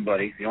it to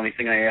anybody. The only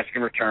thing I ask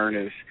in return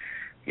is,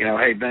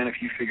 hey, Ben,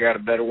 if you figure out a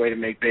better way to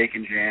make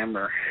bacon jam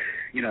or,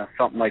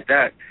 something like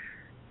that,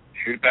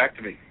 shoot it back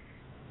to me.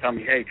 Tell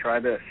me, hey, try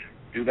this,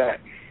 do that.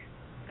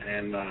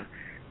 And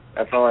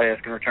that's all I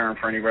ask in return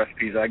for any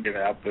recipes I give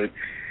out. But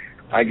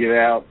I give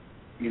out,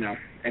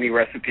 any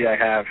recipe I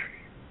have,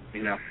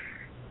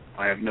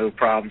 I have no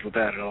problems with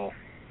that at all.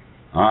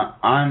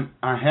 I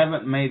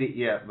haven't made it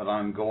yet, but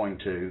I'm going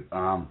to.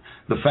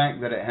 The fact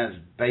that it has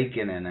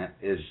bacon in it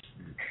is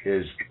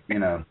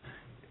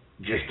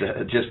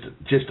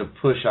just a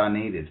push I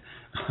needed.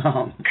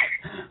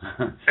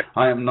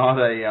 I am not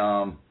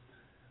a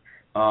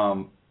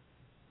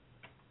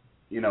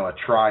a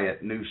try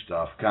it new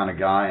stuff kind of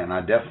guy, and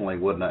I definitely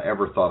wouldn't have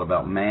ever thought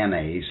about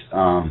mayonnaise.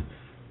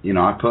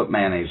 I put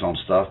mayonnaise on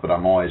stuff, but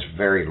I'm always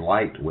very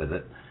light with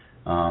it.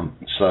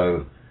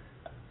 So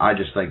I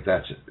just think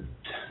it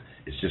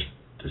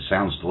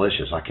sounds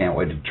delicious. I can't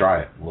wait to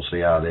try it. We'll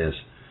see how it is.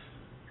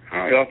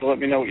 You'll have to let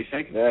me know what you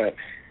think of that.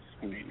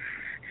 Excuse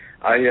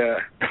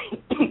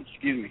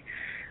me.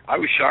 I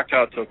was shocked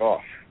how it took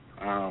off.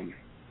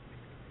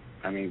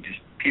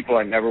 Just people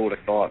I never would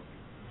have thought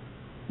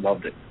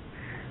loved it.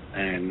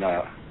 And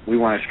we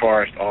went as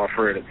far as to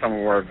offer it at some of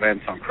our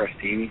events on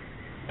Crestini.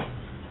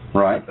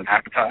 Right. as an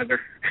appetizer,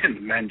 and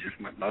the men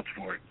just went nuts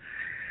for it.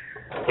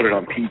 Put it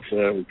on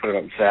pizza, we put it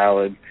on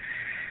salad.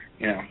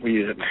 You know, we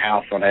use it in the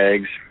house on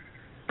eggs,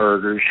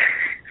 burgers.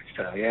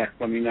 So, yeah,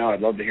 let me know.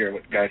 I'd love to hear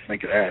what you guys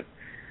think of that.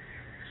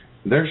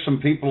 There's some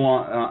people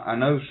on. I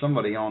know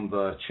somebody on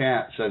the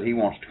chat said he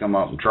wants to come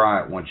up and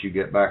try it once you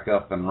get back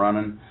up and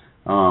running.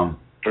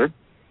 Sure.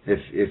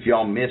 If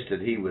y'all missed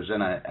it, he was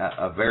in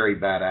a very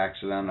bad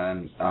accident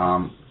and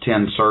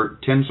 10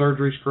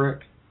 surgeries,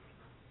 correct?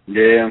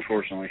 Yeah,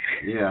 unfortunately.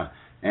 Yeah,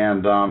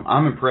 and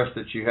I'm impressed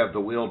that you have the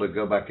will to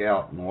go back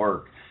out and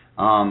work.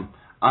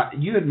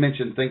 You had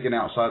mentioned thinking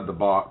outside the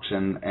box,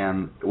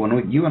 and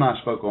when you and I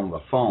spoke on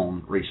the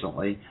phone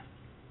recently,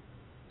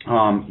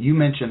 you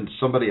mentioned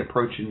somebody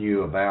approaching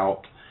you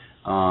about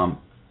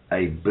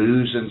a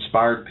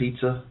booze-inspired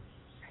pizza.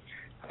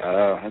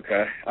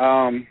 Okay.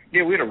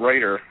 Yeah, we had a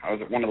writer. I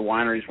was at one of the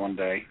wineries one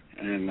day,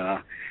 and,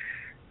 a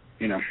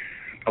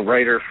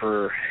writer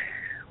for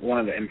one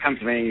of the, in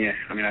Pennsylvania,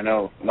 I mean, I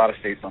know a lot of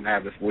states don't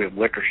have this. We have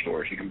liquor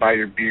stores. You can buy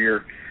your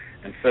beer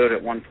and soda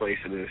at one place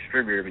at a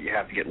distributor, but you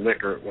have to get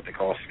liquor at what they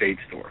call a state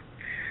store.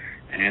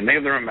 And they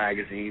have their own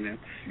magazine.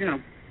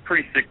 It's,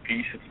 pretty thick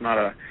piece. It's not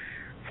a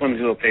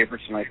flimsy little paper.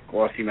 It's a nice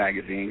glossy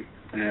magazine.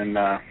 And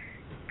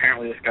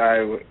apparently this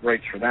guy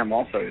writes for them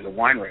also. He's a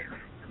wine writer.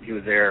 He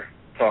was there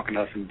talking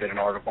to us and did an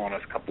article on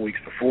us a couple weeks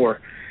before.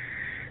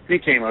 And he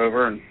came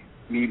over, and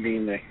me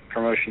being the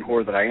promotion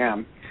whore that I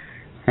am,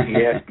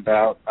 he asked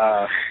about,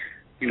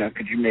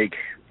 could you make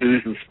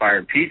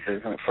booze-inspired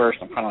pizzas? And at first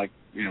I'm kind of like,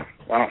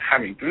 well, I don't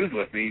have any booze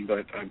with me, but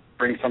I'll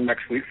bring some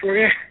next week for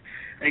you.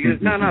 And he goes,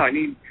 no, I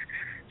need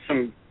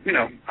some,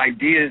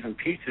 ideas and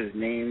pizzas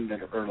named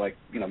or like,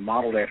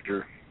 modeled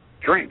after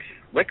drinks,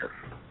 liquor.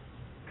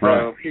 Right.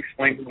 So he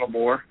explained a little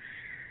more.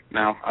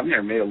 Now, I've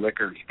never made a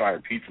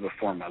liquor-inspired pizza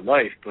before in my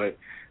life, but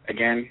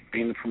again,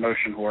 being the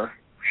promotion whore,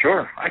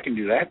 sure, I can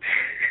do that.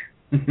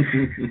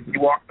 He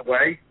walked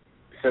away,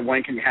 said,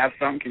 Wayne, can you have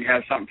something? Can you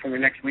have something for me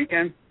next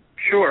weekend?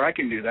 Sure, I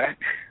can do that.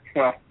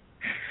 Well,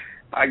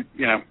 I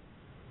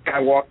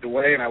walked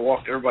away, and I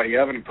walked everybody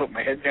up and put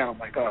my head down. I'm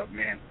like, oh,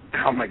 man,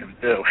 how am I going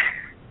to do?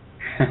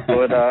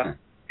 But,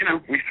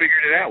 we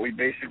figured it out. We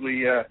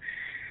basically,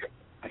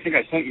 I think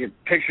I sent you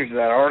pictures of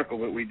that article,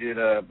 but we did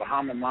a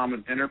Bahama Mama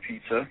dinner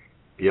pizza,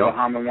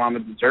 Bahama Mama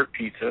dessert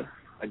pizza.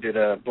 I did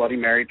a Bloody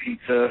Mary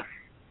pizza.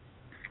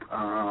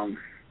 I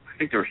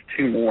think there was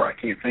two more I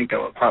can't think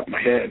of off the top of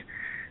my head.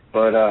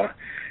 But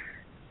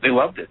they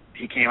loved it.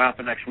 He came out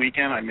the next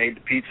weekend. I made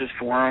the pizzas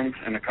for him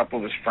and a couple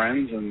of his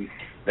friends, and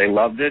they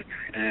loved it.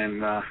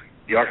 And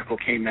the article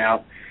came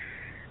out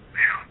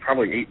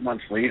probably 8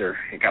 months later.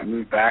 It got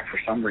moved back for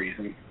some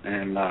reason.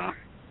 And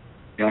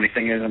the only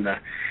thing is, in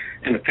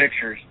the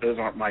pictures, those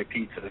aren't my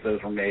pizzas.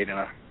 Those were made in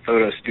a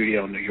photo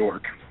studio in New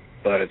York.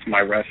 But it's my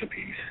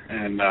recipes.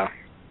 And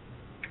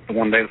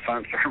one day the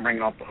phone started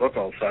ringing off the hook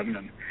all of a sudden,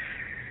 and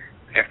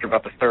after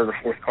about the third or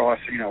fourth call, I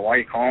said, why are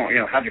you calling?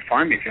 How'd you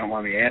find me if you don't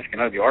mind me asking?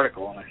 I know the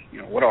article. And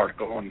I, what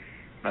article? And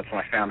that's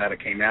when I found out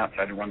it came out, so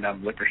I had to run down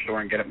to the liquor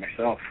store and get it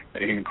myself.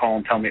 They didn't even call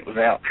and tell me it was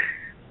out.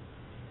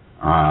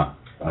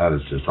 That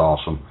is just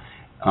awesome.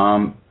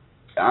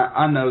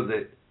 I know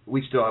that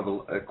we still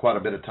have quite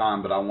a bit of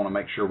time, but I want to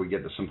make sure we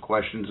get to some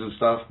questions and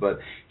stuff. But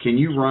can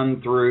you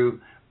run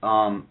through,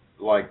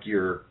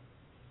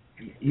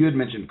 you had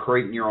mentioned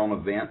creating your own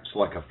events,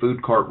 like a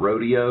food cart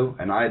rodeo,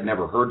 and I had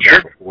never heard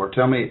that before.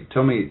 Tell me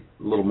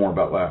a little more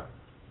about that.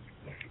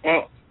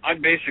 Well, I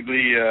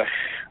basically, I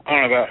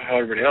don't know about how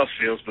everybody else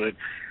feels, but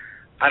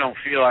I don't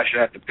feel I should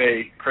have to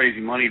pay crazy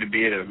money to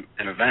be at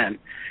an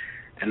event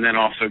and then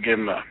also give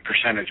them a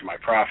percentage of my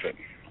profit.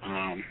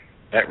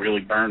 That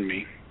really burned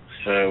me.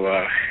 So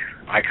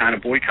I kind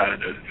of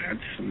boycotted those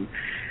events. And,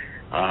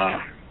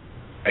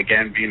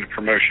 again, being a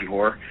promotion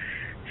whore,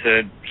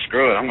 said,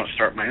 screw it, I'm going to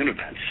start my own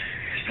events.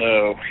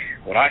 So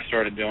what I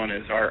started doing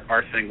is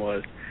our thing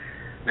was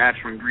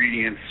natural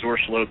ingredients,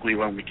 sourced locally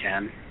when we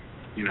can.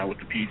 With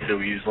the pizza,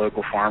 we use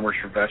local farmers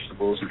for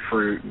vegetables and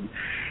fruit and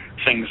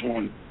things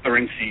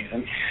during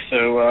season.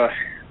 So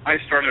I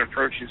started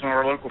approaching some of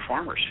our local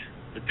farmers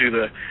to do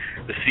the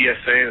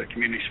CSA, the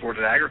Community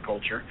Supported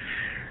Agriculture,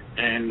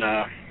 and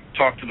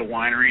talk to the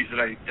wineries that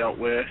I dealt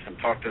with and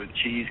talk to the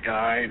cheese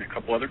guy and a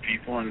couple other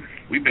people, and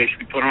we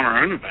basically put on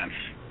our own events.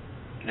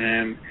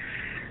 And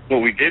what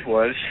we did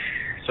was,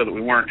 so that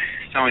we weren't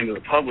selling to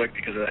the public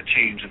because of that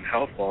change in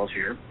health laws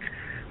here,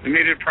 we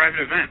made it a private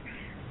event.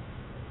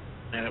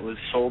 And it was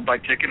sold by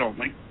ticket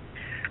only.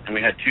 And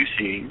we had 2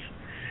 seatings.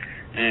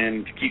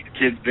 And to keep the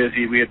kids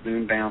busy, we had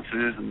moon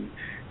bounces. And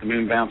the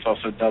moon bounce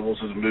also doubles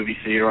as a movie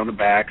theater on the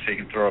back, so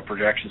you can throw a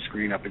projection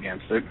screen up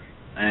against it.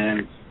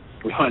 And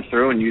we went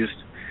through and used,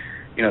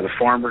 the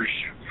farmers'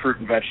 fruit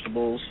and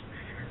vegetables.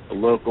 The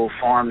local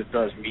farm that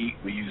does meat,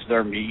 we used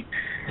their meat.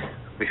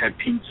 We had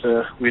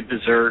pizza, we had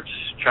desserts,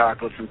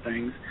 chocolates and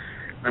things,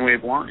 and we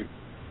had wine.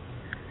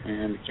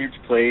 And the kids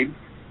played.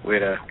 We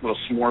had a little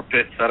s'more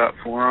pit set up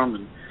for them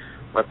and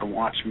let them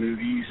watch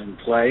movies and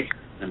play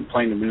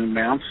the moon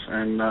bounce,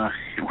 and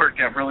it worked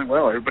out really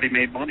well. Everybody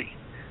made money,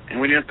 and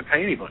we didn't have to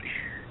pay anybody.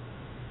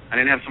 I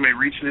didn't have somebody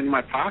reaching into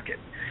my pocket.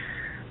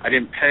 I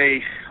didn't pay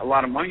a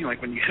lot of money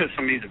like when you go to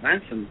some of these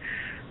events and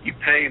you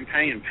pay and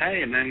pay and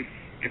pay, and then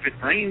if it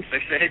rains, they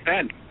say, hey,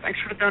 Ben, thanks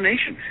for the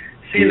donation.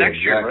 See you next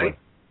year, right?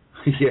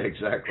 Yeah,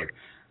 exactly.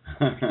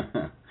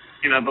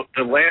 You know,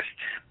 the last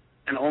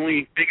and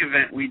only big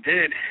event we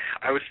did,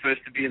 I was supposed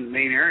to be in the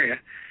main area.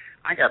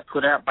 I got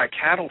put out by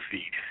cattle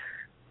feed.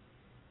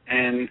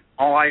 And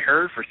all I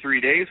heard for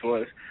 3 days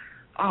was,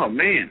 oh,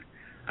 man,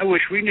 I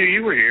wish we knew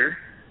you were here.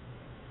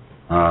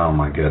 Oh,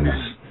 my goodness.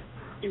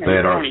 You know,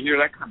 you don't want to hear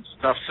that kind of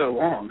stuff so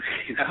long,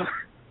 you know.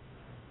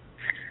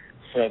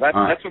 So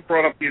that's what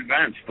brought up the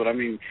events. But, I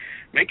mean,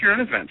 make your own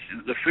events.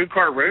 The food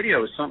cart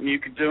rodeo is something you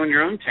could do in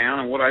your own town.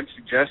 And what I'd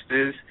suggest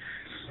is,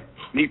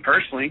 me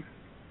personally,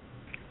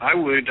 I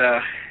would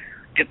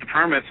get the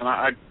permits and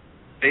I'd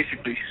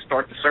basically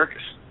start the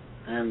circus.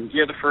 And,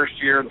 yeah, the first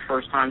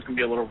time's going to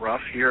be a little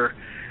rough. Here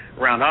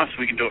around us,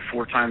 we can do it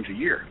 4 times a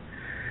year.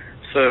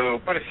 So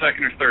by the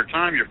second or third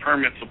time, your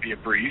permits will be a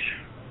breeze.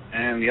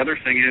 And the other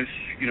thing is,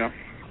 you know,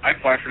 I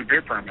apply for the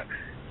beer permit.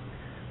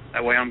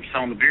 That way I'm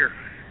selling the beer.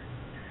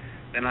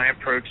 Then I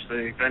approach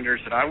the vendors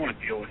that I want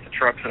to deal with, the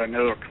trucks that I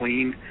know are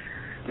clean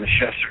and the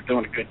chefs are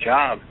doing a good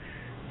job.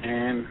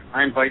 And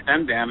I invite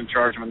them down and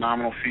charge them a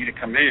nominal fee to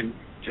come in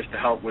just to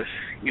help with,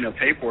 you know,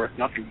 paperwork.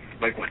 Nothing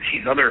like what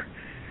these other,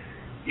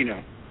 you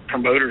know,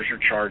 promoters are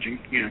charging.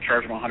 You know,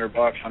 charge them $100,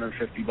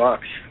 $150.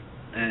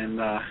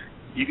 And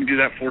you can do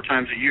that 4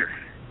 times a year.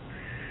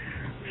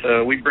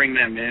 So we bring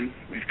them in.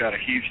 We've got a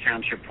huge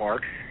township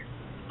park.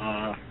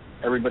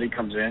 Everybody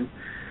comes in.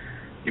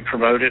 You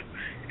promote it.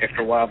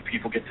 After a while, the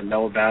people get to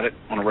know about it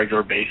on a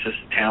regular basis.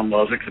 The town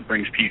loves it because it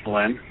brings people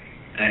in.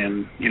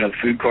 And, you know, the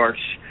food carts,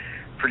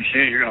 pretty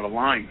soon you're going to have a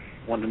line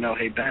wanting to know,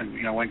 hey, Ben,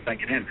 you know, when can I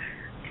get in?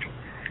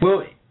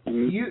 Well,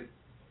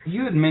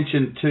 you had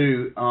mentioned,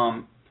 too,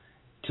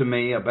 to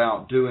me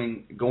about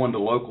going to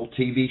local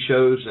TV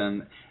shows,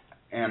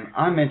 and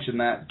I mentioned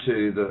that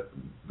to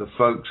the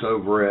folks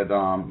over at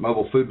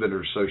Mobile Food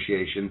Vendors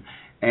Association,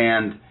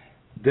 and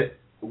that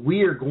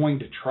we are going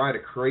to try to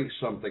create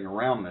something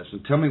around this.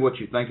 And tell me what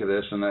you think of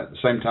this, and at the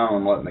same time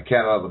I'm letting the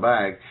cat out of the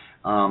bag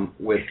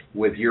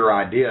with your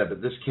idea,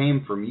 but this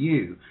came from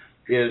you,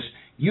 is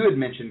you had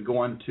mentioned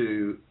going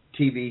to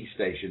TV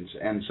stations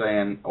and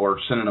saying, or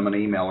sending them an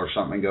email or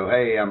something and go,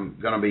 hey, I'm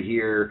going to be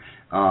here,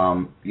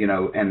 you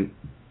know, and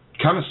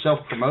kind of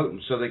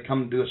self-promoting so they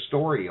come do a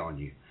story on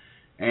you.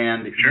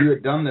 And sure. You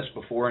had done this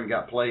before and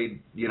got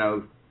played, you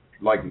know,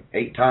 like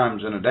 8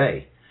 times in a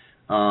day.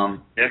 Yeah.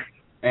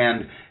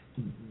 And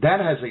that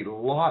has a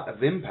lot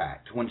of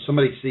impact when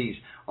somebody sees,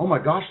 oh, my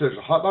gosh, there's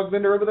a hot dog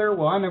vendor over there?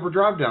 Well, I never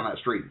drive down that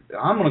street.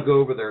 I'm going to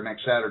go over there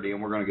next Saturday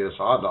and we're going to get us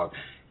a hot dog.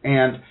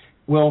 And,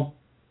 well,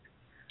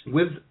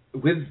 with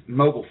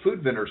Mobile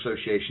Food Vendor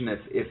Association,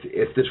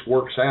 if this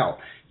works out,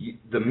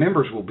 the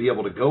members will be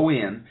able to go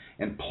in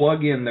and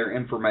plug in their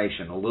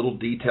information, a little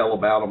detail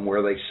about them,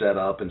 where they set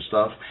up and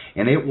stuff,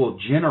 and it will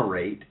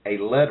generate a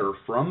letter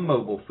from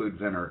Mobile Food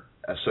Vendor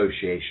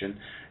Association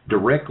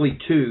directly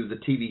to the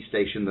TV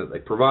station that they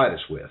provide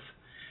us with.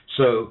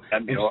 So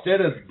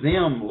instead of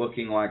them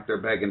looking like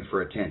they're begging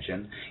for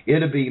attention,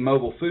 it'll be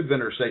Mobile Food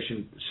Vendor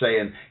Station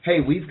saying, hey,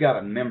 we've got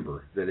a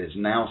member that is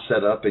now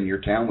set up in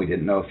your town. We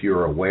didn't know if you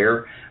were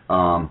aware.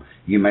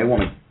 You may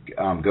want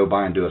to go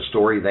by and do a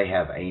story. They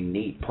have a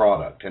neat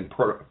product, and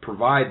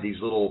provide these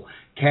little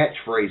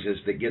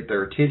catchphrases that get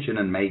their attention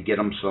and may get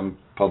them some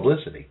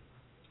publicity.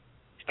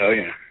 Oh,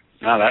 yeah.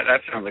 No, that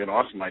sounds like an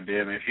awesome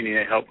idea. I mean, if you need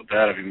any help with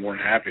that, I'd be more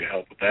than happy to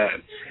help with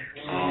that.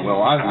 Well,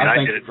 I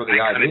thank you for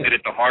the idea. I did it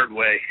the hard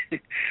way.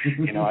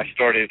 You know, I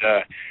started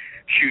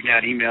shooting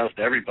out emails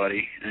to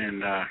everybody,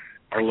 and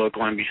our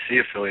local NBC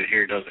affiliate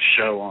here does a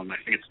show on, I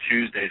think it's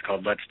Tuesdays,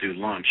 called Let's Do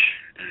Lunch.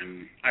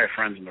 And I have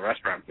friends in the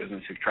restaurant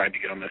business who've tried to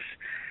get on this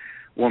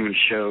woman's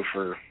show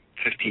for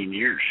 15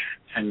 years,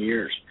 10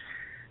 years.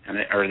 And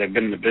they've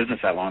been in the business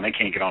that long, they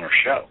can't get on her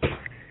show.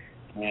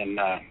 And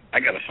I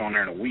got us on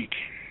there in a week.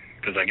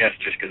 Because I guess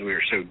just because we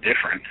were so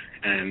different.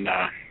 And,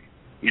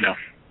 you know,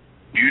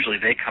 usually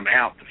they come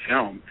out to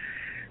film,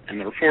 and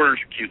the reporter's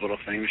a cute little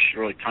thing. She's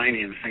really tiny,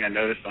 and the thing I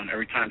noticed on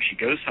every time she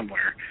goes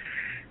somewhere,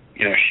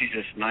 you know, she's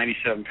this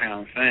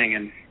 97-pound thing,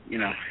 and, you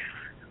know,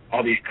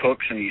 all these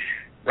cooks and these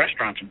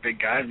restaurants are big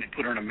guys, and they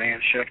put her in a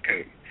man's chef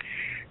coat.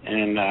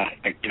 And,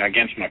 you know,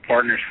 against my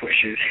partner's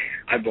wishes,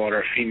 I bought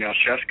her a female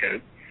chef's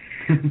coat.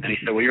 And he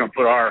said, well, you're going to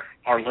put our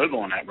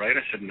logo on that, right?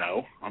 I said,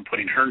 no, I'm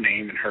putting her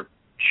name and her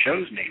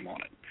show's name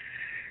on it.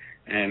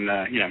 And,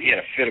 you know, he had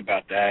a fit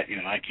about that. You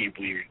know, I can't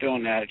believe you're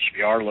doing that. It should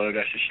be our logo.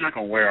 I said, she's not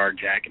going to wear our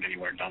jacket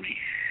anywhere, dummy.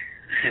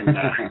 And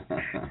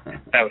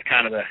that was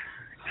kind of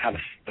how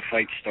the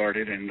fight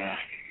started. And,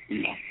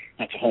 you know,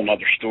 that's a whole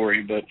other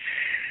story. But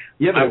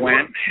yeah, I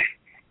went.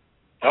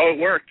 Oh, it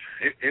worked.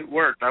 It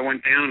worked. I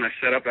went down and I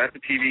set up at the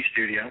TV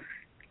studio,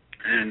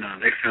 and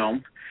they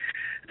filmed.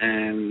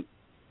 And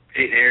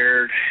it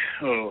aired,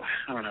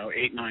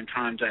 8, 9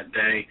 times that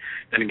day.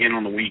 Then again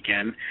on the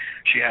weekend.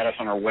 She had us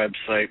on our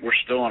website. We're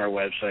still on our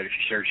website if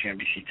you search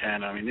NBC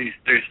 10. I mean, these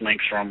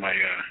links are on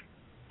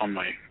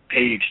my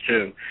page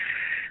too.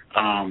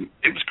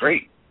 it was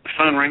great. The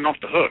phone rang off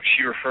the hook.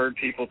 She referred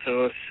people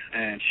to us,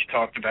 and she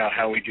talked about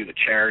how we do the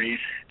charities.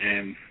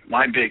 And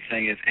my big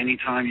thing is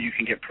anytime you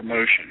can get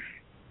promotion,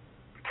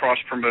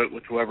 cross-promote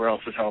with whoever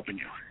else is helping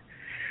you.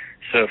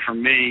 So for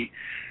me,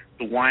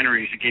 the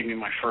wineries that gave me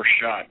my first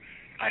shot,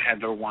 I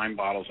had their wine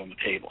bottles on the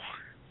table.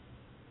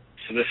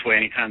 So this way,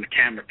 anytime the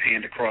camera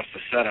panned across the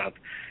setup,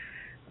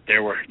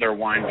 there were their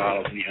wine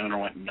bottles, and the owner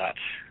went nuts.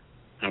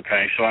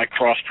 Okay, so I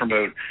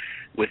cross-promote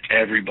with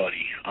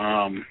everybody.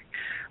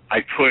 I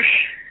push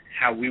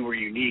how we were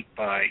unique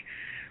by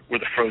we're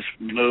the first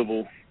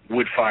mobile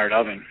wood-fired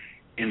oven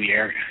in the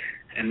area,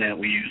 and then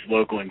we use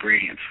local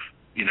ingredients,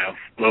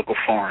 local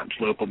farms,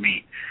 local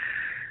meat.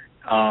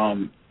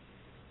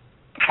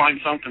 Find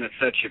something that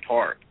sets you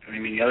apart. I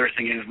mean, the other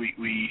thing is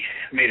we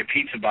made a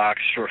pizza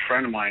box for a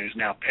friend of mine who's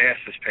now passed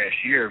this past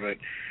year, but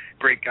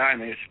great guy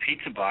made us a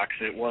pizza box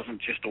that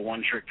wasn't just a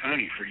one-trick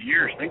pony. For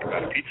years, think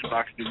about it, pizza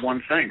box did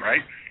one thing,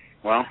 right?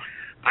 Well,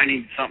 I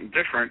needed something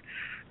different.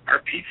 Our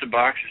pizza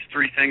box is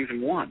three things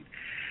in one.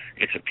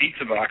 It's a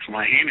pizza box. When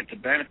I hand it to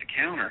Ben at the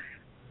counter,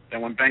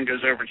 then when Ben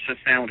goes over and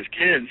sits down with his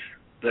kids,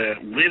 the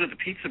lid of the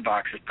pizza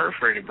box is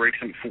perforated, breaks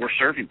into 4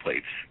 serving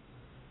plates.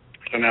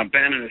 So now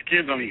Ben and his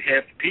kids only eat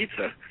half the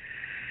pizza.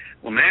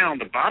 Well, now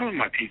the bottom of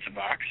my pizza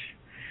box,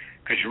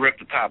 because you rip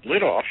the top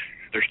lid off,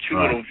 there's 2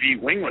 little V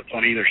winglets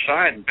on either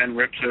side, and Ben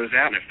rips those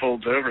out, and it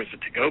folds over as a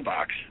to-go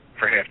box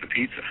for half the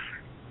pizza.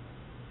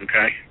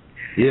 Okay?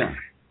 Yeah.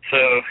 So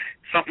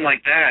something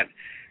like that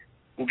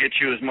will get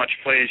you as much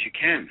play as you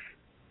can.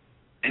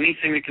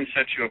 Anything that can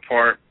set you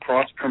apart,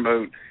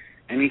 cross-promote,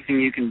 anything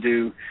you can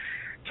do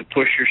to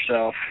push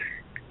yourself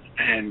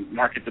and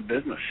market the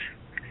business.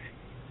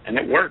 And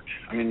it worked.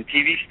 I mean, the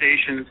TV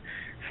stations,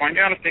 find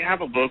out if they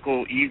have a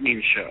local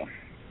evening show,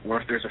 or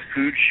if there's a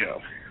food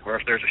show, or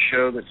if there's a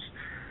show that's,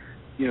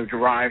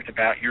 derived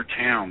about your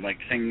town, like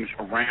things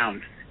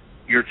around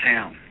your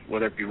town,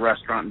 whether it be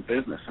restaurant and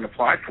business, and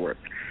apply for it.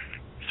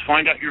 Just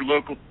find out your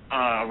local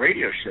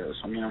radio shows.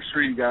 I mean, I'm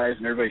sure you guys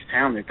in everybody's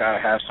town, they've got to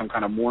have some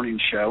kind of morning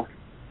show,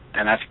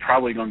 and that's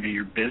probably going to be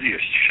your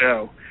busiest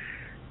show.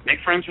 Make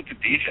friends with the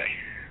DJ.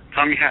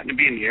 Tell them you happen to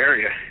be in the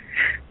area.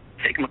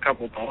 Take them a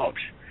couple of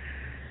dogs.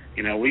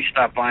 We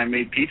stopped by and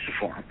made pizza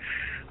for them.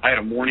 I had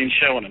a morning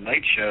show and a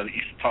night show that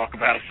used to talk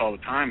about us all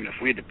the time, and if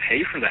we had to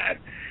pay for that,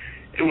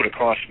 it would have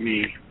cost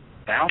me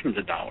thousands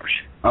of dollars.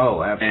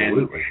 Oh,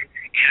 absolutely.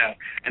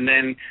 And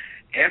then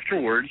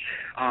afterwards,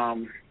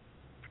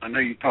 I know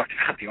you talked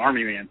about the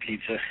Army Man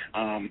pizza.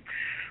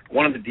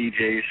 One of the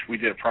DJs, we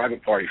did a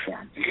private party for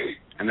him.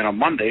 And then on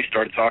Monday,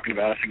 started talking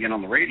about us again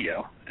on the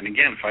radio. And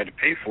again, if I had to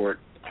pay for it,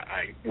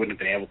 I wouldn't have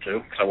been able to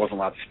because I wasn't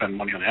allowed to spend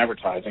money on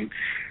advertising.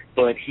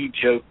 But he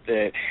joked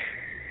that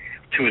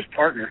to his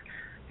partner,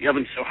 the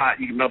oven's so hot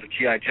you can melt a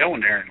G.I. Joe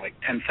in there in like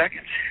 10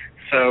 seconds.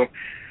 So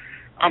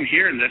I'm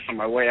hearing this on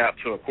my way out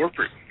to a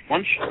corporate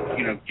lunch,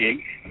 gig.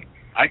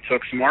 I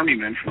took some Army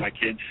Men from my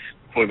kids'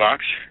 toy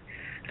box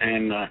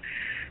and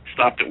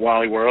stopped at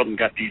Wally World and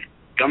got these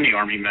gummy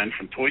Army Men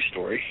from Toy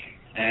Story.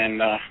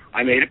 And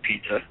I made a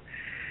pizza.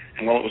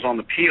 And while it was on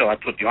the peel, I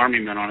put the Army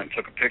Men on it and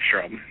took a picture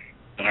of them.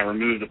 Then I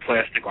removed the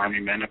plastic Army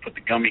Men. I put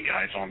the gummy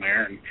guys on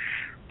there and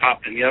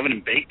popped in the oven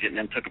and baked it and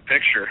then took a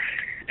picture.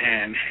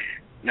 And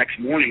next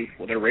morning,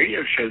 while their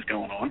radio show's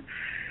going on,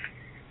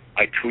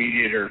 I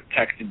tweeted or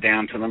texted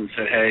down to them and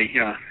said, hey,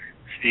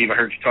 Steve, I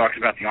heard you talking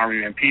about the Army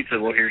Man pizza.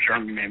 Well, here's your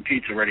Army Man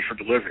pizza ready for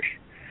delivery.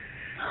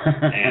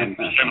 And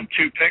sent him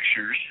 2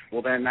 pictures.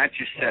 Well, then that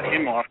just set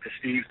him off because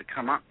Steve's the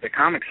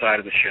comic side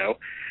of the show.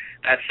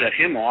 That set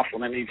him off.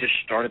 Well, then he just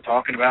started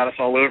talking about us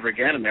all over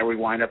again, and there we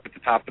wind up at the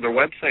top of their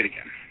website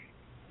again.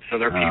 So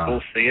their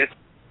people see it.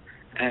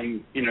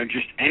 And,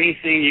 just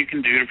anything you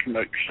can do to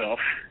promote yourself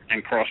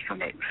and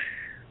cross-promote.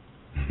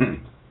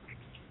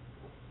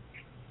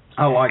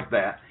 I like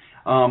that.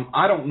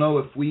 I don't know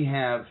if we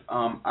have,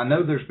 I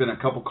know there's been a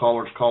couple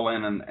callers call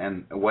in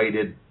and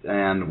waited,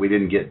 and we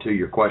didn't get to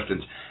your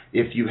questions.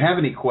 If you have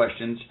any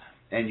questions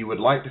and you would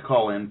like to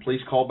call in,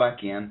 please call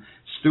back in.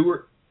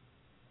 Stuart,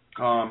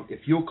 if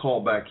you'll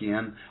call back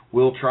in,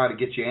 we'll try to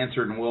get you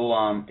answered, and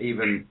we'll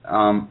even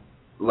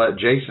let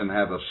Jason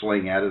have a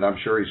swing at it. I'm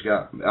sure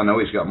I know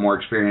he's got more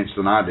experience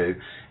than I do.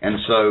 And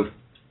so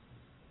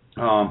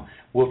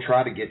we'll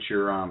try to get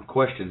your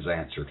questions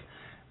answered.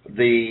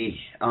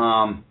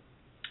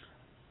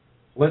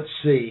 Let's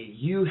see,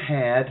 you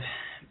had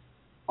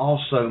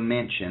also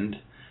mentioned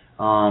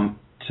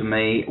to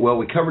me, well,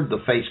 we covered the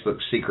Facebook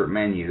secret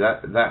menu.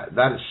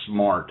 That is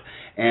smart.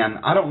 And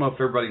I don't know if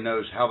everybody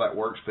knows how that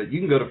works, but you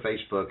can go to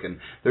Facebook, and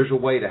there's a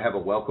way to have a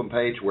welcome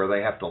page where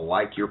they have to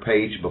like your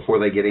page before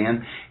they get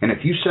in. And if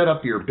you set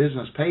up your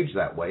business page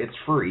that way, it's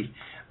free,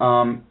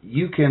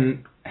 you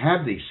can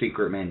have these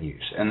secret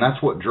menus, and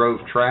that's what drove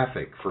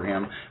traffic for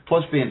him.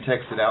 Plus, being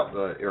texted out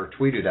or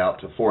tweeted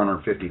out to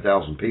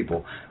 450,000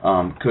 people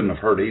couldn't have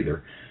hurt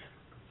either.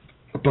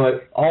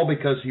 But all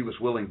because he was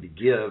willing to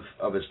give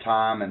of his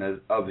time and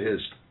of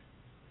his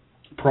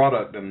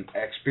product and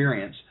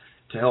experience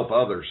to help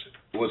others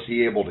was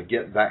he able to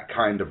get that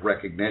kind of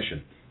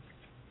recognition.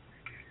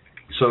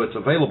 So it's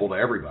available to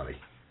everybody.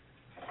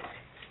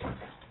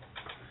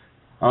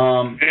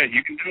 Yeah,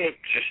 you can do it.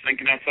 Just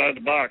thinking outside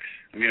the box.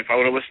 I mean, if I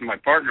would have listened to my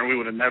partner, we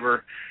would have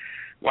never.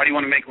 Why do you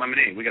want to make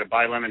lemonade? We got to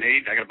buy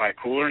lemonade. I got to buy a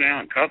cooler now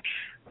and cups.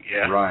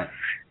 Yeah. Right.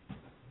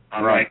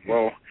 I'm right. like,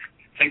 well,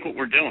 think what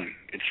we're doing.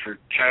 It's for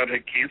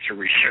childhood cancer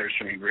research.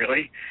 I mean,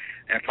 really?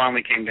 And it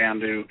finally came down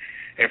to,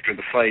 after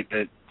the fight,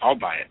 that I'll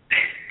buy it.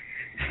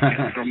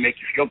 It'll make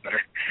you feel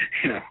better.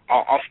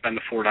 I'll spend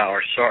the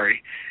 $4.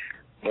 Sorry,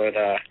 but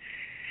the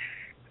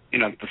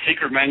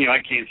secret menu, I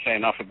can't say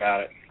enough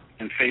about it.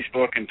 And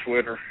Facebook and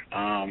Twitter,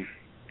 I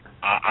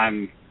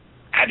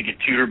had to get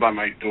tutored by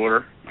my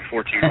daughter, my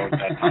 14-year-old at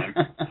that time.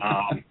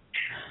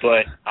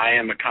 But I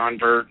am a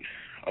convert,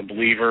 a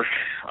believer.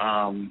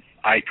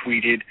 I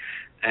tweeted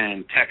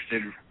and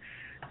texted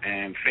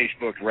and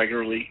Facebook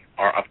regularly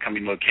our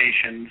upcoming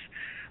locations.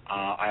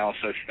 I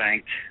also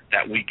thanked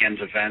that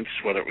weekend's events,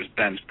 whether it was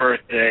Ben's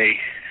birthday,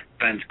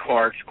 Ben's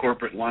Carts,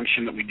 corporate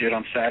luncheon that we did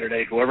on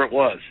Saturday, whoever it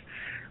was.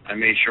 I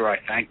made sure I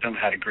thanked them,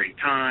 had a great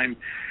time.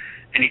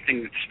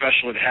 Anything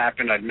special had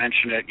happened, I'd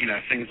mention it,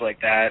 things like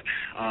that.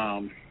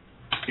 But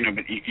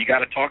you got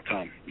to talk to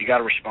them. You got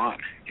to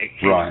respond. It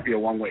can't be a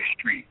one-way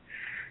street.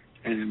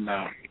 And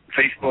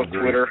Facebook,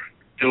 Twitter,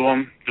 do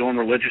them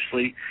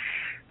religiously.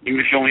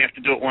 Even if you only have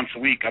to do it once a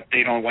week,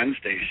 update on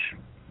Wednesdays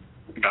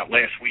about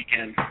last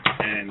weekend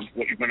and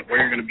where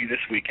you're going to be this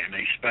weekend,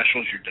 any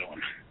specials you're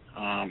doing.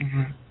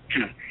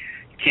 You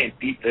can't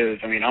beat those.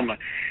 I mean, I'm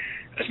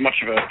as much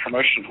of a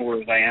promotion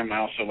whore as I am. I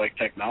also like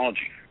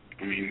technology.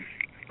 I mean,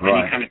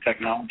 any kind of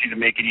technology to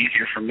make it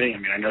easier for me. I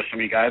mean, I know some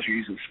of you guys are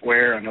using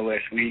Square. I know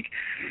last week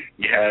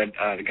you had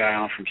the guy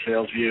on from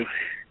SalesView.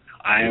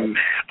 I am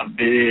a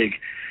big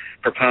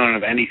proponent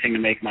of anything to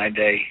make my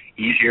day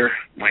easier,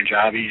 my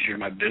job easier,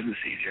 my business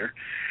easier.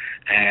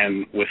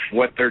 And with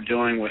what they're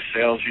doing with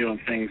SalesView and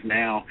things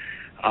now,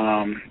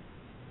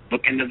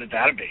 look into the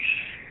database.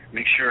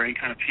 Make sure any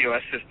kind of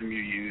POS system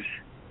you use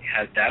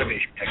has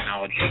database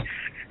technology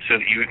so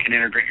that you can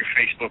integrate your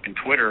Facebook and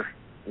Twitter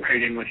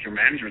right in with your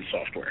management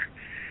software.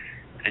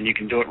 And you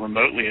can do it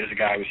remotely, as the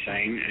guy was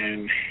saying,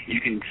 and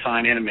you can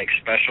sign in and make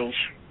specials.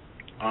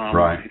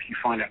 If you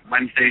find that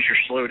Wednesday's your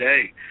slow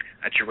day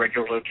at your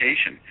regular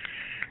location,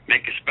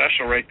 make a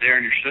special right there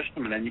in your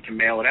system, and then you can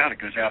mail it out. It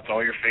goes out to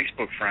all your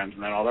Facebook friends,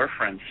 and then all their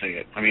friends see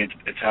it. I mean,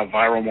 it's how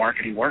viral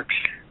marketing works.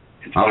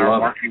 It's viral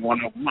marketing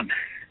 101.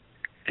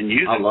 And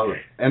use it. I love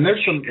it. And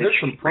there's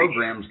some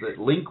programs that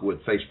link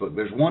with Facebook.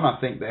 There's one, I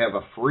think, they have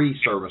a free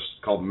service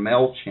called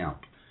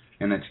MailChimp,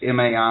 and it's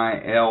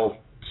MailChimp.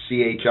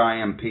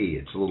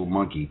 It's a little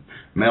monkey,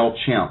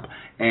 MailChimp,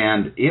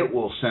 and it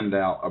will send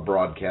out a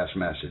broadcast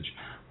message.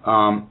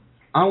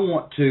 I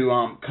want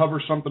to cover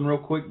something real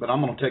quick, but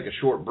I'm going to take a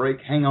short break.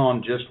 Hang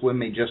on just with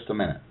me just a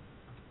minute.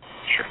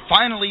 Sure.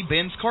 Finally,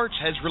 Ben's Carts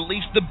has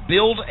released the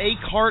Build a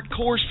Cart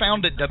course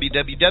found at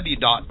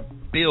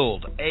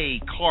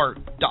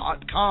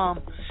www.buildacart.com.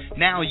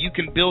 Now you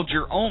can build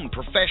your own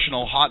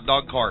professional hot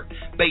dog cart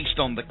based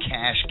on the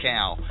cash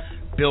cow.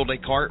 Build a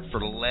cart for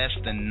less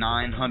than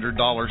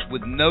 $900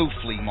 with no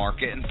flea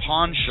market and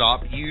pawn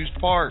shop used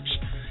parts.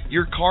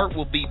 Your cart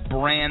will be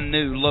brand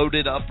new,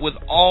 loaded up with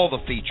all the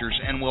features,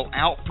 and will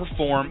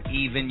outperform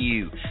even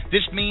you.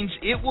 This means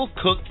it will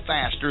cook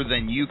faster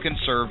than you can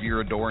serve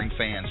your adoring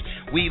fans.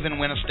 We even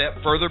went a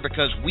step further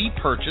because we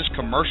purchase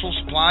commercial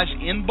supplies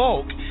in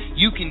bulk.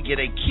 You can get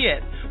a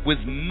kit with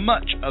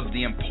much of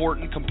the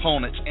important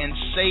components and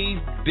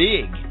save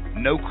big.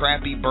 No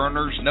crappy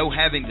burners, no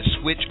having to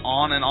switch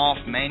on and off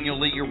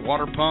manually your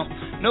water pump,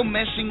 no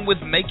messing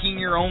with making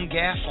your own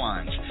gas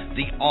lines.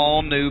 The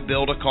all-new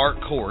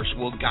Build-A-Cart course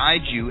will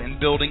guide you in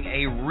building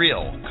a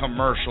real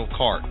commercial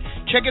cart.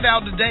 Check it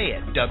out today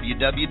at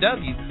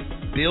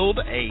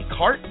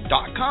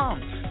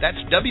www.buildacart.com. That's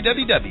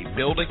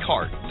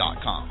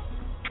www.buildacart.com.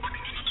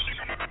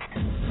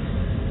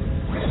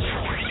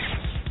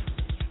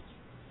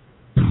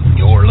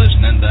 You're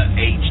listening to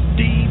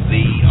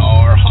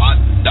HDVR Hot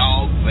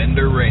Dog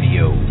Vendor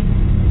Radio.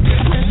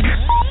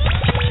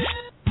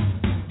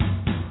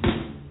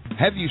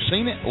 Have you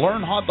seen it?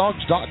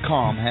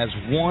 LearnHotDogs.com has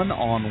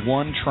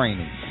one-on-one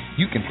training.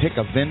 You can pick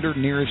a vendor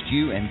nearest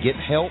you and get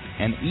help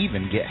and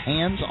even get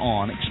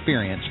hands-on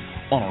experience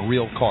on a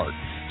real cart.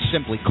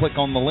 Simply click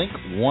on the link,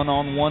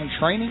 one-on-one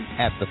training,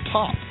 at the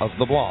top of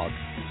the blog.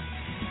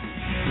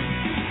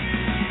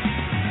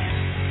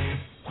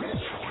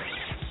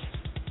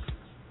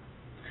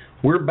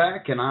 We're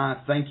back, and I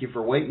thank you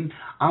for waiting.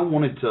 I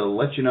wanted to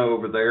let you know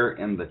over there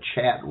in the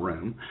chat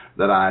room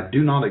that I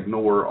do not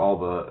ignore all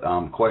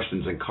the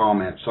questions and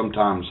comments.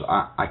 Sometimes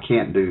I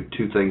can't do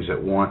two things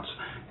at once,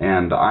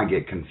 and I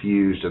get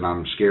confused, and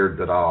I'm scared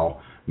that I'll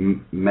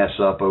mess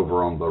up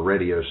over on the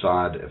radio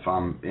side if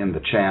I'm in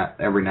the chat.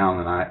 Every now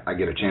and then I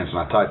get a chance, and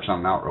I type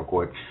something out real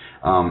quick.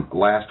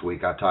 Last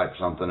week I typed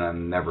something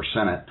and never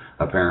sent it,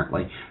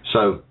 apparently.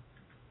 So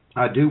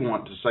I do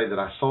want to say that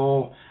I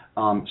saw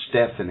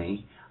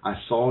Stephanie. I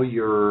saw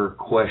your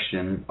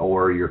question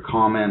or your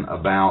comment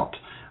about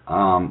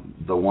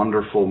the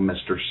wonderful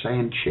Mr.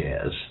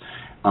 Sanchez,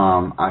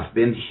 I've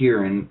been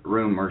hearing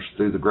rumors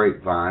through the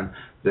grapevine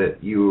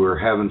that you were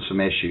having some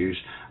issues.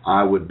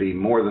 I would be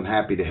more than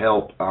happy to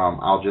help.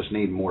 I'll just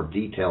need more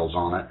details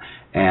on it,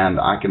 and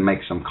I can make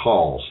some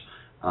calls.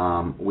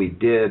 We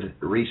did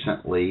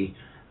recently,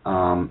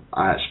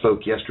 I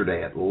spoke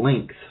yesterday at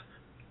length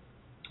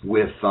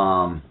with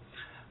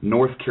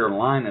North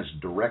Carolina's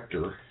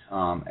director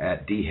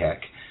at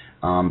DHEC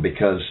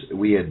because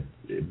we had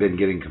been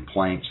getting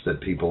complaints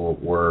that people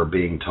were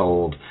being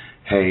told,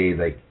 hey,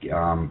 they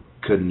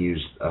couldn't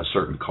use a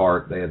certain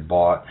cart they had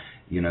bought,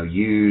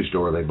 used,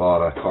 or they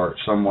bought a cart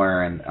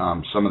somewhere, and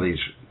some of these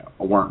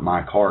weren't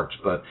my carts,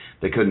 but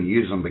they couldn't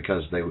use them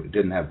because they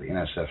didn't have the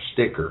NSF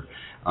sticker.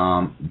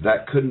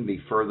 That couldn't be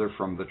further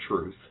from the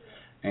truth.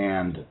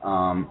 And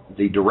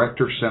the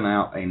director sent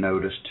out a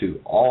notice to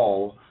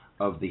all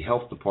of the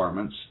health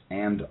departments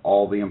and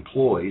all the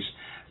employees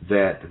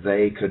that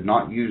they could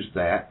not use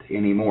that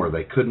anymore.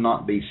 They could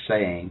not be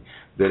saying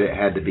that it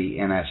had to be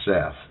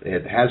NSF.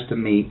 It has to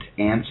meet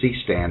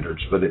ANSI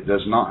standards, but it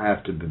does not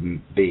have to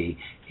be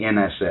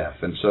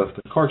NSF. And so if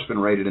the cart's been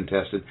rated and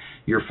tested,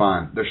 you're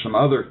fine. There's some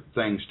other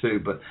things too,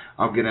 but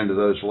I'll get into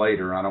those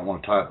later. I don't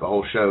want to tie up the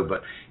whole show,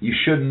 but you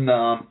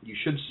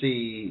should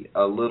see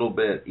a little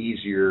bit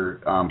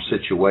easier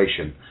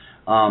situation.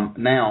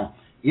 Now,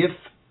 if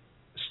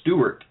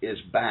Stuart is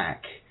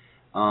back,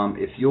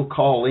 if you'll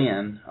call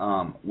in,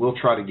 we'll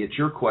try to get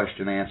your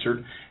question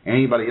answered.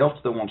 Anybody else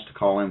that wants to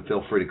call in,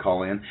 feel free to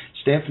call in.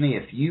 Stephanie,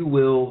 if you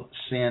will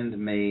send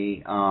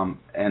me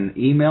an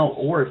email,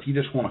 or if you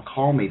just want to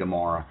call me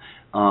tomorrow,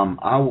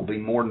 I will be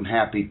more than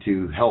happy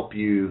to help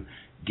you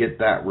get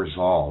that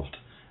resolved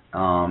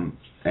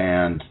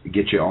and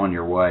get you on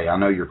your way. I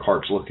know your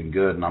cart's looking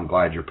good, and I'm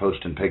glad you're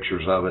posting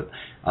pictures of it.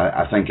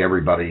 I think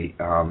everybody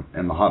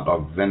in the hot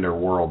dog vendor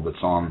world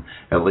that's on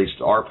at least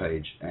our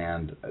page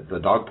and the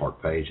dog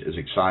park page is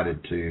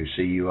excited to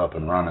see you up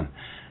and running.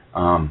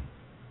 And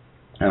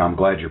I'm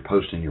glad you're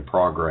posting your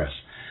progress.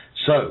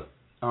 So,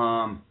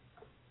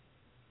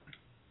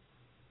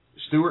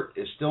 Stuart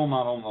is still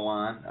not on the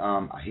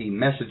line. He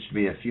messaged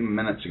me a few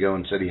minutes ago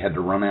and said he had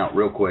to run out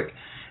real quick,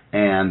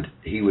 and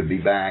he would be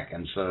back,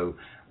 and so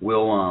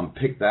we'll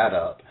pick that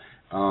up.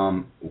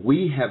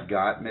 We have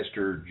got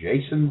Mr.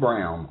 Jason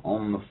Brown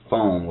on the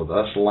phone with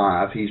us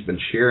live. He's been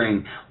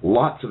sharing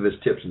lots of his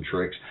tips and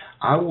tricks.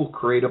 I will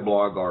create a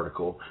blog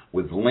article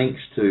with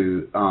links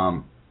to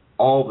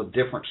all the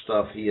different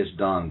stuff he has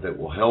done that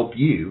will help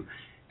you.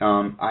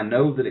 I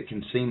know that it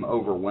can seem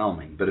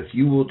overwhelming, but if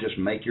you will just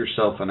make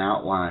yourself an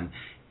outline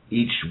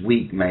each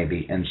week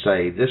maybe and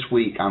say, this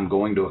week I'm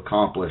going to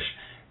accomplish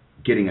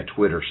getting a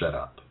Twitter set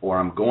up, or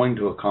I'm going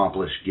to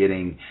accomplish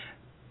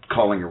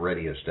calling a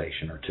radio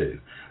station or two,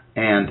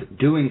 and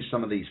doing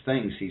some of these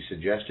things he's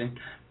suggesting,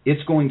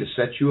 it's going to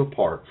set you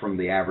apart from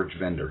the average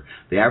vendor.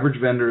 The average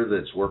vendor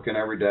that's working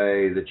every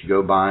day that you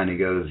go by and he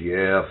goes,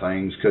 yeah,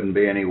 things couldn't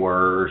be any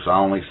worse, I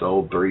only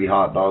sold 3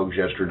 hot dogs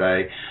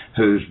yesterday,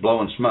 who's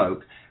blowing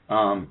smoke,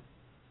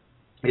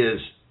 is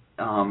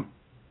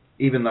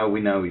even though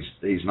we know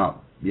he's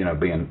not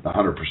being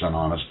 100%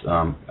 honest.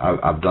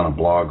 I've done a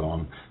blog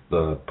on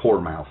the poor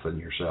mouthing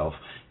yourself,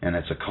 and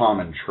it's a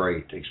common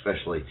trait,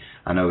 especially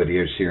I know it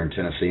is here in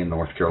Tennessee and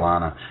North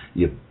Carolina.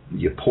 You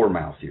poor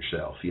mouth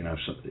yourself,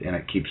 and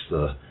it keeps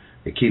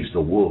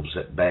the wolves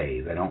at bay.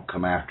 They don't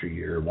come after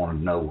you or want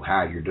to know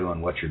how you're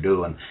doing, what you're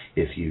doing,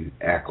 if you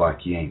act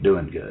like you ain't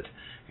doing good.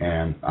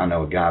 And I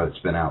know a guy that's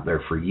been out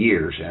there for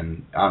years,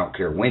 and I don't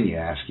care when you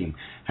ask him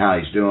how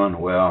he's doing.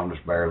 Well, I'm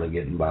just barely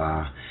getting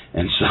by,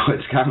 and so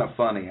it's kind of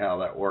funny how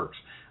that works.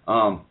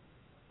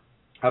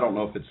 I don't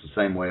know if it's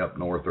the same way up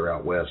north or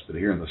out west, but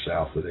here in the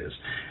south it is.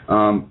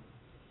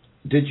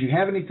 Did you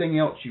have anything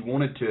else you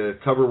wanted to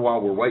cover while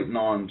we're waiting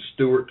on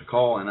Stuart to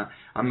call? And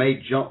I may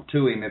jump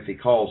to him if he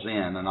calls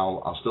in, and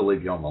I'll still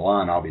leave you on the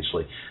line,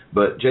 obviously.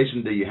 But,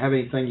 Jason, do you have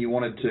anything you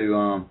wanted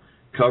to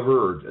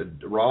cover? Or,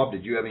 Rob,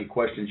 did you have any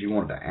questions you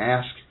wanted to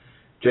ask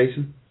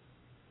Jason?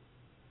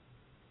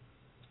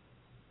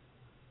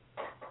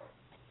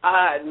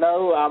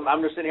 No,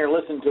 I'm just sitting here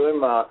listening to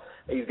him.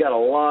 He's got a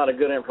lot of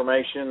good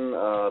information.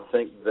 I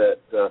think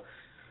that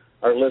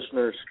our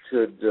listeners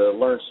could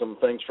learn some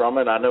things from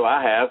it. I know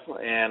I have,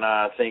 and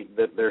I think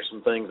that there's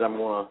some things I'm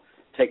going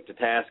to take to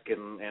task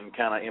and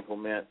kind of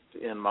implement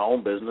in my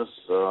own business.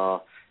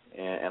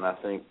 And I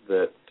think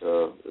that,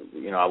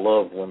 I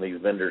love when these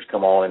vendors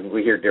come on and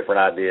we hear different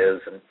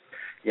ideas. And,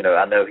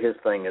 I know his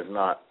thing is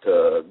not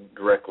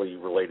directly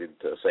related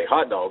to, say,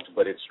 hot dogs,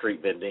 but it's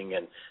street vending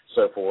and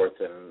so forth.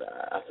 And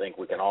I think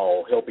we can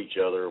all help each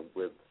other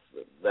with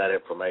that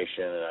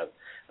information. And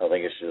I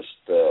think it's just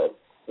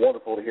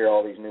wonderful to hear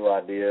all these new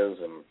ideas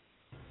and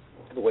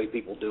the way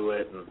people do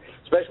it, and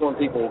especially when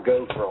people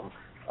go from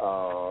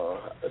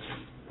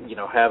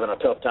having a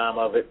tough time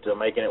of it to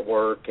making it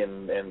work,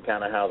 and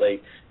kind of how they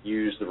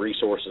use the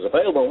resources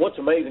available. And what's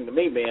amazing to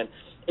me, man,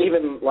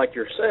 even like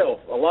yourself,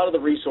 a lot of the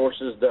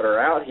resources that are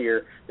out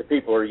here that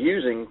people are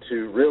using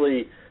to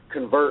really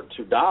convert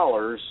to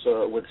dollars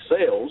with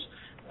sales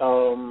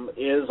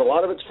is a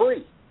lot of it's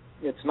free.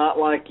 It's not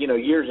like,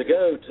 years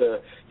ago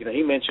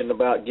he mentioned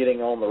about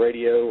getting on the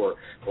radio or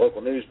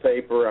local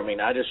newspaper. I mean,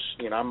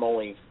 I'm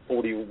only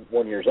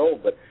 41 years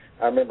old, but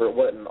I remember it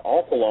wasn't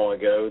awful long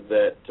ago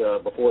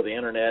that before the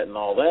internet and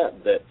all that,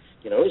 it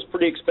was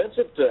pretty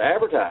expensive to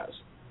advertise,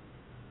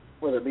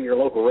 whether it be your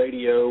local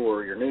radio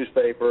or your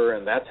newspaper,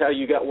 and that's how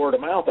you got word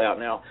of mouth out.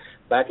 Now,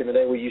 back in the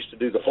day, we used to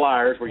do the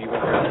flyers where you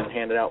went around and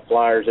handed out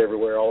flyers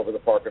everywhere, all over the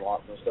parking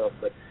lots and stuff,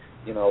 but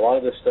a lot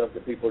of this stuff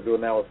that people are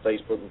doing now with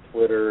Facebook and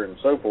Twitter and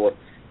so forth,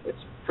 it's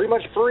pretty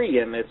much free,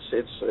 and it's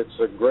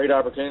a great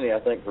opportunity, I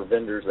think, for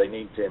vendors. They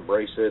need to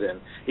embrace it,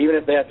 and even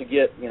if they have to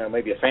get,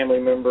 maybe a family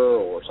member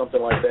or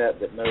something like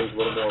that knows a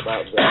little more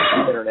about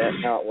the internet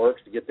and how it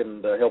works to get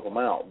them to help them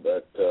out.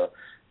 But,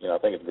 I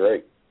think it's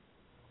great.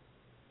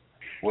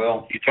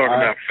 Well, you talk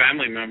about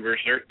family members,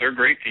 they're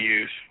great to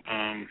use.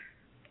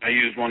 I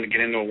used one to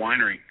get into a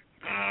winery.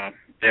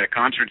 They had a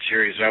concert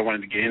series I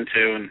wanted to get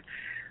into, and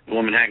the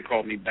woman hadn't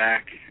called me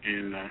back,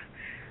 and I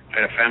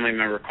had a family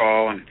member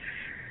call and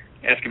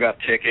ask about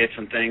tickets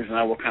and things,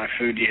 and what kind of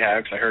food do you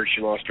have, because I heard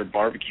she lost her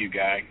barbecue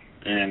guy,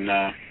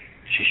 and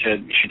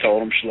she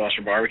told him she lost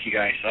her barbecue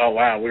guy. I said, oh,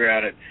 wow, we were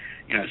out at,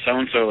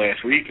 so-and-so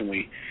last week, and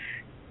we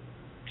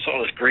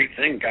saw this great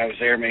thing. The guy was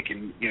there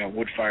making,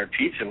 wood-fired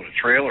pizza with a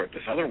trailer at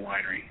this other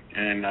winery,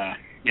 and,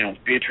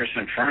 Beatrice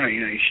and Inferno,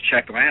 you should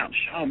check them out.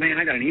 She said, oh, man,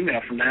 I got an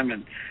email from them,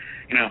 and,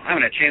 I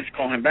haven't had a chance to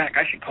call him back.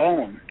 I should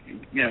call him.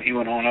 He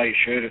went on, oh, you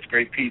should. It's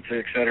great pizza,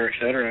 et cetera,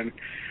 and,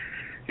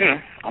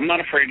 I'm not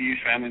afraid to use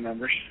family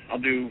members. I'll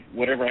do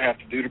whatever I have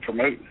to do to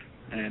promote,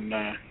 and,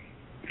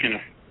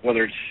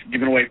 whether it's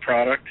giving away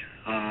product,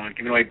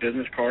 giving away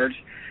business cards.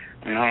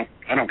 I mean,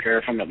 I don't care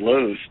if I'm at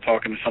Lowe's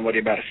talking to somebody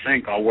about a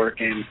sink. I'll work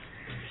in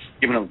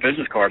giving them a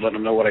business card, letting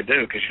them know what I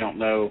do, because you don't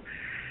know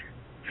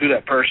who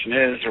that person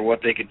is or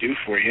what they could do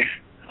for you.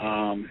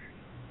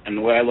 And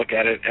the way I look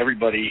at it,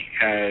 everybody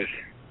has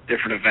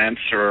different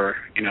events, or,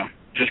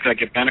 just because I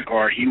get Ben a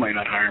card, he might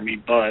not hire me,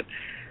 but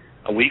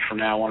a week from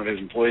now, one of his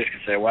employees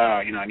could say,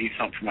 wow, I need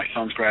something for my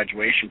son's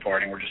graduation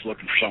party, and we're just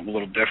looking for something a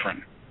little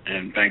different.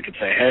 And Ben could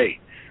say, hey,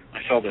 I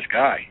saw this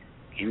guy.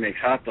 He makes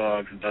hot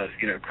dogs and does,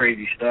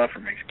 crazy stuff,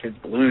 or makes kids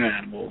balloon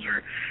animals,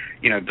 or,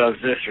 does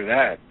this or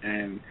that.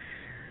 And,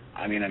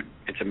 I mean,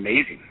 it's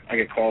amazing. I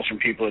get calls from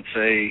people that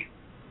say,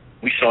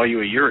 we saw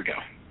you a year ago,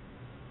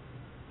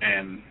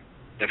 and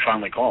they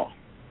finally call.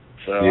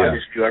 So I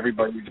just view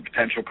everybody as a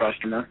potential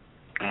customer.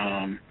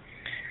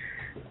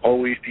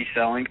 Always be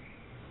selling.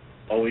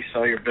 Always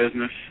sell your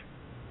business.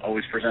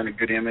 Always present a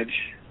good image.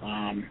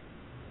 Even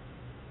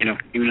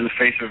in the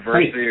face of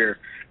adversity, or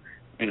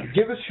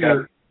give us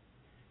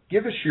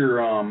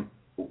your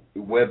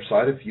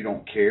website if you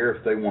don't care,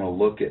 if they want to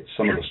look at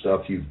some of the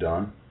stuff you've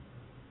done.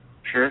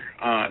 Sure.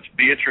 It's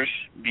Beatrice,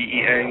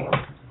 Beatrices,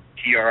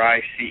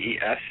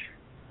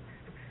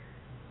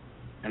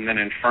 and then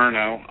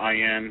Inferno,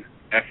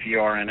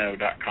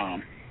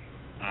 INFERNO.com.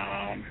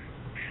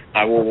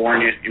 I will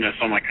warn you,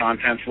 some of my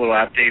content's a little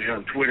outdated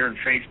on Twitter and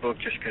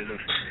Facebook just because of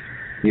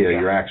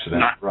your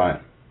accident, right?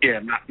 Yeah,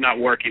 not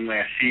working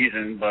last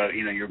season, but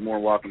you're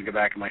more welcome to go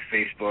back to my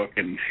Facebook,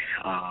 and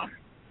I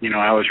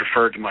always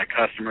refer to my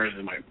customers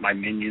as my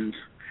minions.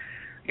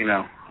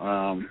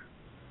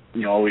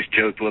 Always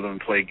joked with them and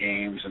play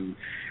games, and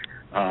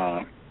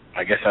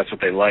I guess that's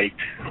what they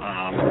liked.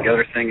 The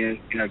other thing is,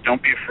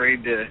 don't be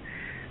afraid to,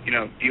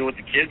 deal with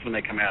the kids when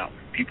they come out.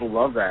 People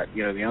love that.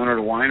 The owner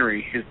of the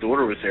winery, his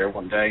daughter was there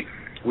one day.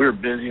 We were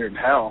busier than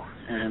hell,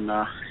 and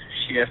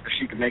she asked if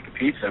she could make a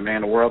pizza.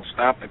 Man, the world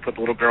stopped. They put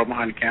the little girl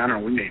behind the counter,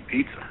 and we made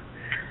pizza.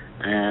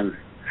 And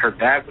her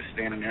dad was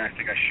standing there. I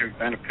think I showed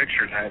Ben a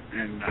picture of that,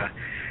 and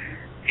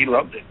he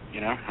loved it.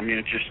 I mean,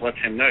 it just lets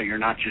him know you're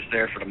not just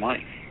there for the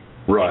money.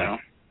 Right.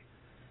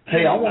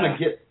 Hey, I want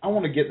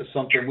to get to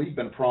something we've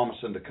been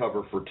promising to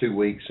cover for 2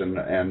 weeks, and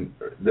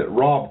that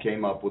Rob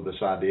came up with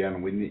this idea,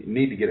 and we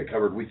need to get it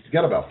covered. We've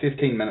got about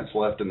 15 minutes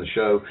left in the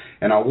show,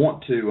 and I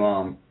want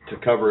to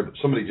cover it.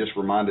 Somebody just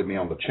reminded me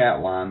on the chat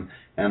line,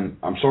 and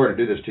I'm sorry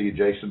to do this to you,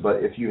 Jason,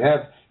 but if you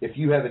have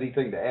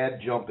anything to add,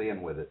 jump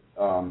in with it,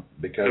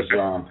 because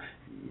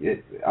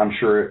I'm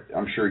sure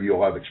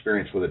you'll have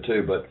experience with it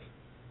too. But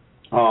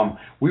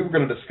we were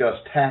going to discuss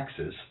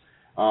taxes,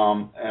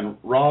 and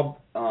Rob.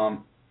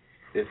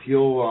 If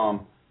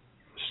you'll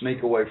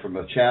sneak away from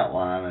the chat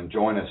line and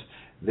join us,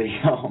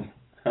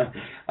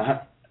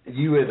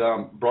 you had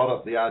brought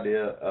up the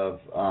idea of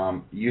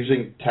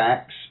using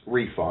tax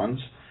refunds,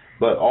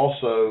 but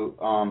also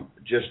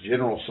just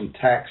some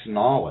tax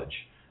knowledge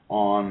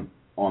on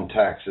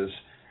taxes.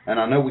 And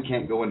I know we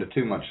can't go into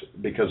too much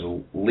because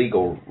of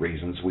legal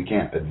reasons. We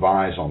can't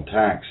advise on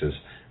taxes,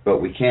 but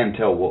we can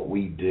tell what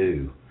we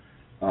do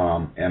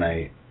in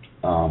a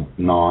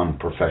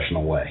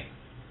non-professional way.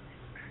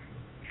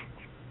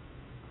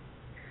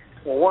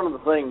 Well, one of the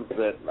things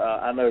that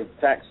I know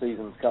tax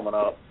season's coming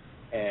up,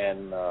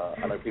 and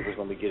I know people are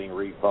going to be getting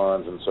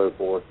refunds and so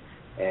forth,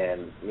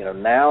 and,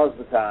 now is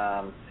the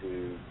time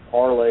to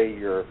parlay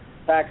your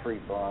tax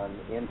refund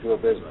into a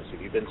business. If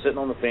you've been sitting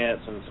on the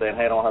fence and saying,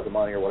 hey, I don't have the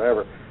money or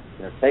whatever,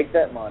 take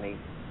that money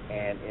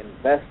and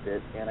invest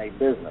it in a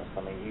business.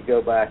 I mean, you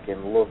go back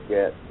and look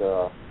at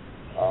the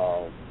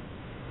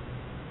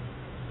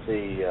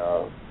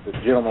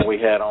gentleman we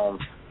had on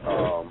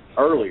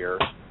earlier.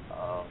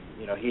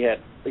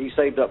 He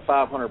saved up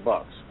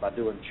 $500 by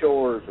doing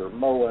chores or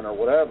mowing or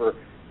whatever,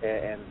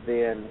 and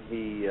then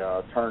he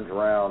turns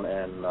around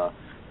and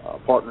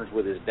partners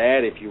with his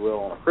dad, if you will,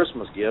 on a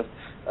Christmas gift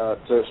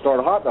to start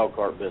a hot dog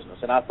cart business.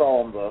 And I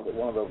saw on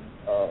one of the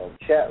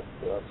chat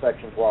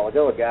sections a while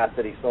ago, a guy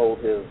said he sold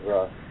his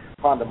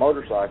Honda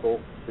motorcycle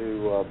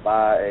to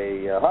buy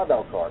a hot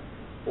dog cart.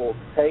 Well,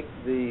 take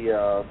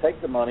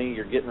the money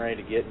you're getting ready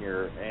to get in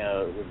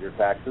with your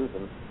taxes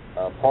and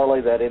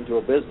parlay that into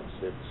a business.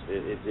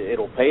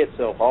 It'll pay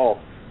itself off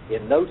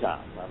in no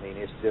time. I mean,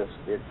 this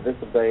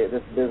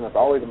business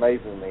always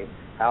amazes me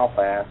how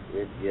fast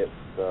it gets.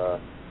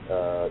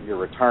 Your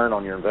return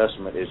on your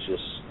investment is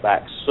just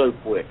back so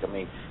quick. I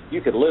mean,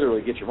 you could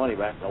literally get your money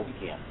back in a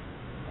weekend.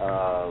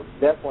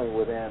 Definitely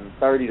within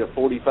 30 to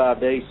 45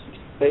 days,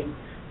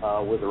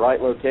 with the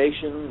right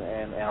location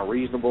and a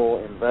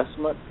reasonable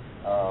investment.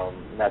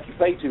 Now, if you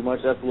pay too much,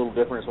 that's a little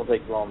different. It's going to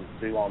take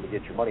too long to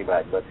get your money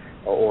back,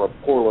 or a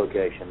poor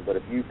location. But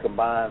if you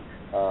combine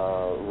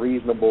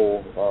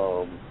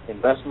reasonable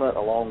investment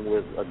along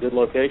with a good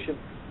location,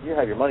 you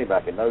have your money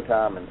back in no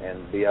time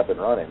and be up and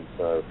running.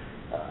 So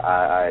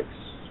I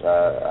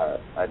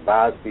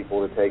advise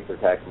people to take their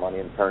tax money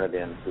and turn it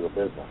into a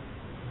business.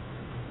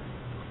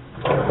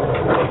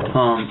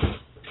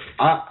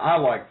 I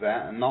like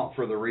that, and not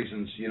for the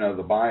reasons,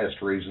 the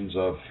biased reasons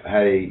of,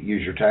 hey,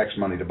 use your tax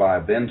money to buy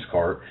a Benz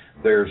cart.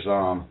 There's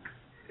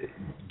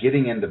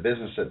getting into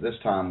business at this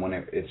time when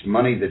it's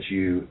money that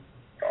you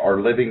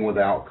are living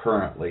without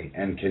currently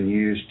and can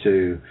use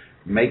to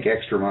make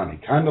extra money.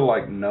 Kind of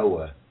like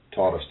Noah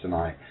taught us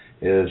tonight,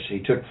 is he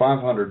took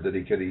 $500 that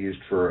he could have used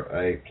for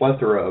a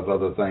plethora of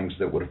other things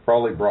that would have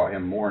probably brought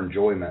him more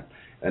enjoyment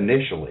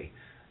initially.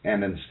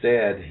 And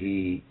instead,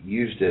 he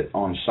used it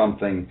on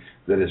something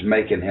that is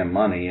making him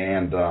money,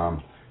 and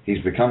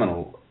he's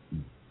becoming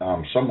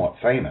somewhat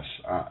famous.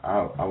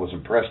 I was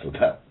impressed with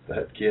that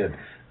kid.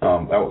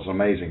 That was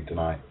amazing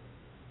tonight.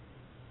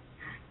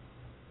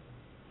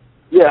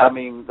 Yeah, I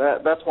mean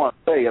that's what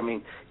I say. I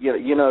mean,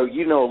 you know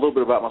a little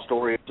bit about my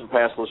story. Some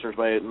past listeners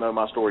may know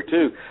my story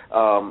too.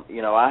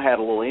 I had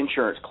a little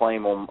insurance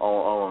claim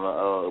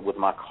on with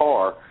my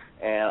car.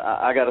 And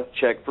I got a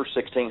check for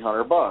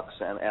 $1,600,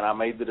 and I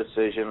made the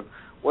decision.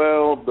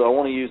 Well, do I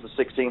want to use the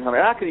 $1,600?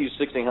 I could use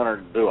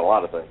 $1,600 to do a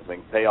lot of things. I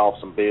mean, pay off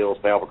some bills,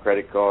 pay off a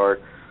credit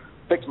card,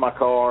 fix my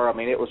car. I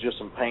mean, it was just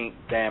some paint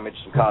damage,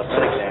 some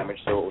cosmetic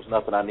damage, so it was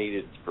nothing I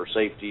needed for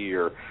safety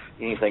or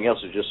anything else.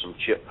 It was just some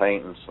chip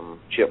paint and some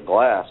chip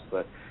glass.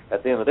 But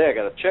at the end of the day, I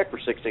got a check for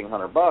 $1,600,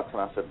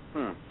 and I said,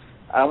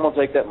 I'm going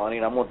to take that money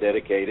and I'm going to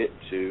dedicate it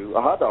to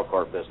a hot dog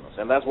cart business.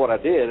 And that's what I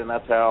did, and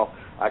that's how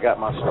I got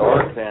my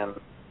start. And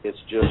it's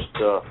just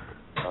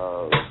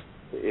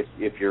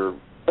if you're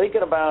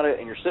thinking about it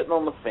and you're sitting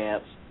on the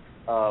fence,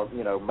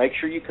 make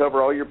sure you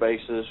cover all your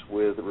bases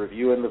with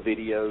reviewing the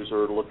videos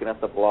or looking at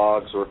the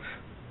blogs or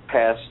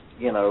past,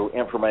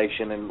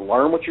 information, and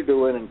learn what you're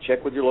doing and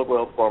check with your local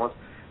health departments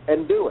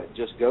and do it.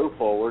 Just go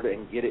forward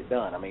and get it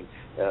done. I mean,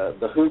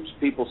 the hoops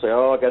people say,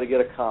 I got to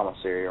get a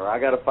commissary or I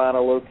got to find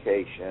a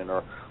location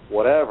or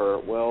whatever.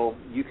 Well,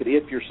 you could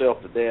if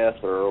yourself to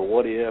death or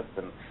what if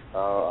and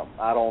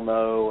I don't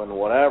know, and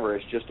whatever.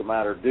 It's just a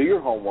matter of do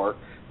your homework,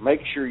 make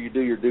sure you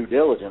do your due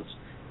diligence,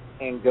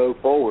 and go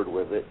forward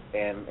with it,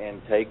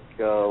 and take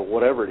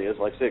whatever it is.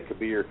 Like I said, it could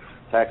be your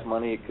tax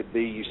money, it could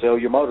be you sell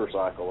your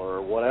motorcycle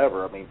or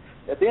whatever. I mean,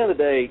 at the end of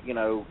the day,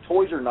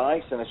 toys are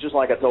nice, and it's just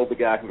like I told the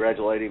guy,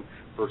 congratulate him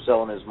for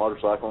selling his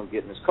motorcycle and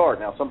getting his card.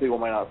 Now, some people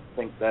may not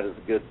think that is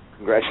a good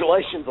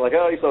congratulations, like,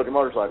 oh, he sold your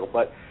motorcycle.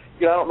 But,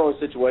 I don't know his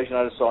situation.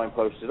 I just saw him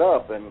post it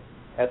up, and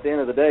at the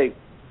end of the day,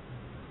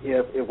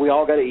 if we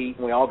all got to eat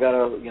and we all got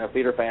to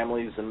feed our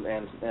families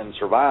and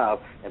survive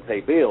and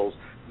pay bills,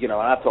 and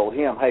I told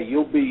him, hey,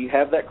 you'll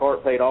have that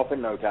cart paid off in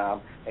no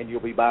time, and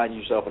you'll be buying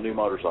yourself a new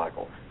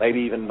motorcycle, maybe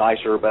even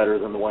nicer or better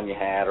than the one you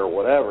had or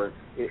whatever.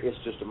 It's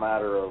just a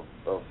matter of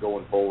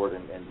going forward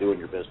and doing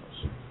your business.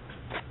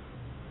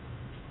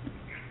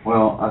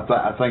 Well,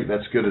 I think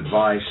that's good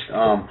advice.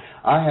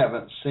 I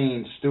haven't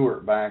seen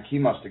Stuart back. He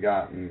must have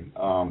gotten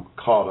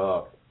caught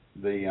up.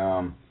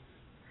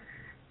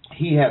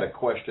 He had a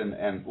question,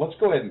 and let's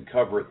go ahead and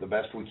cover it the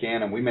best we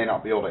can, and we may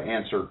not be able to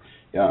answer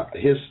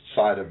his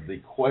side of the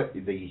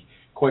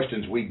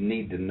questions we'd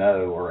need to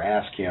know or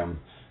ask him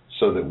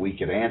so that we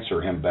could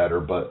answer him better,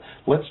 but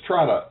let's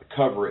try to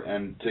cover it.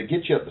 And to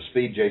get you up to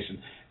speed,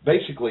 Jason,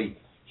 basically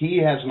he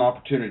has an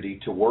opportunity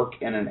to work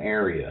in an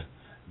area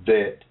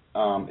that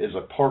is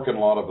a parking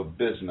lot of a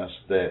business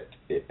that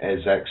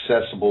is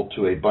accessible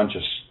to a bunch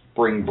of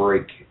spring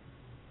break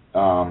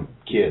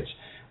kids,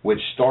 which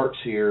starts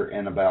here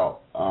in about,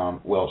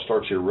 it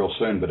starts here real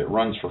soon, but it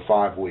runs for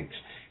 5 weeks.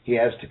 He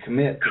has to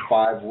commit to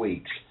 5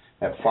 weeks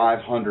at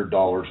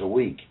 $500 a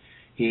week.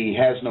 He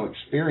has no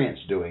experience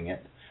doing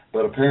it,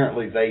 but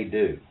apparently they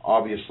do.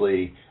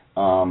 Obviously,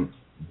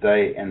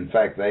 they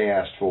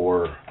asked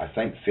for, I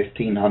think,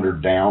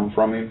 $1,500 down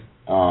from him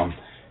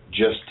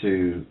just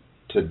to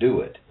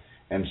do it.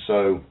 And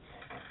so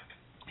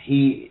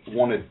he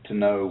wanted to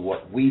know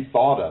what we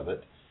thought of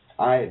it.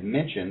 I had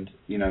mentioned,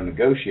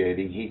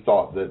 negotiating. He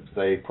thought that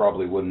they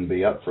probably wouldn't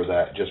be up for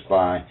that just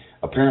by,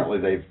 apparently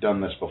they've done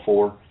this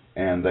before,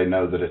 and they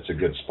know that it's a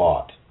good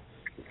spot.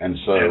 And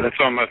so yeah, that's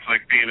almost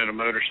like being at a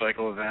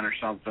motorcycle event or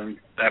something.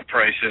 That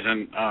price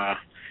isn't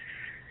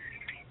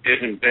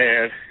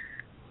bad,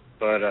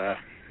 but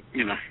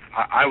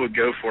I would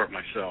go for it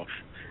myself.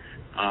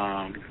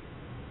 I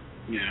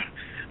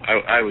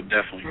would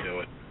definitely do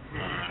it.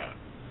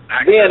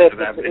 Access to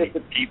that many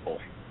people.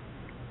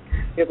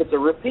 If it's a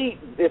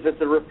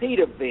repeat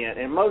event,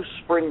 and most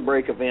spring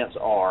break events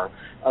are,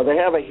 they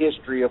have a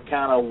history of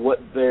kind of what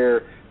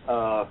their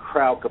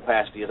crowd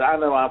capacity is. I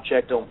know I've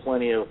checked on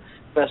plenty of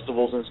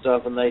festivals and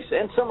stuff, and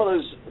some of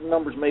those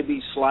numbers may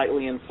be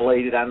slightly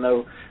inflated. I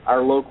know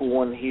our local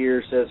one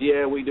here says,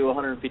 yeah, we do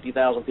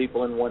 150,000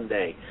 people in one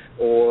day,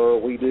 or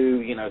we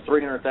do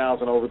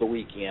 300,000 over the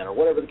weekend, or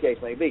whatever the case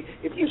may be.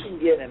 If you can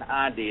get an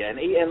idea, and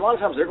a lot of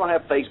times they're going to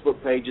have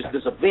Facebook pages.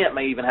 This event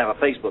may even have a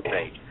Facebook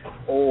page,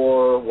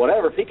 or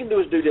whatever. If he can do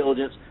his due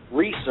diligence,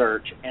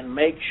 research, and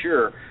make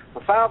sure for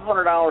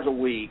 $500 a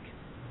week.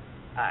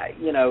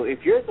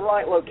 If you're at the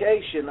right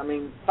location,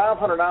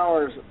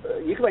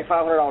 $500, you can make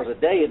 $500 a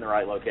day in the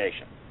right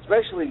location,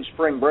 especially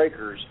spring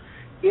breakers.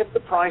 If the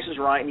price is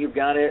right and you've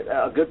got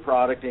a good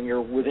product and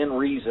you're within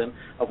reason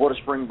of what a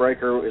spring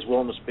breaker is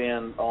willing to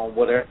spend on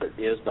whatever it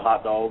is, the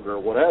hot dog or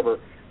whatever,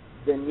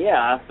 then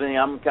I think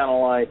I'm kind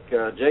of like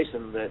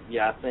Jason that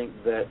I think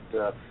that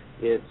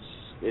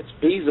it's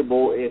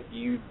feasible if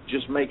you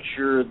just make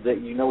sure that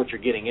you know what you're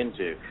getting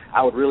into.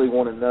 I would really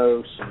want to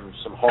know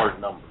some hard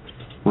numbers.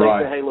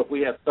 Right. They say, hey, look,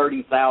 we have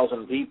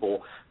 30,000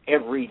 people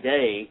every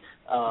day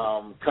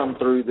come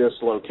through this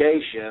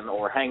location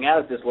or hang out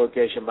at this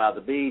location by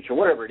the beach or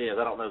whatever it is.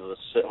 I don't know the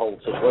whole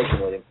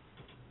situation with him.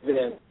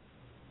 Then,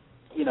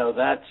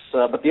 that's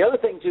but the other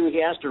thing, too,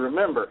 he has to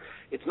remember,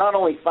 it's not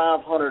only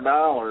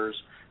 $500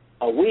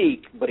 a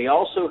week, but he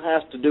also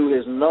has to do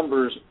his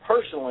numbers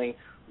personally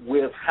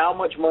with how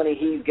much money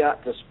he's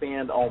got to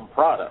spend on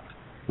product.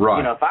 Right.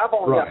 If I've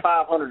only got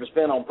 $500 to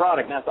spend on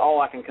product, and that's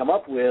all I can come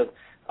up with,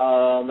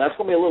 that's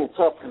going to be a little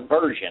tough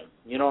conversion.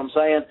 You know what I'm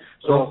saying?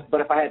 So, but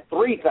if I had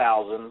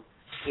 $3,000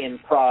 in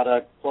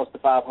product plus the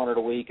 $500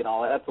 a week and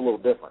all that, that's a little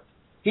different.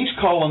 He's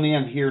calling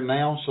in here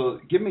now, so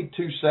give me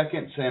 2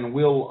 seconds and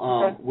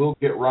we'll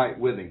get right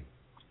with him.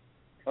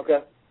 Okay.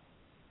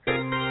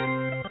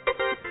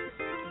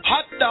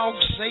 Hot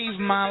Dogs Save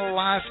My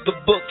Life, the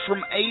book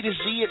from A to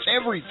Z. It's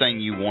everything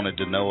you wanted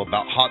to know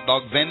about hot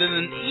dog vending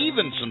and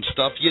even some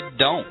stuff you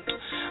don't.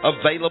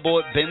 Available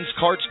at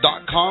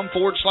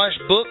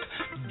benscarts.com/book.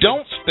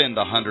 Don't spend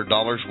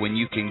 $100 when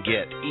you can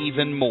get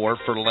even more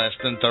for less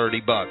than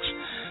 $30.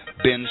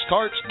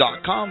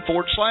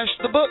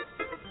 benscarts.com/the book.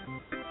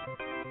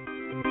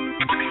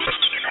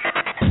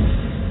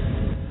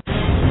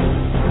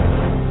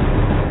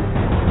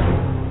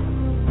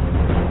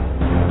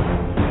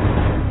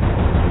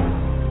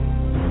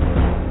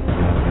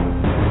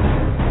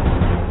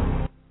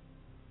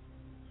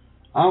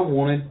 I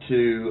wanted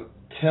to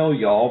tell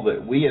y'all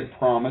that we had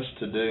promised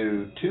to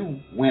do 2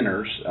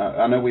 winners.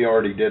 I know we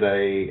already did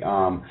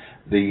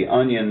the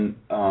onion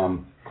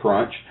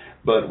crunch,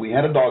 but we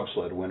had a dog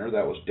sled winner.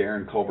 That was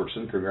Darren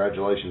Culbertson.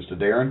 Congratulations to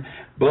Darren.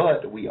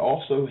 But we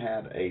also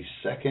had a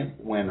second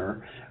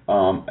winner.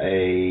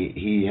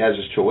 He has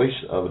his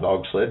choice of a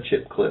dog sled,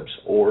 chip clips,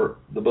 or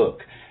the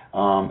book.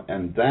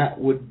 And that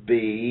would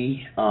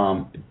be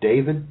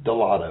David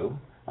Delato.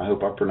 I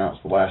hope I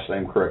pronounced the last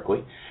name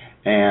correctly.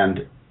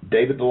 And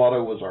David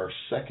Delato was our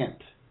second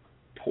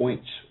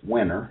points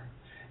winner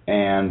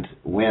and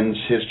wins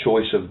his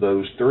choice of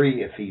those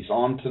 3. If he's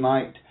on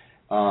tonight,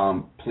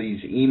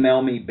 please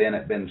email me,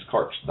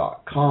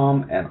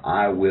 ben@benscarts.com, and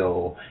I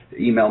will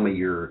email me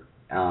your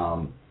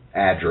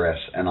address,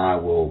 and I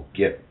will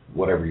get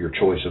whatever your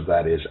choice of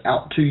that is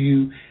out to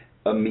you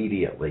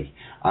immediately.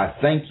 I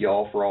thank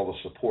y'all for all the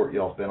support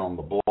y'all have been on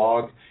the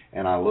blog,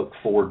 and I look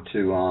forward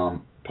to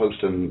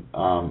posting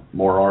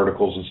more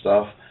articles and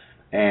stuff.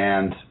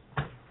 And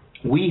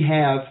we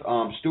have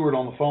Stuart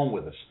on the phone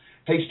with us.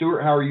 Hey,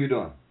 Stuart, how are you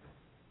doing?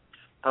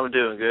 I'm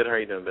doing good. How are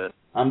you doing, Ben?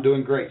 I'm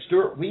doing great.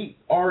 Stuart, we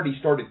already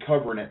started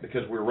covering it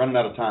because we're running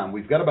out of time.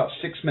 We've got about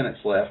 6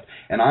 minutes left,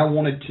 and I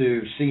wanted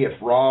to see if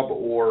Rob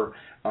or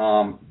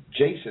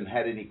Jason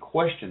had any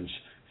questions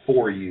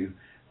for you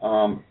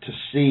to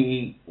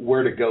see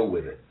where to go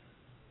with it.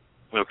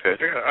 Okay.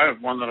 I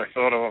have one that I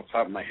thought of off the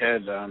top of my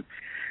head.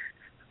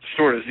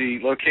 Stuart, is the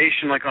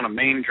location like on a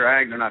main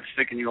drag? They're not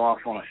sticking you off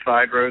on a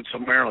side road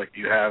somewhere? Like,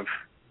 do you have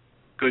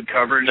good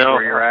coverage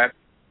where you're at?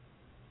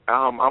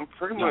 I'm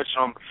pretty much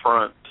on the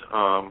front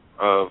of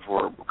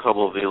where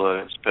Cobble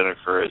Villa and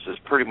Spinnaker is. It's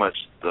pretty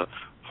much the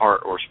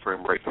heart where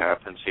spring break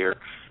happens here.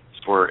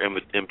 It's where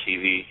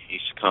MTV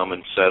used to come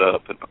and set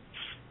up and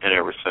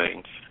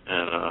everything.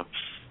 And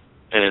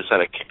and it's at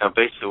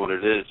basically what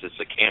it is. It's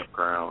a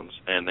campgrounds,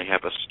 and they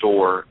have a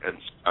store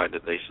inside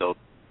that they sell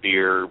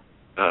beer,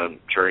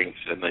 drinks,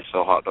 and they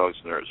sell hot dogs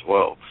in there as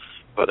well.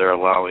 But they're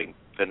allowing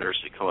vendors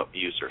to come up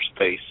and use their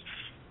space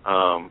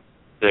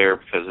there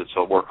because it's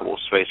a workable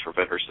space for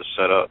vendors to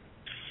set up,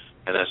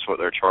 and that's what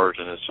they're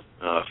charging is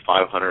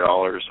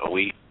 $500 a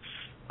week,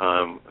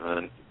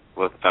 and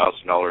with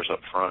 $1,000 up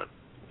front.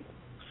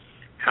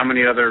 How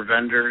many other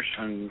vendors,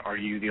 and are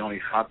you the only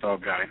hot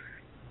dog guy?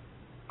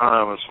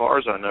 As far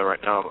as I know right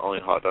now, I'm the only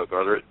hot dog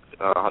guy.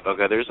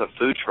 There's a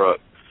food truck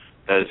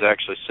that is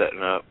actually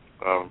setting up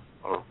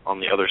on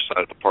the other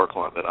side of the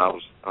parking lot that I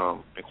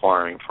was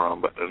inquiring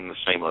from, but in the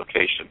same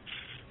location.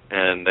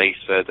 And they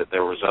said that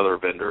there was other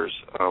vendors,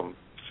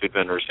 food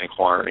vendors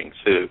inquiring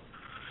too.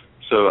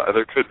 So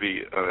there could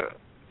be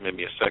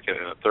maybe a second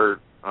and a third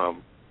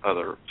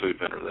other food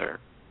vendor there.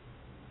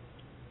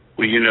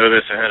 Will you know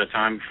this ahead of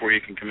time before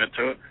you can commit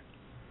to it?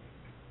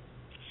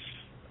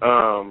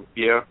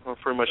 Yeah, well,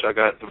 pretty much I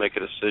got to make a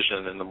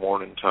decision in the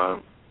morning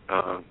time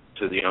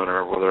to the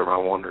owner whether I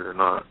wanted it or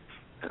not.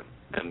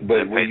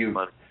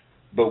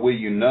 But will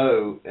you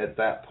know at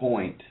that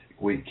point,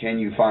 can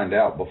you find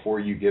out before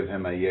you give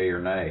him a yay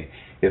or nay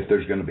if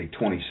there's going to be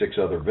 26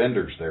 other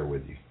vendors there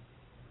with you?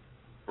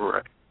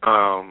 Right.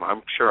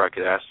 I'm sure I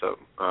could ask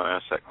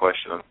that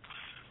question.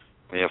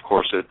 I mean, of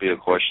course, it would be a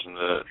question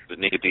that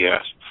needed to be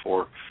asked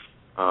before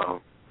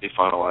we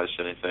finalized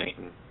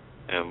anything,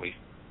 and we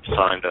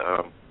signed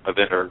a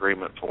vendor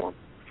agreement for him.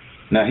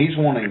 Now, he's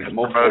wanting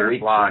multiple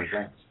weeks. Lie.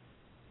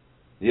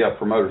 Yeah,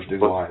 promoters do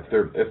lie.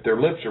 If their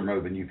lips are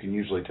moving, you can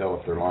usually tell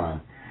if they're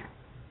lying.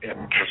 Yeah,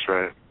 that's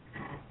right.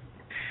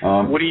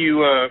 What do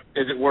you?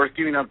 Is it worth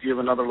giving up? Do you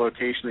have another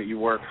location that you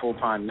work full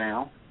time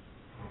now?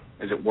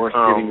 Is it worth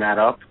giving that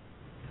up?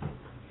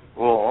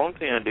 Well, the only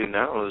thing I do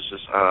now is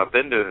just I've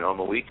been doing it on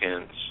the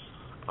weekends,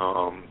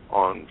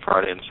 on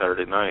Friday and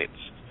Saturday nights,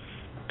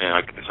 and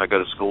I go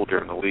to school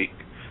during the week.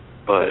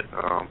 But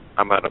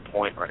I'm at a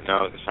point right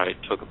now because I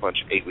took a bunch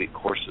of 8-week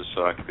courses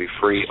so I could be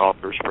free off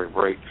for spring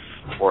break,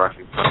 or I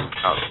can come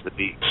out to the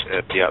beach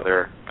and be out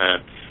there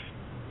and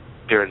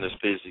during this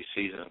busy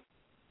season.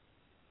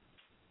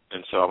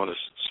 And so I'm going to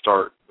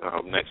start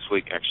next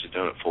week actually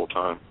doing it full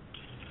time.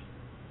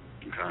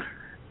 Okay.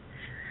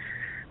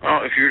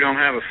 Well, if you don't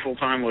have a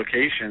full-time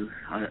location,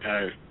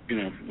 I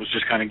was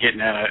just kind of getting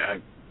at.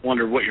 I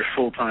wondered what your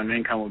full-time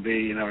income would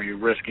be. Are you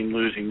risking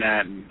losing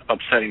that and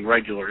upsetting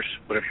regulars?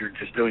 But if you're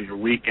just doing your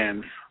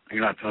weekends,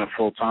 you're not doing it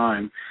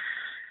full-time.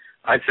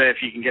 I'd say if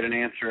you can get an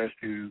answer as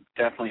to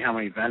definitely how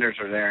many vendors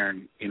are there,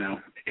 and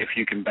if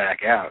you can back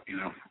out,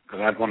 because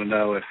I'd want to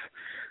know if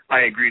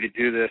I agree to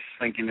do this,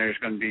 thinking there's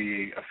going to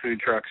be a food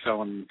truck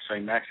selling, say,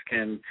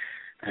 Mexican,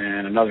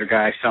 and another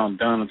guy selling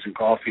donuts and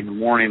coffee in the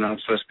morning, and I'm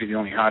supposed to be the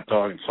only hot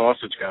dog and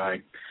sausage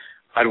guy.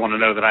 I'd want to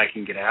know that I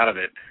can get out of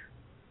it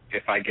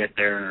if I get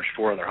there and there's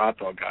 4 other hot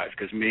dog guys,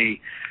 because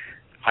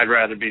I'd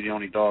rather be the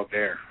only dog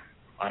there.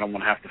 I don't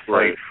want to have to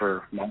fight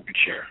for market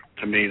share.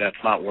 To me, that's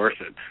not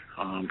worth it,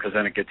 because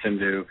then it gets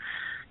into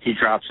he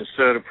drops his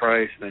soda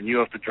price, and then you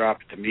have to drop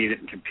it to meet it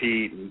and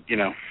compete, and,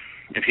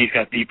 if he's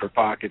got deeper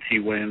pockets, he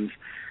wins.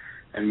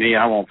 And me,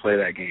 I won't play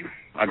that game.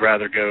 I'd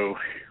rather go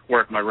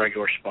work my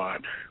regular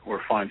spot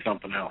or find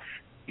something else,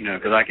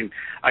 because I can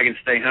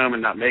stay home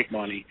and not make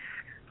money.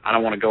 I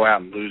don't want to go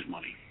out and lose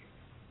money,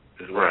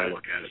 is the way I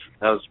look at it.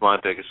 That was my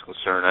biggest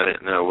concern. I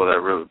didn't know whether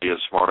it really would be a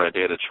smart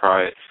idea to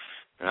try it,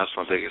 and that's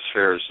my biggest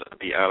fear is to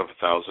be out of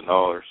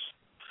 $1,000.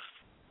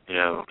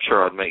 I'm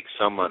sure I'd make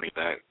some money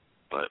back,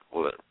 but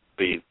will it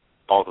be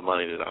all the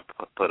money that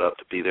I put up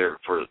to be there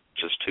for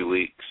just 2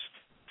 weeks?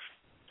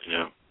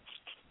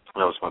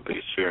 That was my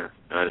biggest fear.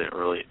 I didn't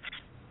really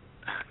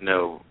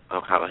know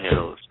how to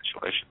handle the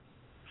situation.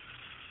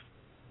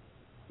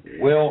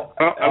 Well,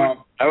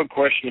 I would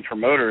question the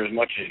promoter as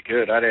much as you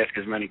could. I'd ask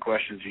as many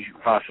questions as you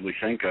could possibly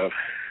think of.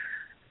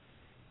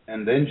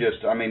 And then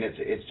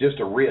it's just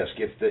a risk.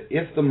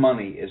 If the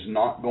money is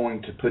not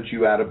going to put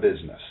you out of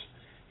business,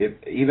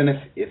 even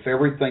if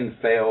everything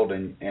failed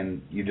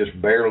and you just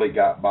barely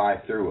got by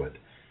through it,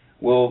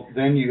 well,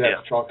 then you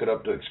have to chalk it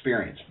up to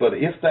experience. But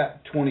if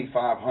that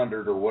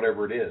 $2,500 or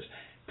whatever it is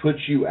puts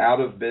you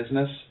out of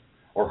business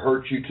or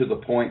hurts you to the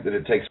point that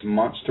it takes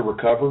months to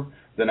recover,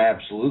 then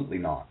absolutely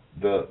not.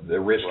 The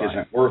risk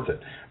isn't worth it.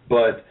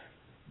 But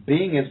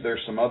being as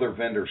there's some other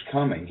vendors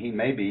coming, he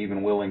may be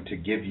even willing to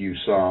give you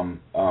some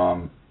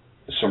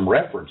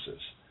references,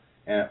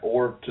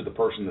 or to the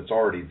person that's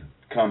already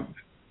come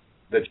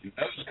that you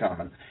know is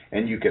coming,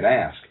 and you could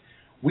ask.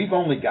 We've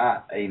only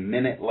got a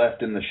minute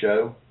left in the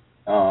show.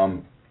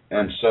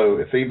 And so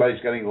if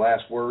anybody's got any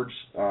last words,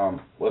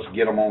 let's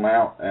get them on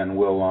out, and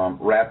we'll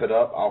wrap it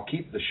up. I'll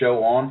keep the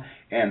show on,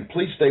 and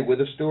please stay with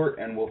us, Stuart,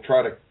 and we'll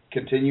try to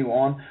continue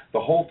on. The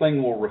whole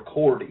thing will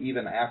record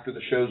even after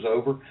the show's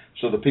over,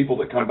 so the people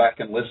that come back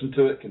and listen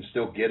to it can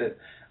still get it.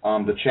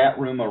 The chat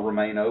room will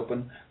remain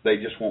open. They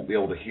just won't be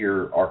able to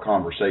hear our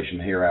conversation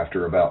here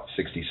after about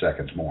 60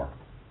 seconds more.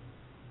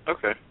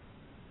 Okay.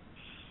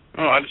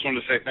 Oh, I just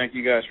wanted to say thank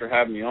you guys for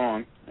having me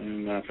on.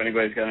 And if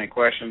anybody's got any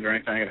questions or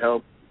anything I could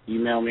help,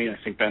 email me. I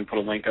think Ben put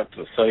a link up to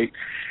the site.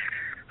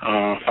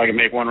 If I can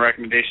make one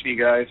recommendation to you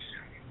guys,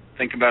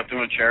 think about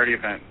doing a charity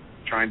event.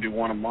 Try and do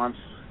one a month.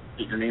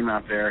 Get your name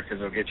out there because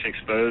it'll get you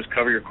exposed.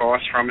 Cover your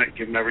costs from it.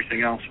 Give them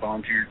everything else.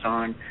 Volunteer your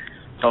time.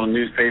 Tell the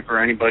newspaper,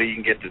 anybody you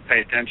can get to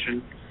pay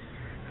attention.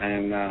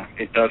 And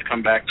it does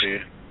come back to you.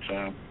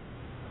 So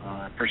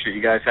I appreciate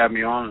you guys having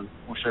me on and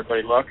wish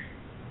everybody luck.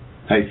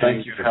 Hey,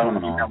 thank you for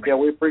coming on. Yeah,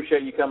 we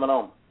appreciate you coming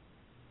on.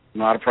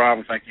 Not a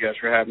problem. Thank you guys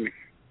for having me.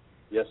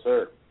 Yes,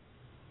 sir.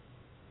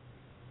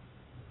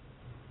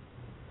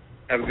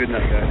 Have a good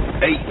night,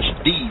 guys.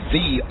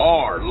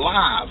 HDVR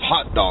Live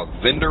Hot Dog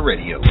Vendor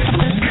Radio.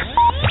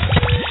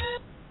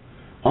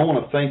 I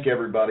want to thank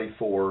everybody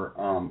for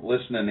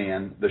listening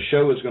in. The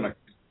show is going to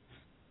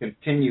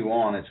continue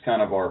on. It's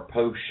kind of our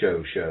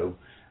post-show show,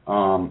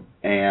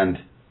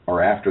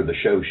 or after the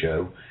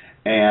show.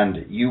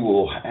 And you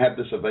will have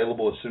this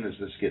available as soon as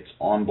this gets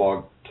on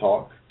Blog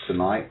Talk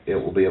tonight. It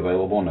will be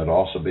available, and it'll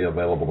also be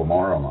available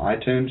tomorrow on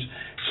iTunes.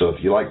 So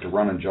if you like to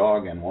run and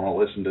jog and want to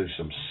listen to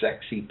some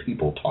sexy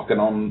people talking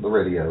on the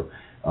radio,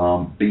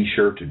 be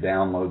sure to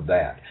download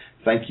that.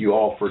 Thank you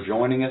all for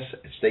joining us.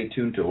 Stay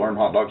tuned to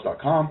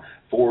LearnHotDogs.com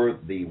for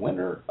the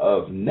winner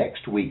of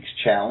next week's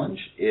challenge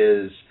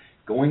is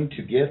going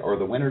to get, or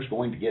the winner's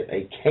going to get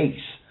a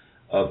case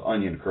of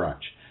Onion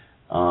Crunch.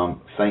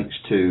 Thanks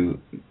to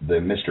the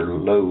Mr.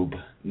 Loeb,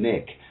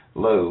 Nick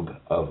Loeb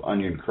of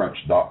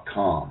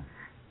OnionCrunch.com.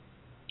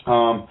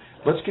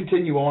 Let's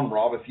continue on,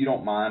 Rob, if you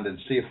don't mind, and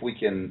see if we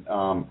can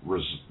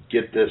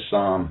get this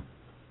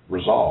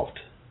resolved.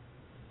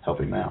 Help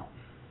him out.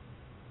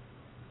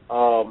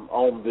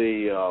 On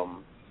the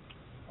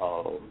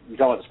you talking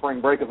about the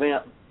spring break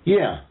event?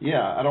 Yeah.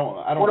 I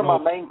don't. One of my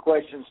main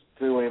questions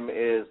to him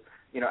is,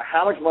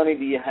 how much money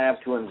do you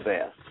have to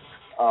invest?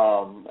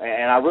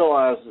 And I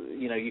realize,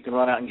 you can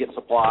run out and get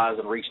supplies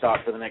and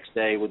restock for the next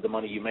day with the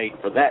money you made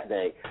for that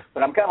day.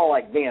 But I'm kind of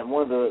like Ben.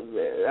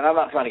 And I'm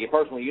not trying to get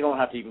personal. You don't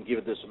have to even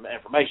give this some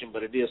information,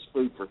 but it is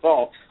food for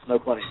thought, no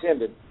pun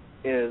intended,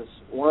 is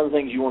one of the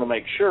things you want to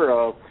make sure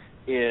of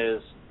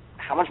is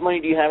how much money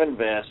do you have to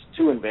invest?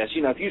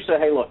 If you say,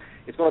 hey, look,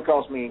 it's going to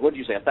cost me, what did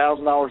you say,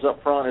 $1,000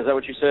 up front? Is that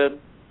what you said?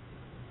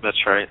 That's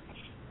right.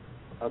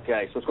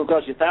 Okay, so it's going to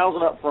cost you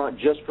 $1,000 up front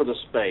just for the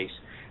space.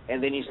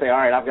 And then you say, all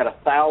right, I've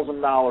got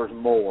 $1,000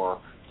 more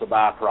to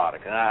buy a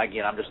product. And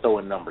again, I'm just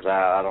throwing numbers.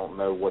 I don't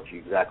know what you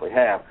exactly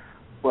have.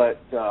 But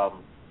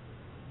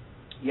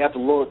you have to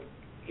look,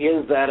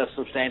 is that a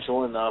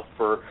substantial enough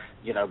for,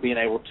 being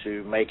able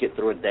to make it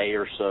through a day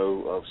or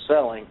so of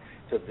selling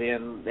to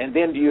then, and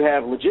then do you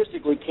have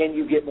logistically, can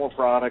you get more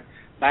product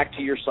back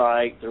to your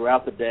site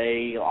throughout the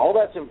day? All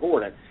that's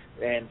important.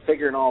 And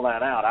figuring all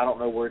that out, I don't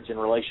know where it's in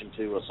relation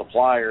to a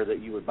supplier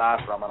that you would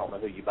buy from. I don't know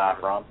who you buy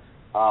from.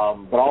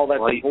 But all that's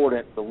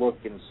important to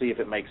look and see if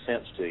it makes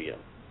sense to you.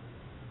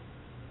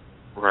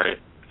 Right.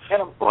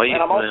 And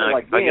I'm also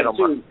like Ben,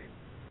 too.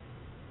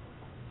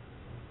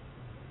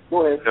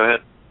 Go ahead.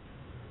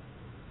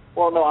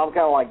 Well, no, I'm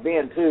kind of like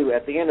Ben, too.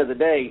 At the end of the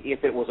day,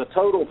 if it was a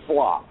total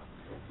flop,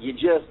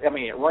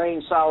 it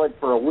rained solid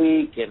for a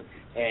week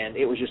and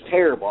it was just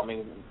terrible.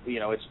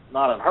 It's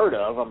not unheard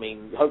of.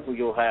 Hopefully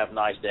you'll have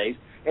nice days.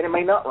 And it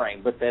may not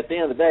rain, but at the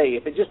end of the day,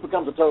 if it just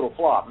becomes a total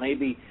flop,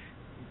 maybe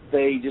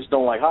they just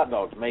don't like hot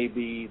dogs.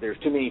 Maybe there's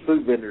too many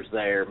food vendors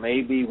there.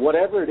 Maybe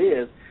whatever it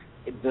is,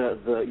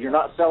 you're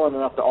not selling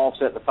enough to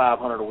offset the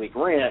 $500 a week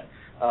rent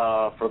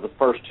for the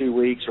first 2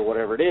 weeks or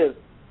whatever it is,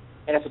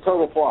 and it's a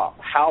total flop.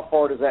 How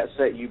far does that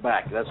set you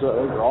back? Those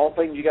are all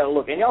things you got to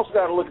look. And you also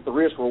got to look at the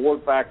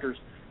risk-reward factors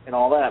and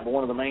all that. But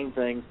one of the main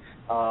things,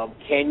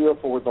 can you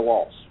afford the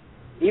loss?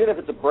 Even if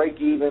it's a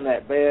break-even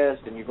at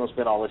best, and you're going to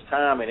spend all this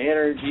time and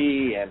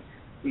energy and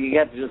you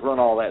have to just run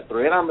all that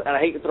through. And I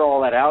hate to throw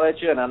all that out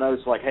at you, and I know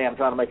it's like, hey, I'm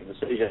trying to make a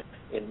decision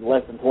in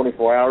less than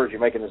 24 hours.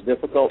 You're making this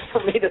difficult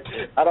for me to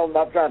 – I'm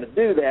not trying to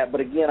do that. But,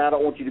 again, I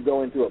don't want you to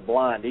go into it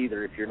blind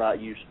either if you're not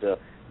used to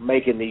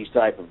making these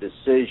type of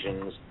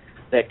decisions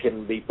that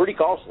can be pretty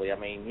costly.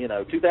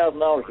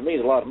 $2,000 to me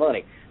is a lot of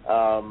money.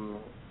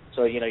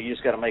 So, you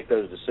just got to make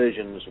those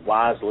decisions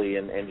wisely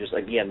and just,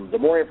 again, the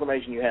more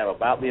information you have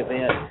about the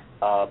event,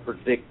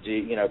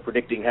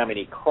 predicting how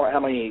many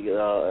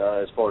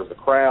as far as the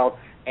crowd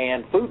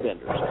and food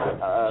vendors.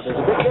 There's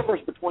a big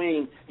difference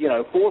between,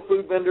 4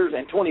 food vendors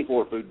and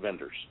 24 food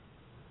vendors.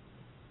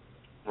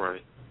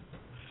 Right.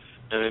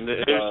 And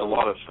there's a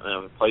lot of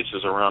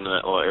places around in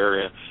that little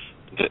area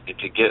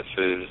to get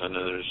food. I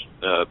know there's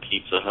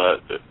Pizza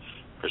Hut, but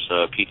there's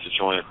a pizza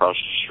joint across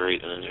the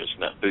street, and then there's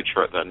that food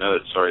truck that I know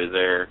it's already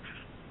there.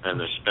 And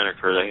there's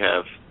Spinnaker, they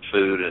have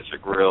food, and it's a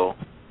grill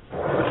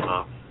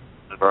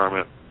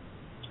environment.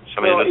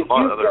 So, there's a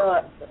lot of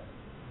other...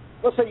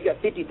 Let's say you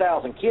got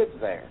 50,000 kids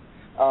there,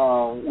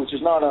 which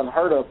is not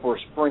unheard of for a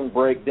spring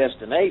break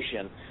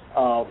destination.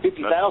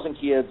 50,000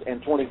 kids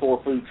and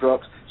 24 food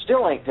trucks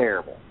still ain't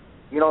terrible.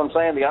 You know what I'm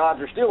saying? The odds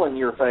are still in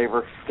your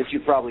favor that you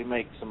probably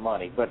make some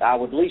money. But I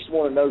would at least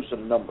want to know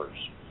some numbers.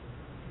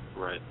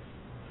 Right.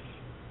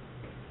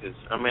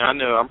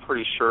 I'm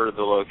pretty sure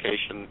the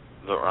location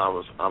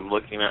I'm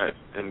looking at,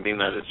 and being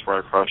that it's right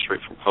across the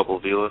street from Pueblo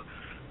Villa,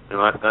 and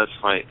that's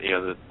like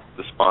the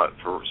spot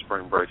for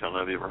spring break. I don't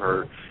know if you ever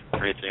heard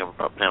or anything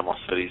about Panama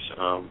City's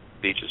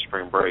beaches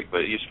spring break,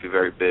 but it used to be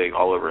very big,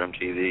 all over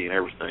MTV and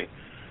everything.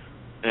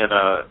 And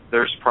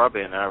there's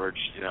probably an average,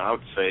 I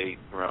would say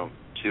around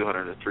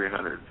 200 to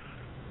 300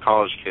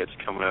 college kids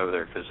coming over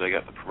there because they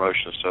got the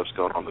promotion stuff's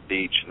going on the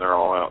beach, and they're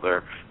all out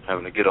there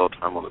having a good old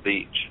time on the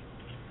beach.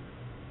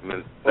 I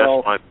mean,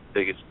 that's my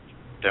biggest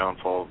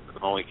downfall.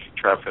 The only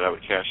traffic I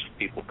would catch is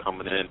people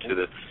coming into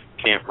the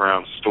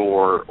campground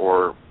store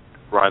or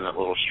riding that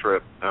little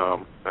strip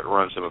that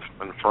runs in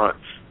front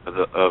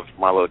of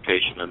my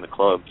location in the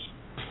clubs.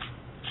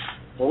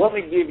 Well, let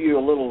me give you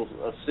a little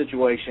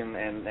situation,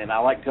 and I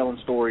like telling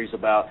stories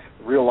about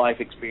real-life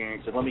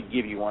experience, and let me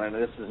give you one, and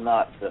this is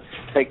not to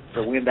take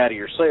the wind out of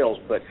your sails,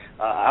 but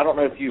I don't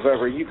know if you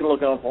can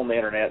look up on the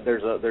Internet,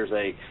 there's a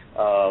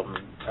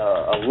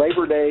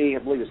Labor Day,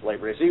 I believe it's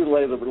Labor Day, it's either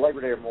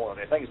Labor Day or Memorial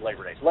Day, I think it's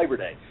Labor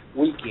Day,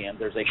 weekend,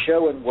 there's a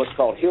show in what's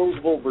called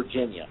Hillsville,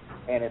 Virginia,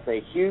 and it's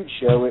a huge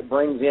show. It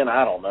brings in,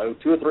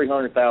 200,000 or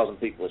 300,000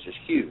 people. It's just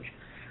huge.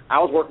 I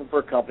was working for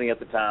a company at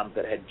the time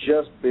that had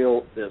just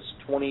built this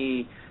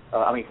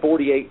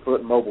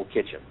 48-foot mobile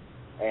kitchen,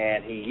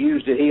 and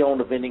he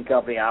owned a vending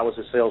company. I was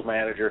a sales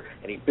manager,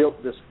 and he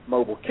built this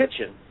mobile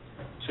kitchen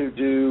to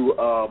do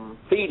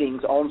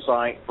feedings on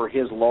site for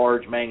his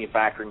large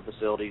manufacturing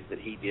facilities that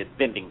he did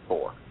vending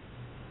for.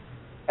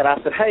 And I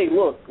said, hey,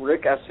 look,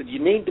 Rick, I said, you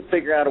need to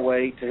figure out a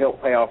way to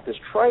help pay off this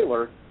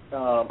trailer.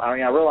 I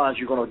realize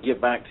you're going to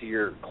give back to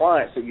your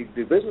clients that you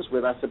do business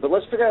with. I said, but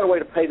let's figure out a way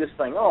to pay this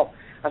thing off.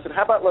 I said,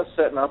 how about let's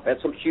set up at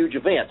some huge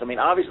events? I mean,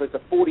 obviously it's a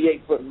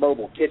 48-foot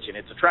mobile kitchen.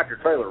 It's a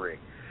tractor-trailer rig.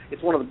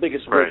 It's one of the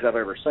biggest rigs I've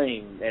ever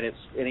seen, and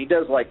he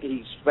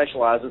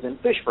specializes in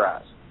fish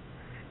fries.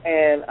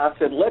 And I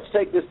said, let's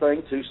take this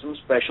thing to some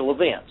special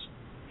events,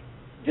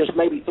 just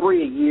maybe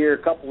 3 a year, a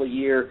couple a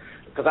year,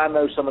 because I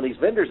know some of these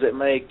vendors that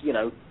make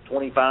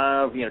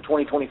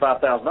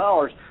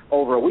 $25,000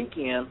 over a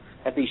weekend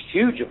at these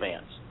huge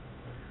events.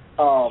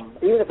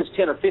 Even if it's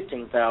 $10,000 or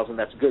 $15,000,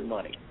 that's good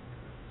money.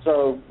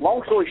 So,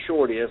 long story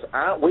short is,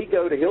 we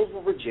go to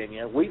Hillsville,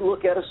 Virginia. We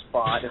look at a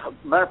spot.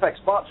 Matter of fact,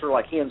 spots are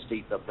like hen's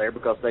teeth up there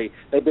because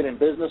they've been in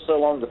business so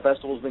long, the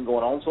festival's been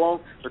going on so long,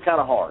 they're kind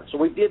of hard. So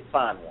we did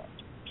find one.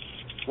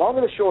 Long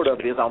and the short of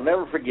it is, I'll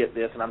never forget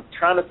this, and I'm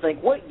trying to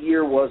think, what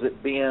year was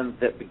it, Ben,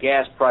 that the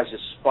gas prices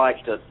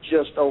spiked to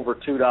just over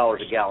 $2 a gallon?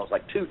 It was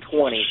like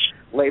 $2.20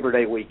 Labor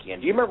Day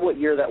weekend. Do you remember what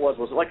year that was?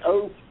 Was it like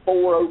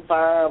 04,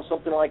 05,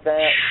 something like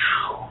that?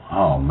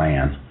 Oh,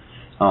 man.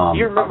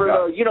 You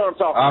remember, you know what I'm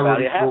talking about.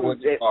 I remember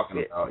what you're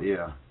talking about,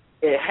 yeah.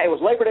 It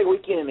was Labor Day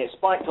weekend, and it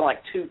spiked to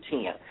like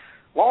 $2.10.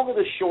 Long and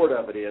the short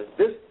of it is,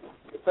 this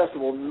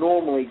festival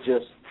normally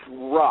just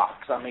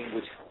rocks. I mean,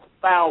 with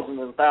thousands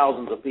and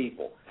thousands of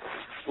people.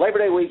 Labor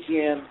Day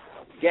weekend,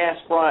 gas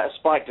price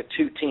spiked to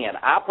 $2.10.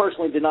 I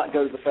personally did not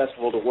go to the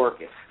festival to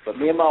work it, but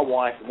me and my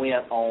wife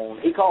went on.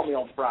 He called me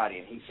on Friday,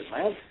 and he said,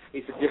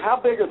 how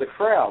big are the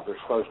crowds they're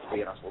supposed to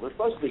be? And I said, well, they're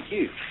supposed to be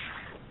huge.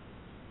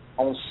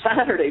 On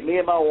Saturday, me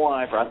and my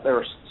wife,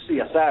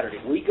 Saturday,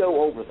 we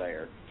go over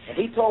there, and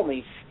he told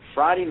me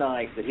Friday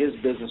night that his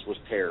business was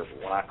terrible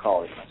when I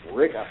called him. I said,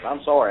 Rick,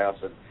 I'm sorry. I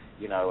said,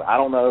 I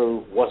don't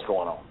know what's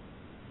going on.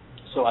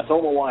 So I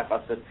told my wife,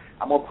 I said,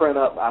 I'm going to print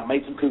up, I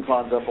made some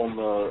coupons up on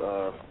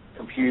the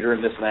computer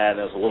and this and that, and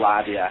there was a little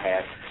idea I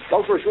had.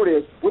 Long story short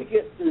is, we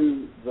get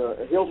to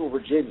the Hillsville,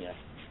 Virginia,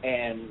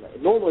 and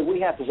normally we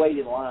have to wait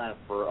in line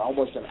for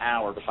almost an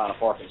hour to find a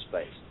parking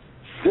space.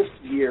 This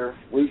year,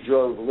 we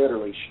drove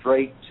literally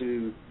straight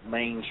to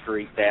Main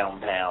Street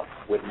downtown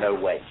with no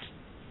wait.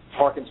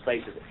 Parking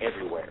spaces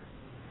everywhere.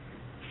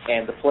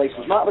 And the place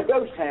was not a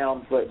ghost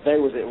town, but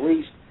there was at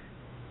least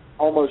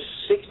almost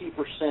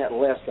 60%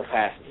 less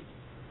capacity.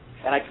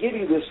 And I give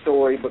you this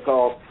story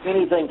because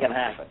anything can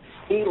happen.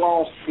 He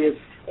lost his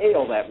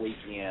tail that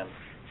weekend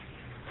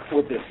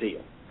with this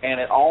deal, and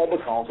it all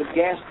because of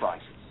gas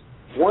prices.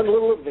 One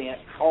little event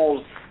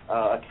caused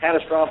a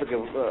catastrophic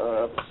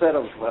set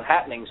of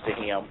happenings to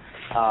him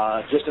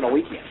just in a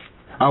weekend.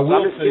 I'm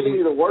just giving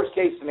you the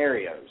worst-case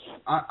scenarios.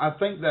 I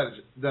think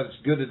that's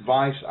good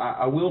advice.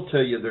 I will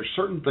tell you there's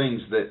certain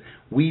things that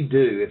we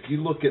do. If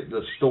you look at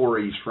the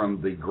stories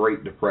from the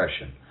Great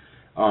Depression,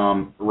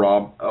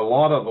 Rob, a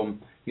lot of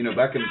them,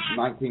 back in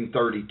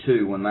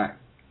 1932 when that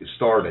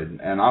started,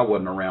 and I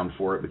wasn't around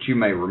for it, but you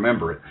may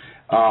remember it.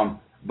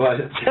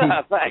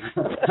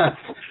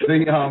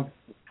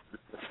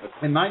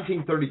 In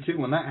 1932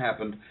 when that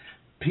happened,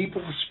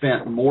 people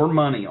spent more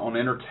money on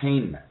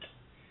entertainment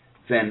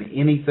than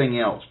anything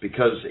else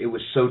because it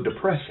was so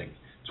depressing.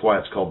 That's why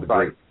it's called the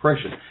Great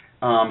Depression,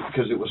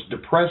 because it was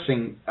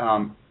depressing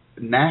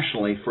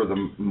nationally for the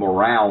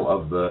morale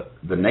of the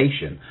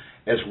nation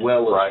as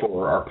well as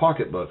for our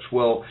pocketbooks.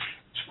 Well,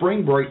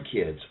 spring break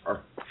kids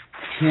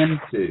tend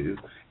to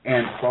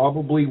and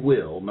probably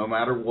will, no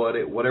matter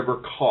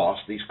whatever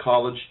cost, these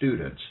college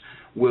students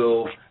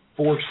will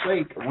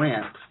forsake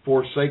rent,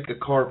 forsake a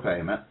car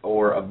payment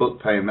or a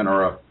book payment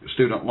or a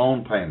student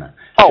loan payment.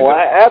 Oh,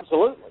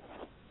 absolutely.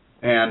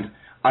 And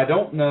I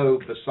don't know,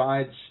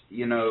 besides,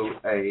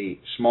 a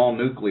small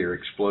nuclear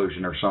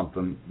explosion or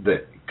something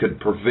that could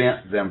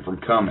prevent them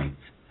from coming.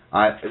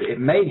 It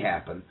may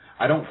happen.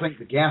 I don't think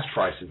the gas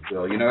prices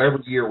will.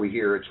 Every year we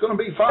hear it's going to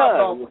be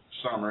 $5 this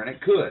summer, and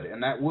it could,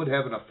 and that would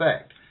have an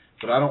effect.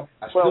 But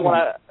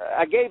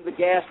I gave the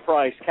gas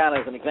price kind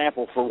of as an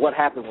example for what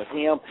happened with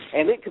him,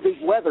 and it could be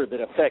weather that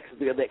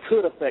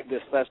could affect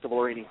this festival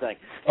or anything.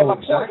 And my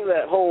point of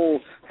that whole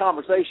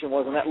conversation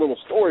and that little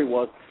story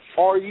was,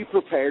 are you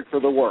prepared for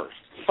the worst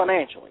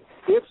financially?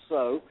 If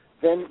so,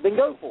 then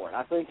go for it.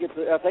 I think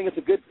it's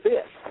a good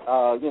fit,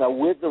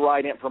 with the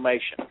right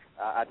information.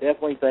 I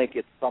definitely think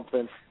it's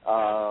something,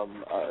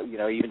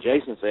 even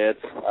Jason said,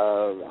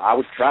 I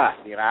would try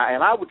it,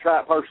 and I would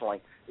try it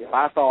personally if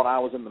I thought I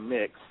was in the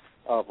mix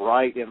of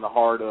right in the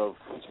heart of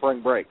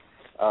spring break.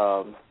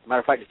 Matter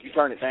of fact, if you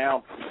turn it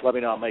down, let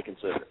me know. I may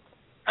consider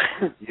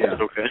it. Yeah.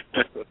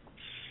 Okay.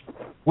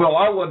 Well,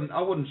 I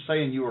wasn't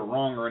saying you were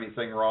wrong or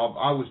anything, Rob.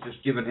 I was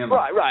just giving him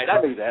right.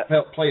 I knew that.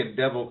 Playing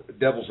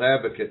devil's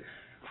advocate,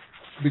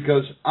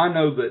 because I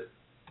know that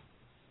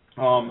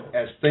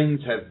as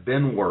things have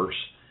been worse,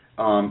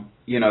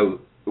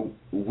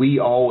 we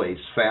always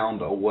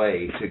found a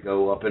way to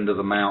go up into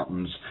the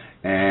mountains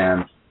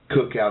and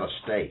cook out a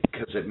steak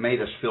because it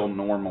made us feel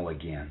normal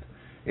again.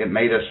 It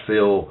made us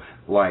feel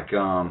like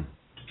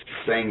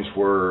things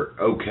were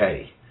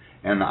okay.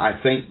 And I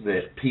think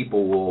that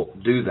people will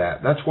do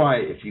that. That's why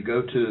if you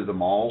go to the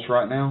malls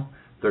right now,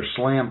 they're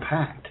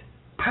slam-packed.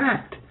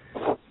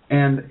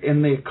 And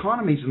the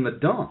economy's in the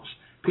dumps.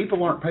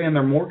 People aren't paying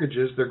their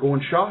mortgages. They're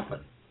going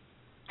shopping.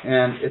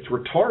 And it's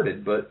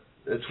retarded, but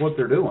it's what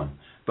they're doing.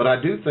 But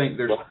I do think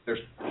there's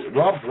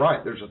Rob's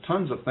right. There's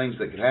tons of things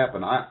that could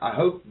happen. I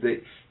hope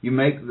that you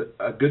make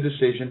a good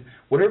decision.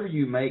 Whatever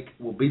you make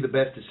will be the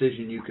best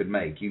decision you could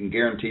make. You can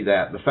guarantee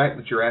that. The fact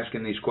that you're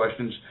asking these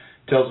questions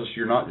tells us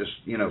you're not just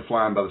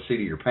flying by the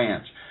seat of your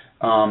pants.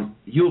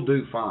 You'll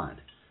do fine.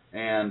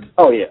 And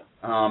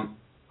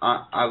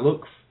I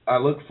look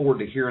forward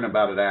to hearing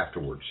about it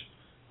afterwards.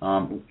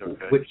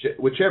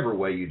 Whichever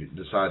way you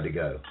decide to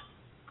go,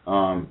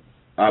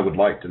 I would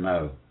like to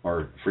know,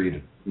 or for you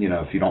to,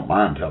 if you don't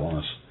mind telling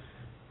us,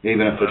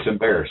 even if it's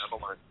embarrassing.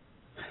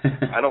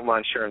 I don't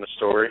mind sharing the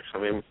story. I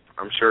mean,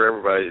 I'm sure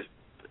everybody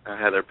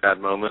had their bad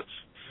moments.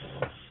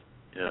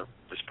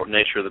 It's the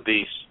nature of the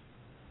beast.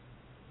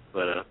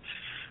 But,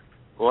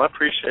 I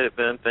appreciate it,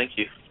 Ben. Thank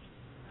you.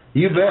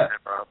 You bet.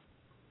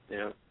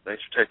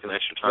 Thanks for taking the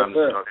extra time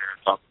to talk here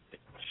and talk to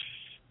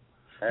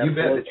me. You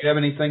bet. Did you have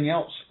anything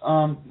else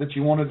that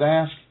you wanted to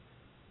ask?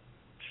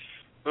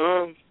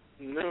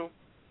 No.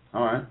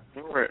 All right.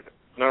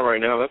 Not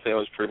right now. That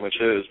was pretty much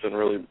it. It's been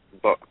really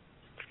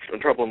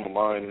trouble in my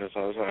mind. I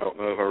don't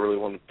know if I really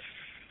wanted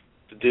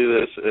to do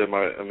this.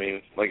 I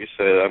mean, like you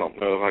said, I don't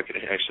know if I could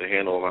actually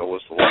handle if I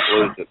was to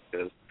lose it,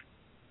 because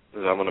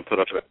I'm going to put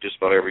up just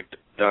about every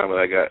dime that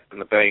I got in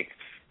the bank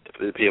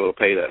to be able to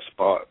pay that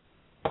spot.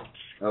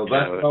 Oh,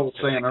 that's what I was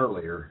saying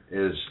earlier,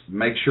 is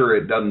make sure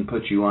it doesn't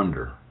put you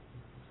under.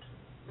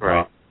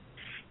 Right.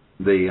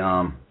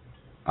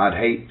 I'd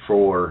hate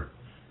for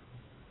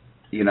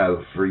you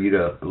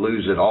to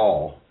lose it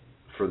all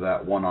for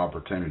that one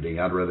opportunity.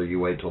 I'd rather you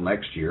wait till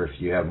next year if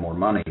you have more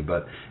money.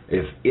 But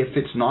if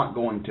it's not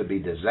going to be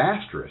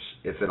disastrous,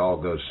 if it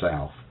all goes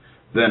south,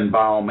 then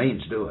by all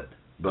means do it.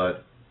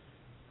 But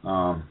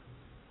I'm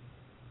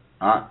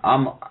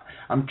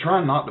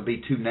trying not to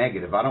be too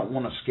negative. I don't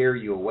want to scare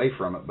you away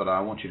from it, but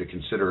I want you to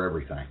consider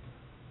everything.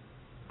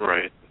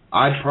 Right.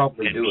 I'd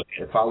probably do it.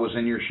 If I was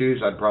in your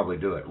shoes, I'd probably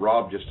do it.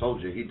 Rob just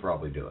told you he'd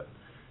probably do it.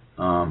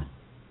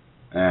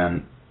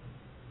 And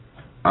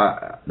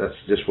that's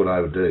just what I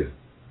would do.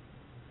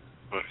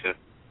 Okay.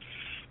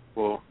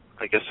 Well,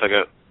 I guess I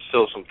got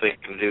still some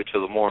thinking to do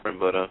till the morning,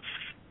 but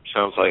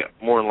sounds like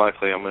more than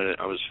likely I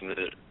was going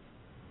to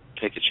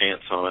take a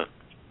chance on it.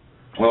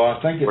 Well,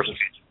 I think it's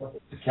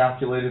a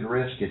calculated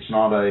risk. It's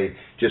not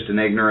just an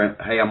ignorant,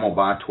 hey, I'm going to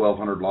buy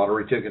 1,200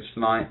 lottery tickets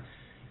tonight.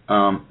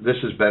 This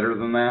is better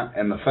than that.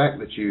 And the fact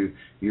that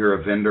you're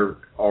a vendor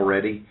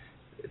already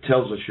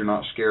tells us you're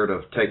not scared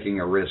of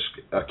taking a risk,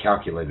 a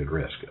calculated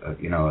risk,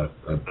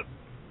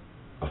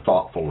 a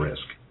thoughtful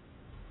risk.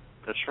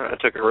 That's right. I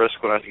took a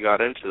risk when I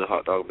got into the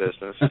hot dog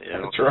business.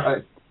 That's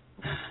right.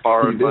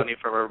 Borrowed money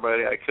from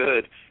everybody I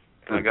could,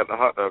 and I got the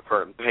hot dog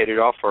cart and paid it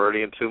off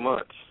already in 2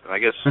 months. And I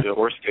guess the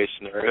worst case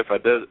scenario, if I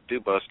do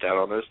bust out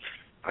on this,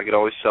 I could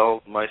always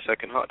sell my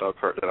second hot dog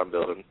cart that I'm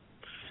building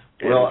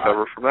and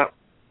recover from that.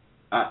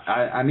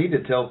 I need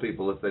to tell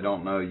people, if they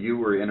don't know, you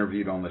were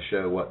interviewed on the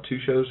show, 2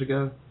 shows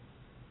ago?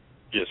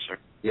 Yes, sir.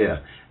 Yeah,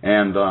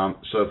 and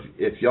so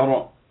if y'all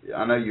don't,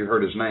 I know you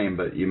heard his name,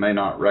 but you may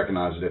not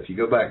recognize it. If you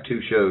go back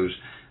 2 shows,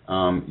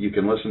 you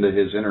can listen to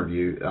his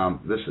interview.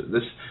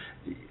 This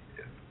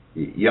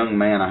young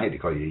man, I hate to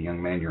call you a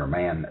young man, you're a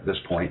man at this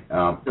point,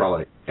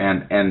 probably,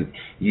 and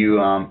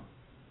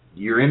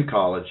you're in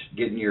college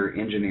getting your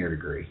engineer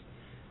degree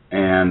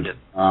and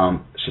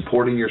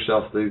supporting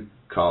yourself through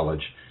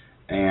college,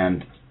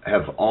 and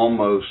have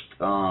almost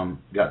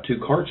got 2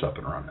 carts up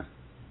and running.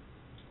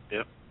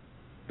 Yep.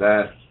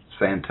 That's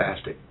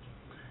fantastic.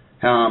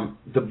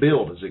 The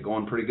build, is it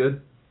going pretty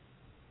good?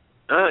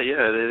 Yeah,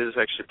 it is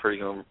actually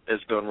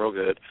it's going real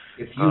good.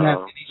 If you have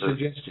any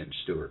suggestions,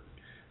 Stuart,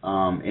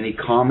 any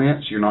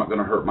comments, you're not going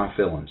to hurt my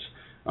feelings.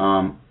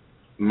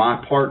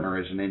 My partner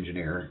is an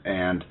engineer,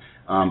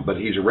 but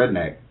he's a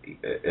redneck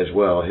as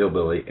well, a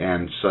hillbilly,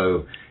 and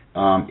so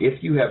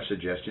if you have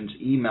suggestions,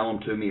 email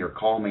them to me or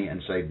call me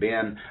and say,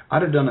 Ben,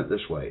 I'd have done it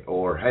this way,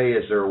 or hey,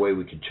 is there a way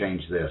we could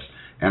change this?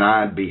 And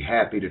I'd be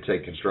happy to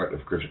take constructive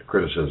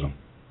criticism.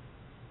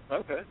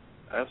 Okay,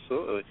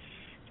 absolutely.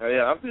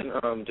 Yeah, I've been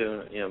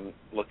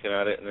looking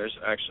at it, and there's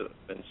actually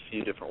been a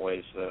few different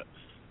ways that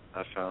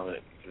I found that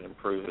you can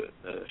improve it,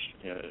 the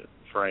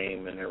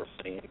frame and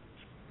everything,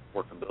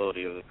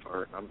 workability of the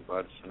cart. I'm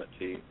glad to send it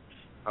to you.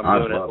 I'm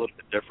doing it a little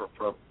bit different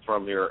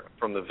from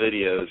the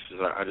videos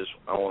because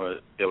I want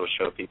to be able to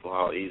show people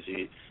how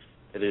easy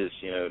it is,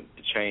 to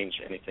change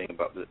anything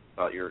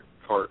about your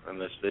cart in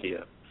this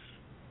video.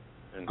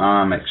 And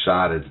I'm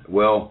excited.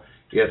 Well,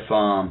 if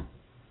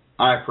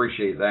I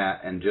appreciate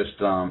that, and just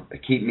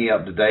keep me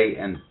up to date,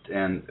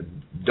 and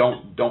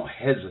don't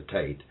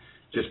hesitate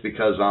just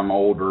because I'm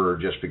older or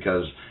just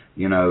because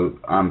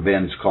I'm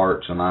Ben's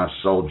Carts and I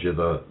sold you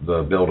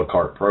the Build a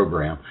Cart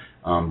program.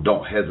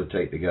 Don't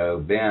hesitate to go,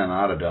 Ben,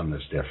 I'd have done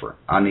this different.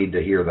 I need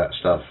to hear that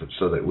stuff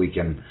so that we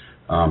can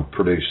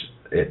produce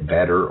it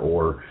better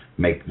or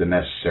make the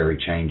necessary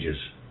changes.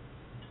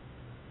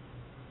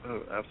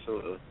 Oh,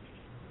 absolutely.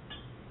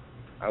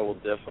 I will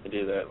definitely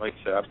do that. Like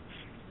I said,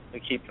 I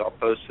keep y'all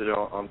posted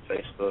on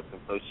Facebook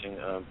and posting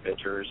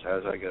pictures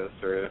as I go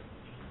through.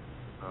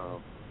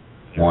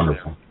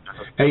 Wonderful.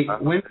 Hey,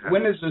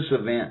 when does this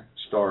event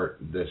start,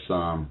 this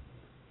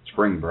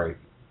spring break?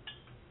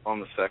 On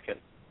the 2nd.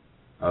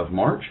 Of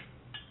March?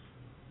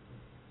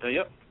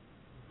 Yep.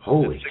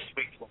 Holy. It's 6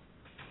 weeks long.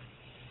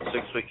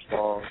 6 weeks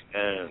long,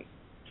 and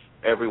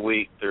every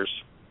week there's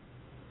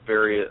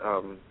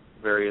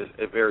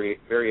it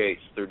varies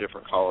through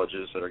different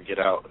colleges that get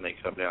out and they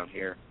come down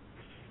here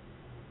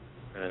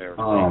and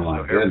everything. Oh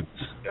my goodness.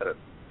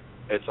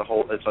 It's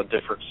a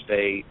different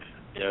state,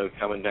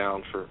 coming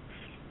down so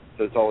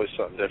it's always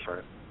something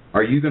different.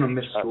 Are you going to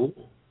miss school?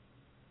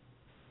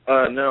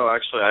 No,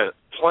 actually,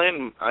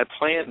 I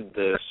planned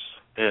this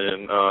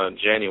in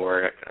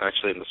January,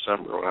 actually in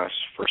December when I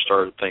first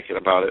started thinking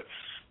about it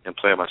and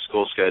planned my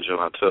school schedule.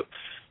 I took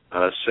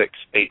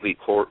 6-8-week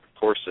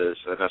courses,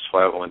 and that's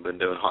why I've only been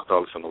doing hot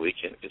dogs on the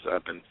weekend, because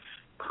I've been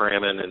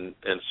cramming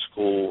in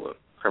school,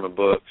 cramming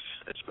books.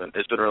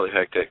 It's been really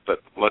hectic, but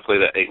luckily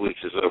that 8 weeks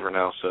is over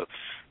now, so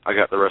I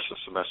got the rest of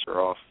the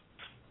semester off.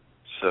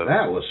 So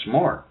that was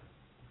smart.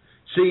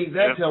 See,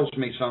 that tells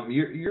me something.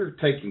 You're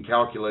taking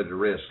calculated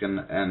risk,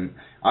 and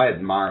I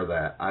admire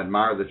that. I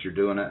admire that you're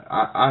doing it.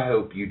 I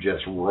hope you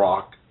just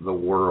rock the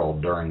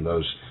world during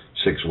those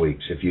 6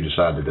 weeks if you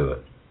decide to do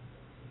it.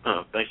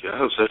 Oh, thank you. I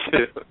hope so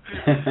too.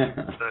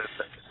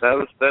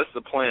 That's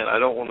the plan.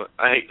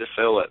 I hate to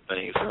fail at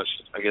things.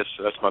 I guess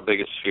that's my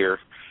biggest fear.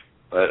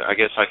 But I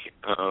guess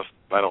if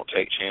I don't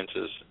take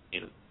chances,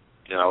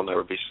 I'll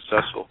never be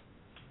successful.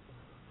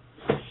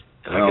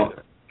 And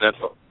that's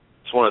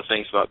one of the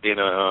things about being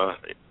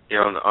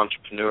an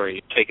entrepreneur.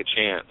 You take a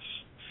chance.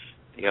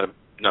 You got to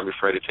not be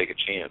afraid to take a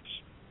chance.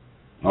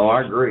 Oh,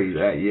 I agree.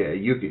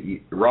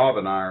 Rob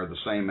and I are the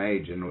same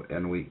age,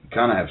 and we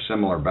kind of have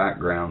similar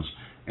backgrounds.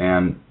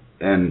 And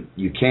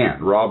you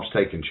can't. Rob's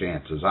taken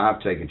chances.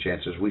 I've taken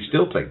chances. We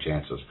still take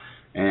chances,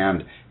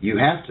 and you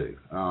have to.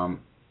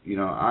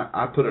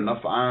 I put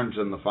enough irons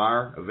in the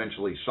fire.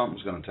 Eventually,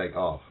 something's going to take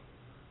off.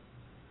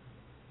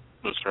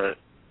 That's right.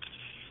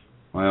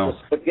 Well,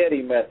 the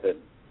spaghetti method.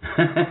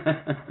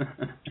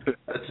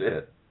 That's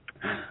it.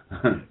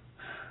 Throw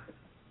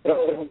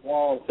it on the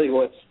wall and see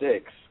what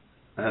sticks.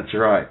 That's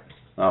right.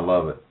 I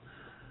love it.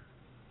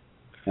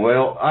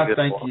 Well, I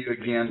thank you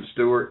again,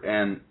 Stuart,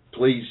 and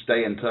please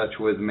stay in touch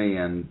with me.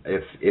 And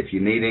if you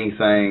need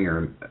anything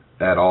or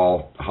at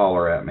all,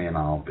 holler at me, and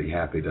I'll be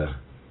happy to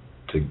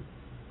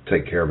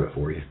take care of it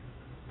for you.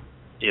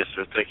 Yes,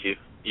 sir. Thank you.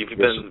 You've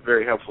been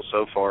very helpful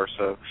so far.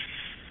 So,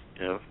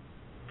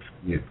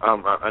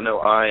 I know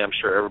I'm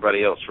sure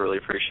everybody else really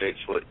appreciates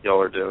what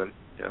y'all are doing,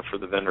 for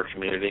the vendor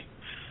community.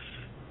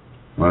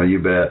 Well, you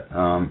bet.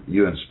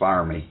 You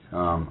inspire me.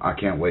 I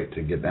can't wait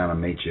to get down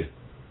and meet you.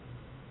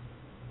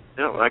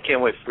 Yeah, I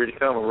can't wait for you to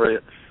come.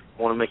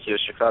 I want to make you a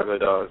Chicago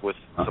dog with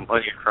some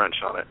onion crunch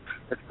on it.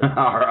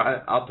 All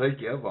right, I'll take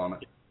you up on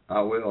it.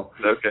 I will.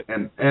 Okay.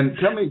 And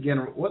tell me again,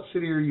 what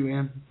city are you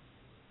in?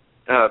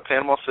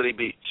 Panama City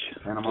Beach,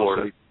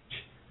 Florida. City Beach.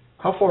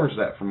 How far is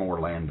that from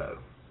Orlando?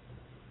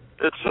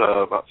 It's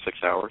about 6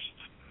 hours.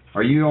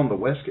 Are you on the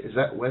west? Is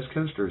that West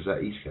Coast or is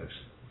that East Coast?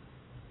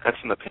 That's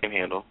in the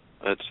Panhandle.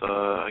 It's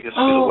I guess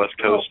the West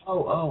Coast.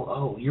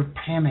 Oh, you're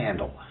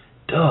Panhandle.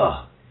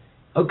 Duh.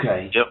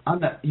 Okay.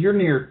 Yep. You're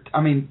near.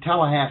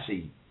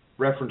 Tallahassee.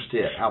 Reference to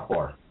it. How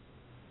far?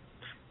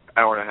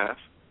 Hour and a half.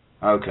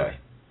 Okay.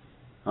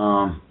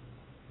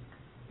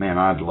 Man,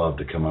 I'd love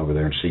to come over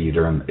there and see you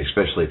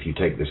especially if you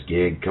take this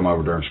gig. Come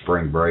over during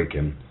spring break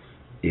and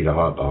eat a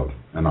hot dog,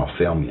 and I'll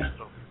film you.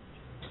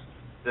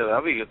 Yeah,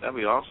 that'd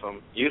be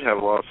awesome. You'd have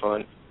a lot of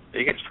fun.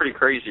 It gets pretty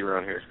crazy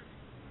around here.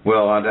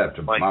 Well, I'd have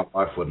to. My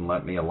wife wouldn't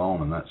let me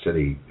alone in that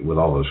city with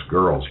all those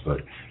girls, but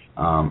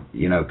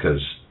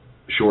because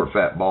short,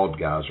 fat, bald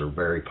guys are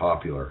very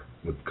popular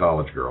with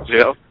college girls.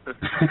 Yeah.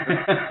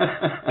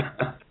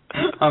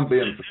 I'm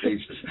being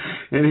facetious.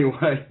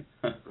 Anyway,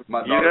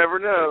 you never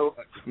know.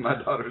 My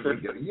daughter's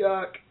gonna go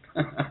yuck.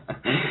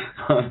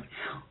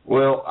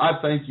 Well, I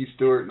thank you,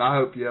 Stuart, and I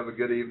hope you have a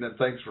good evening.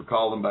 Thanks for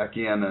calling back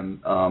in, and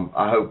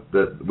I hope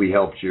that we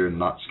helped you and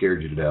not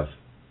scared you to death.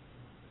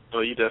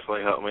 Well, you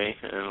definitely helped me,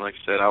 and like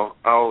I said,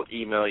 I'll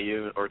email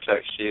you or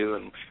text you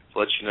and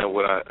let you know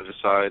what I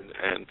decide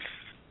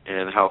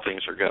and how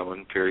things are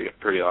going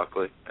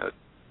periodically.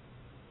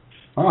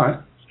 All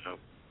right.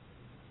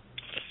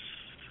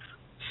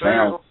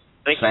 So,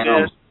 thanks, Ben.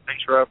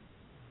 Thanks, Rob.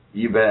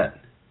 You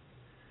bet.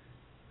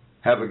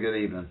 Have a good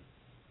evening.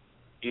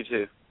 You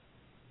too.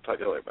 Talk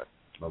to you later. Bye.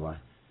 Bye-bye.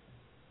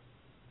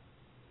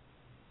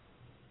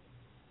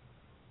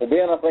 Well,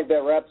 Ben, I think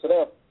that wraps it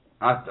up.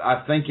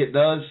 I think it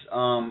does.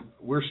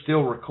 We're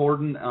still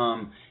recording.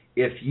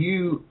 If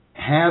you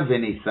have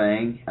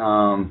anything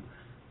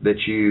that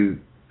you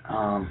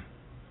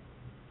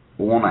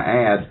want to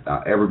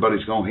add,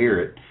 everybody's going to hear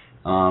it.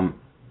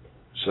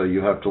 So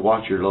you have to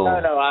watch your little.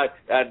 No, I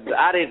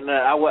didn't.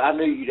 I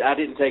knew you. I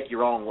didn't take you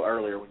wrong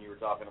earlier when you were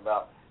talking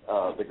about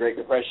the Great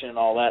Depression and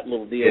all that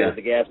little deal with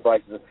the gas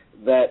prices.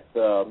 That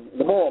the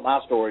moral of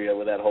my story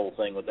with that whole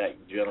thing with that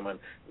gentleman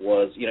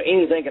was,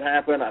 anything can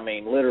happen. I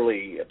mean,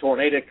 literally a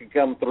tornado could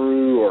come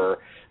through, or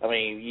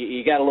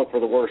you got to look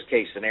for the worst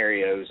case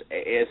scenarios.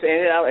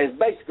 It's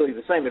basically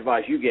the same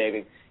advice you gave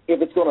him.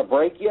 If it's going to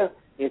break you,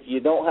 if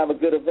you don't have a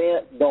good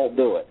event, don't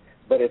do it.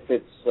 But if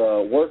it's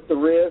worth the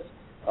risk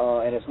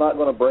and it's not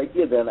going to break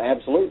you, then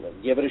absolutely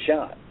give it a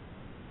shot.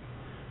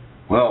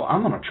 Well,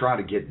 I'm going to try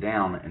to get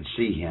down and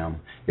see him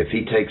if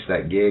he takes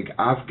that gig.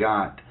 I've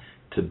got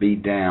to be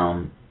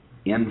down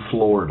in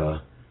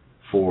Florida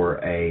for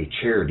a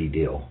charity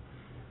deal.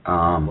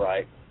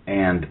 Right.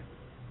 And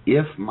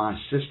if my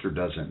sister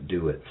doesn't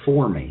do it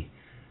for me,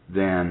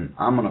 then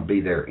I'm going to be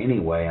there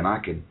anyway, and I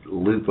could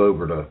loop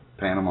over to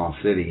Panama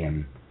City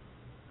and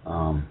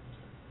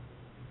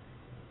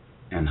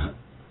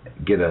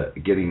get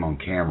him on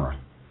camera.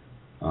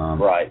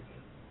 Right.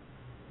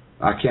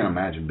 I can't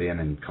imagine being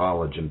in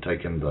college and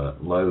taking the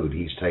load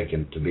he's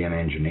taken to be an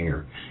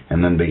engineer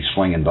and then be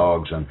slinging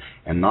dogs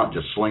and not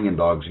just slinging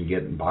dogs and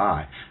getting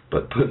by,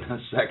 but putting a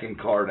second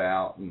card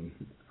out. And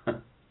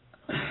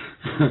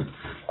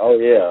oh,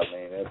 yeah.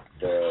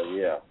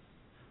 Yeah.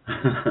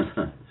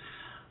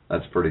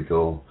 That's pretty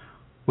cool.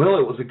 Well,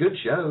 it was a good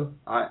show.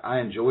 I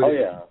enjoyed it.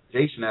 Yeah.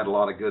 Jason had a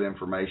lot of good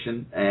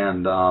information,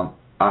 and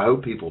I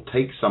hope people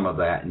take some of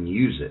that and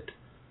use it.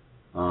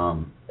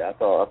 I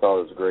thought it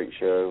was a great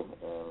show,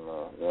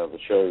 and the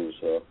shows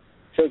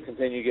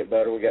continue to get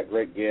better. We got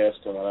great guests,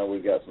 and I know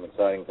we've got some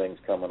exciting things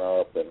coming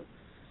up, and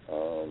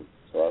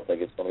so I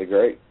think it's going to be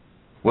great.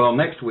 Well,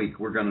 next week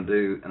we're going to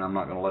do, and I'm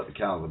not going to let the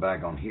cat out of the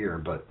bag on here,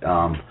 but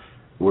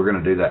we're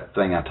going to do that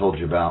thing I told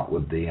you about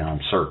with the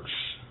Cirques,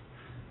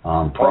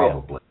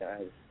 probably.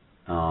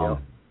 Oh,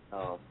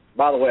 yeah.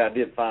 By the way, I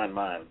did find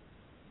mine.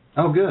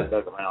 Oh, good.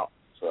 Dug them out,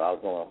 so I was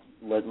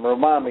going to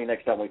remind me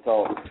next time we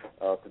talk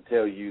to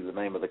tell you the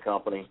name of the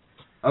company.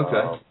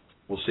 Okay.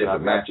 We'll see if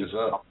it matches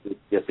up.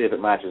 Yeah, see if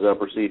it matches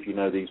up, or see if you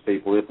know these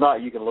people. If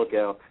not, you can look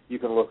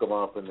them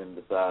up and then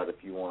decide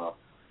if you want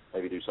to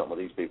maybe do something with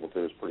these people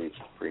too. It's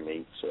pretty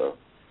neat. So.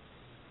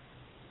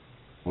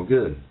 Well,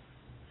 good.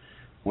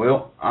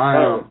 Well,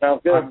 I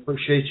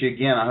appreciate you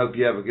again. I hope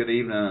you have a good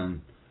evening,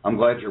 and I'm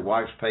glad your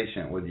wife's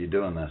patient with you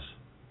doing this.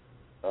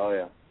 Oh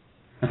yeah.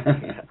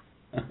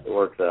 It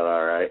works out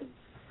all right.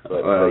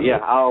 But yeah,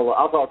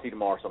 I'll talk to you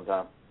tomorrow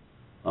sometime.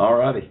 All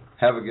righty.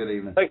 Have a good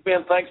evening. Thanks,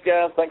 Ben. Thanks,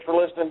 guys. Thanks for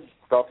listening.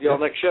 Talk to you on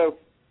the next show.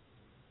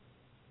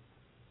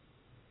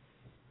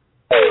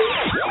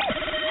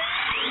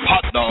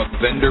 Hot Dog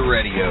Vendor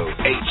Radio,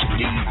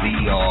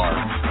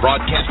 HDVR,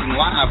 broadcasting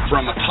live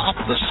from atop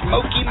the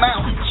Smoky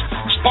Mountains,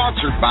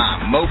 sponsored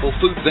by Mobile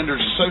Food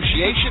Vendors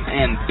Association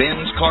and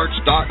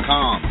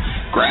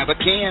BensCarts.com. Grab a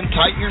can,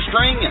 tighten your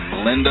string,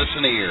 and lend us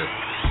an ear.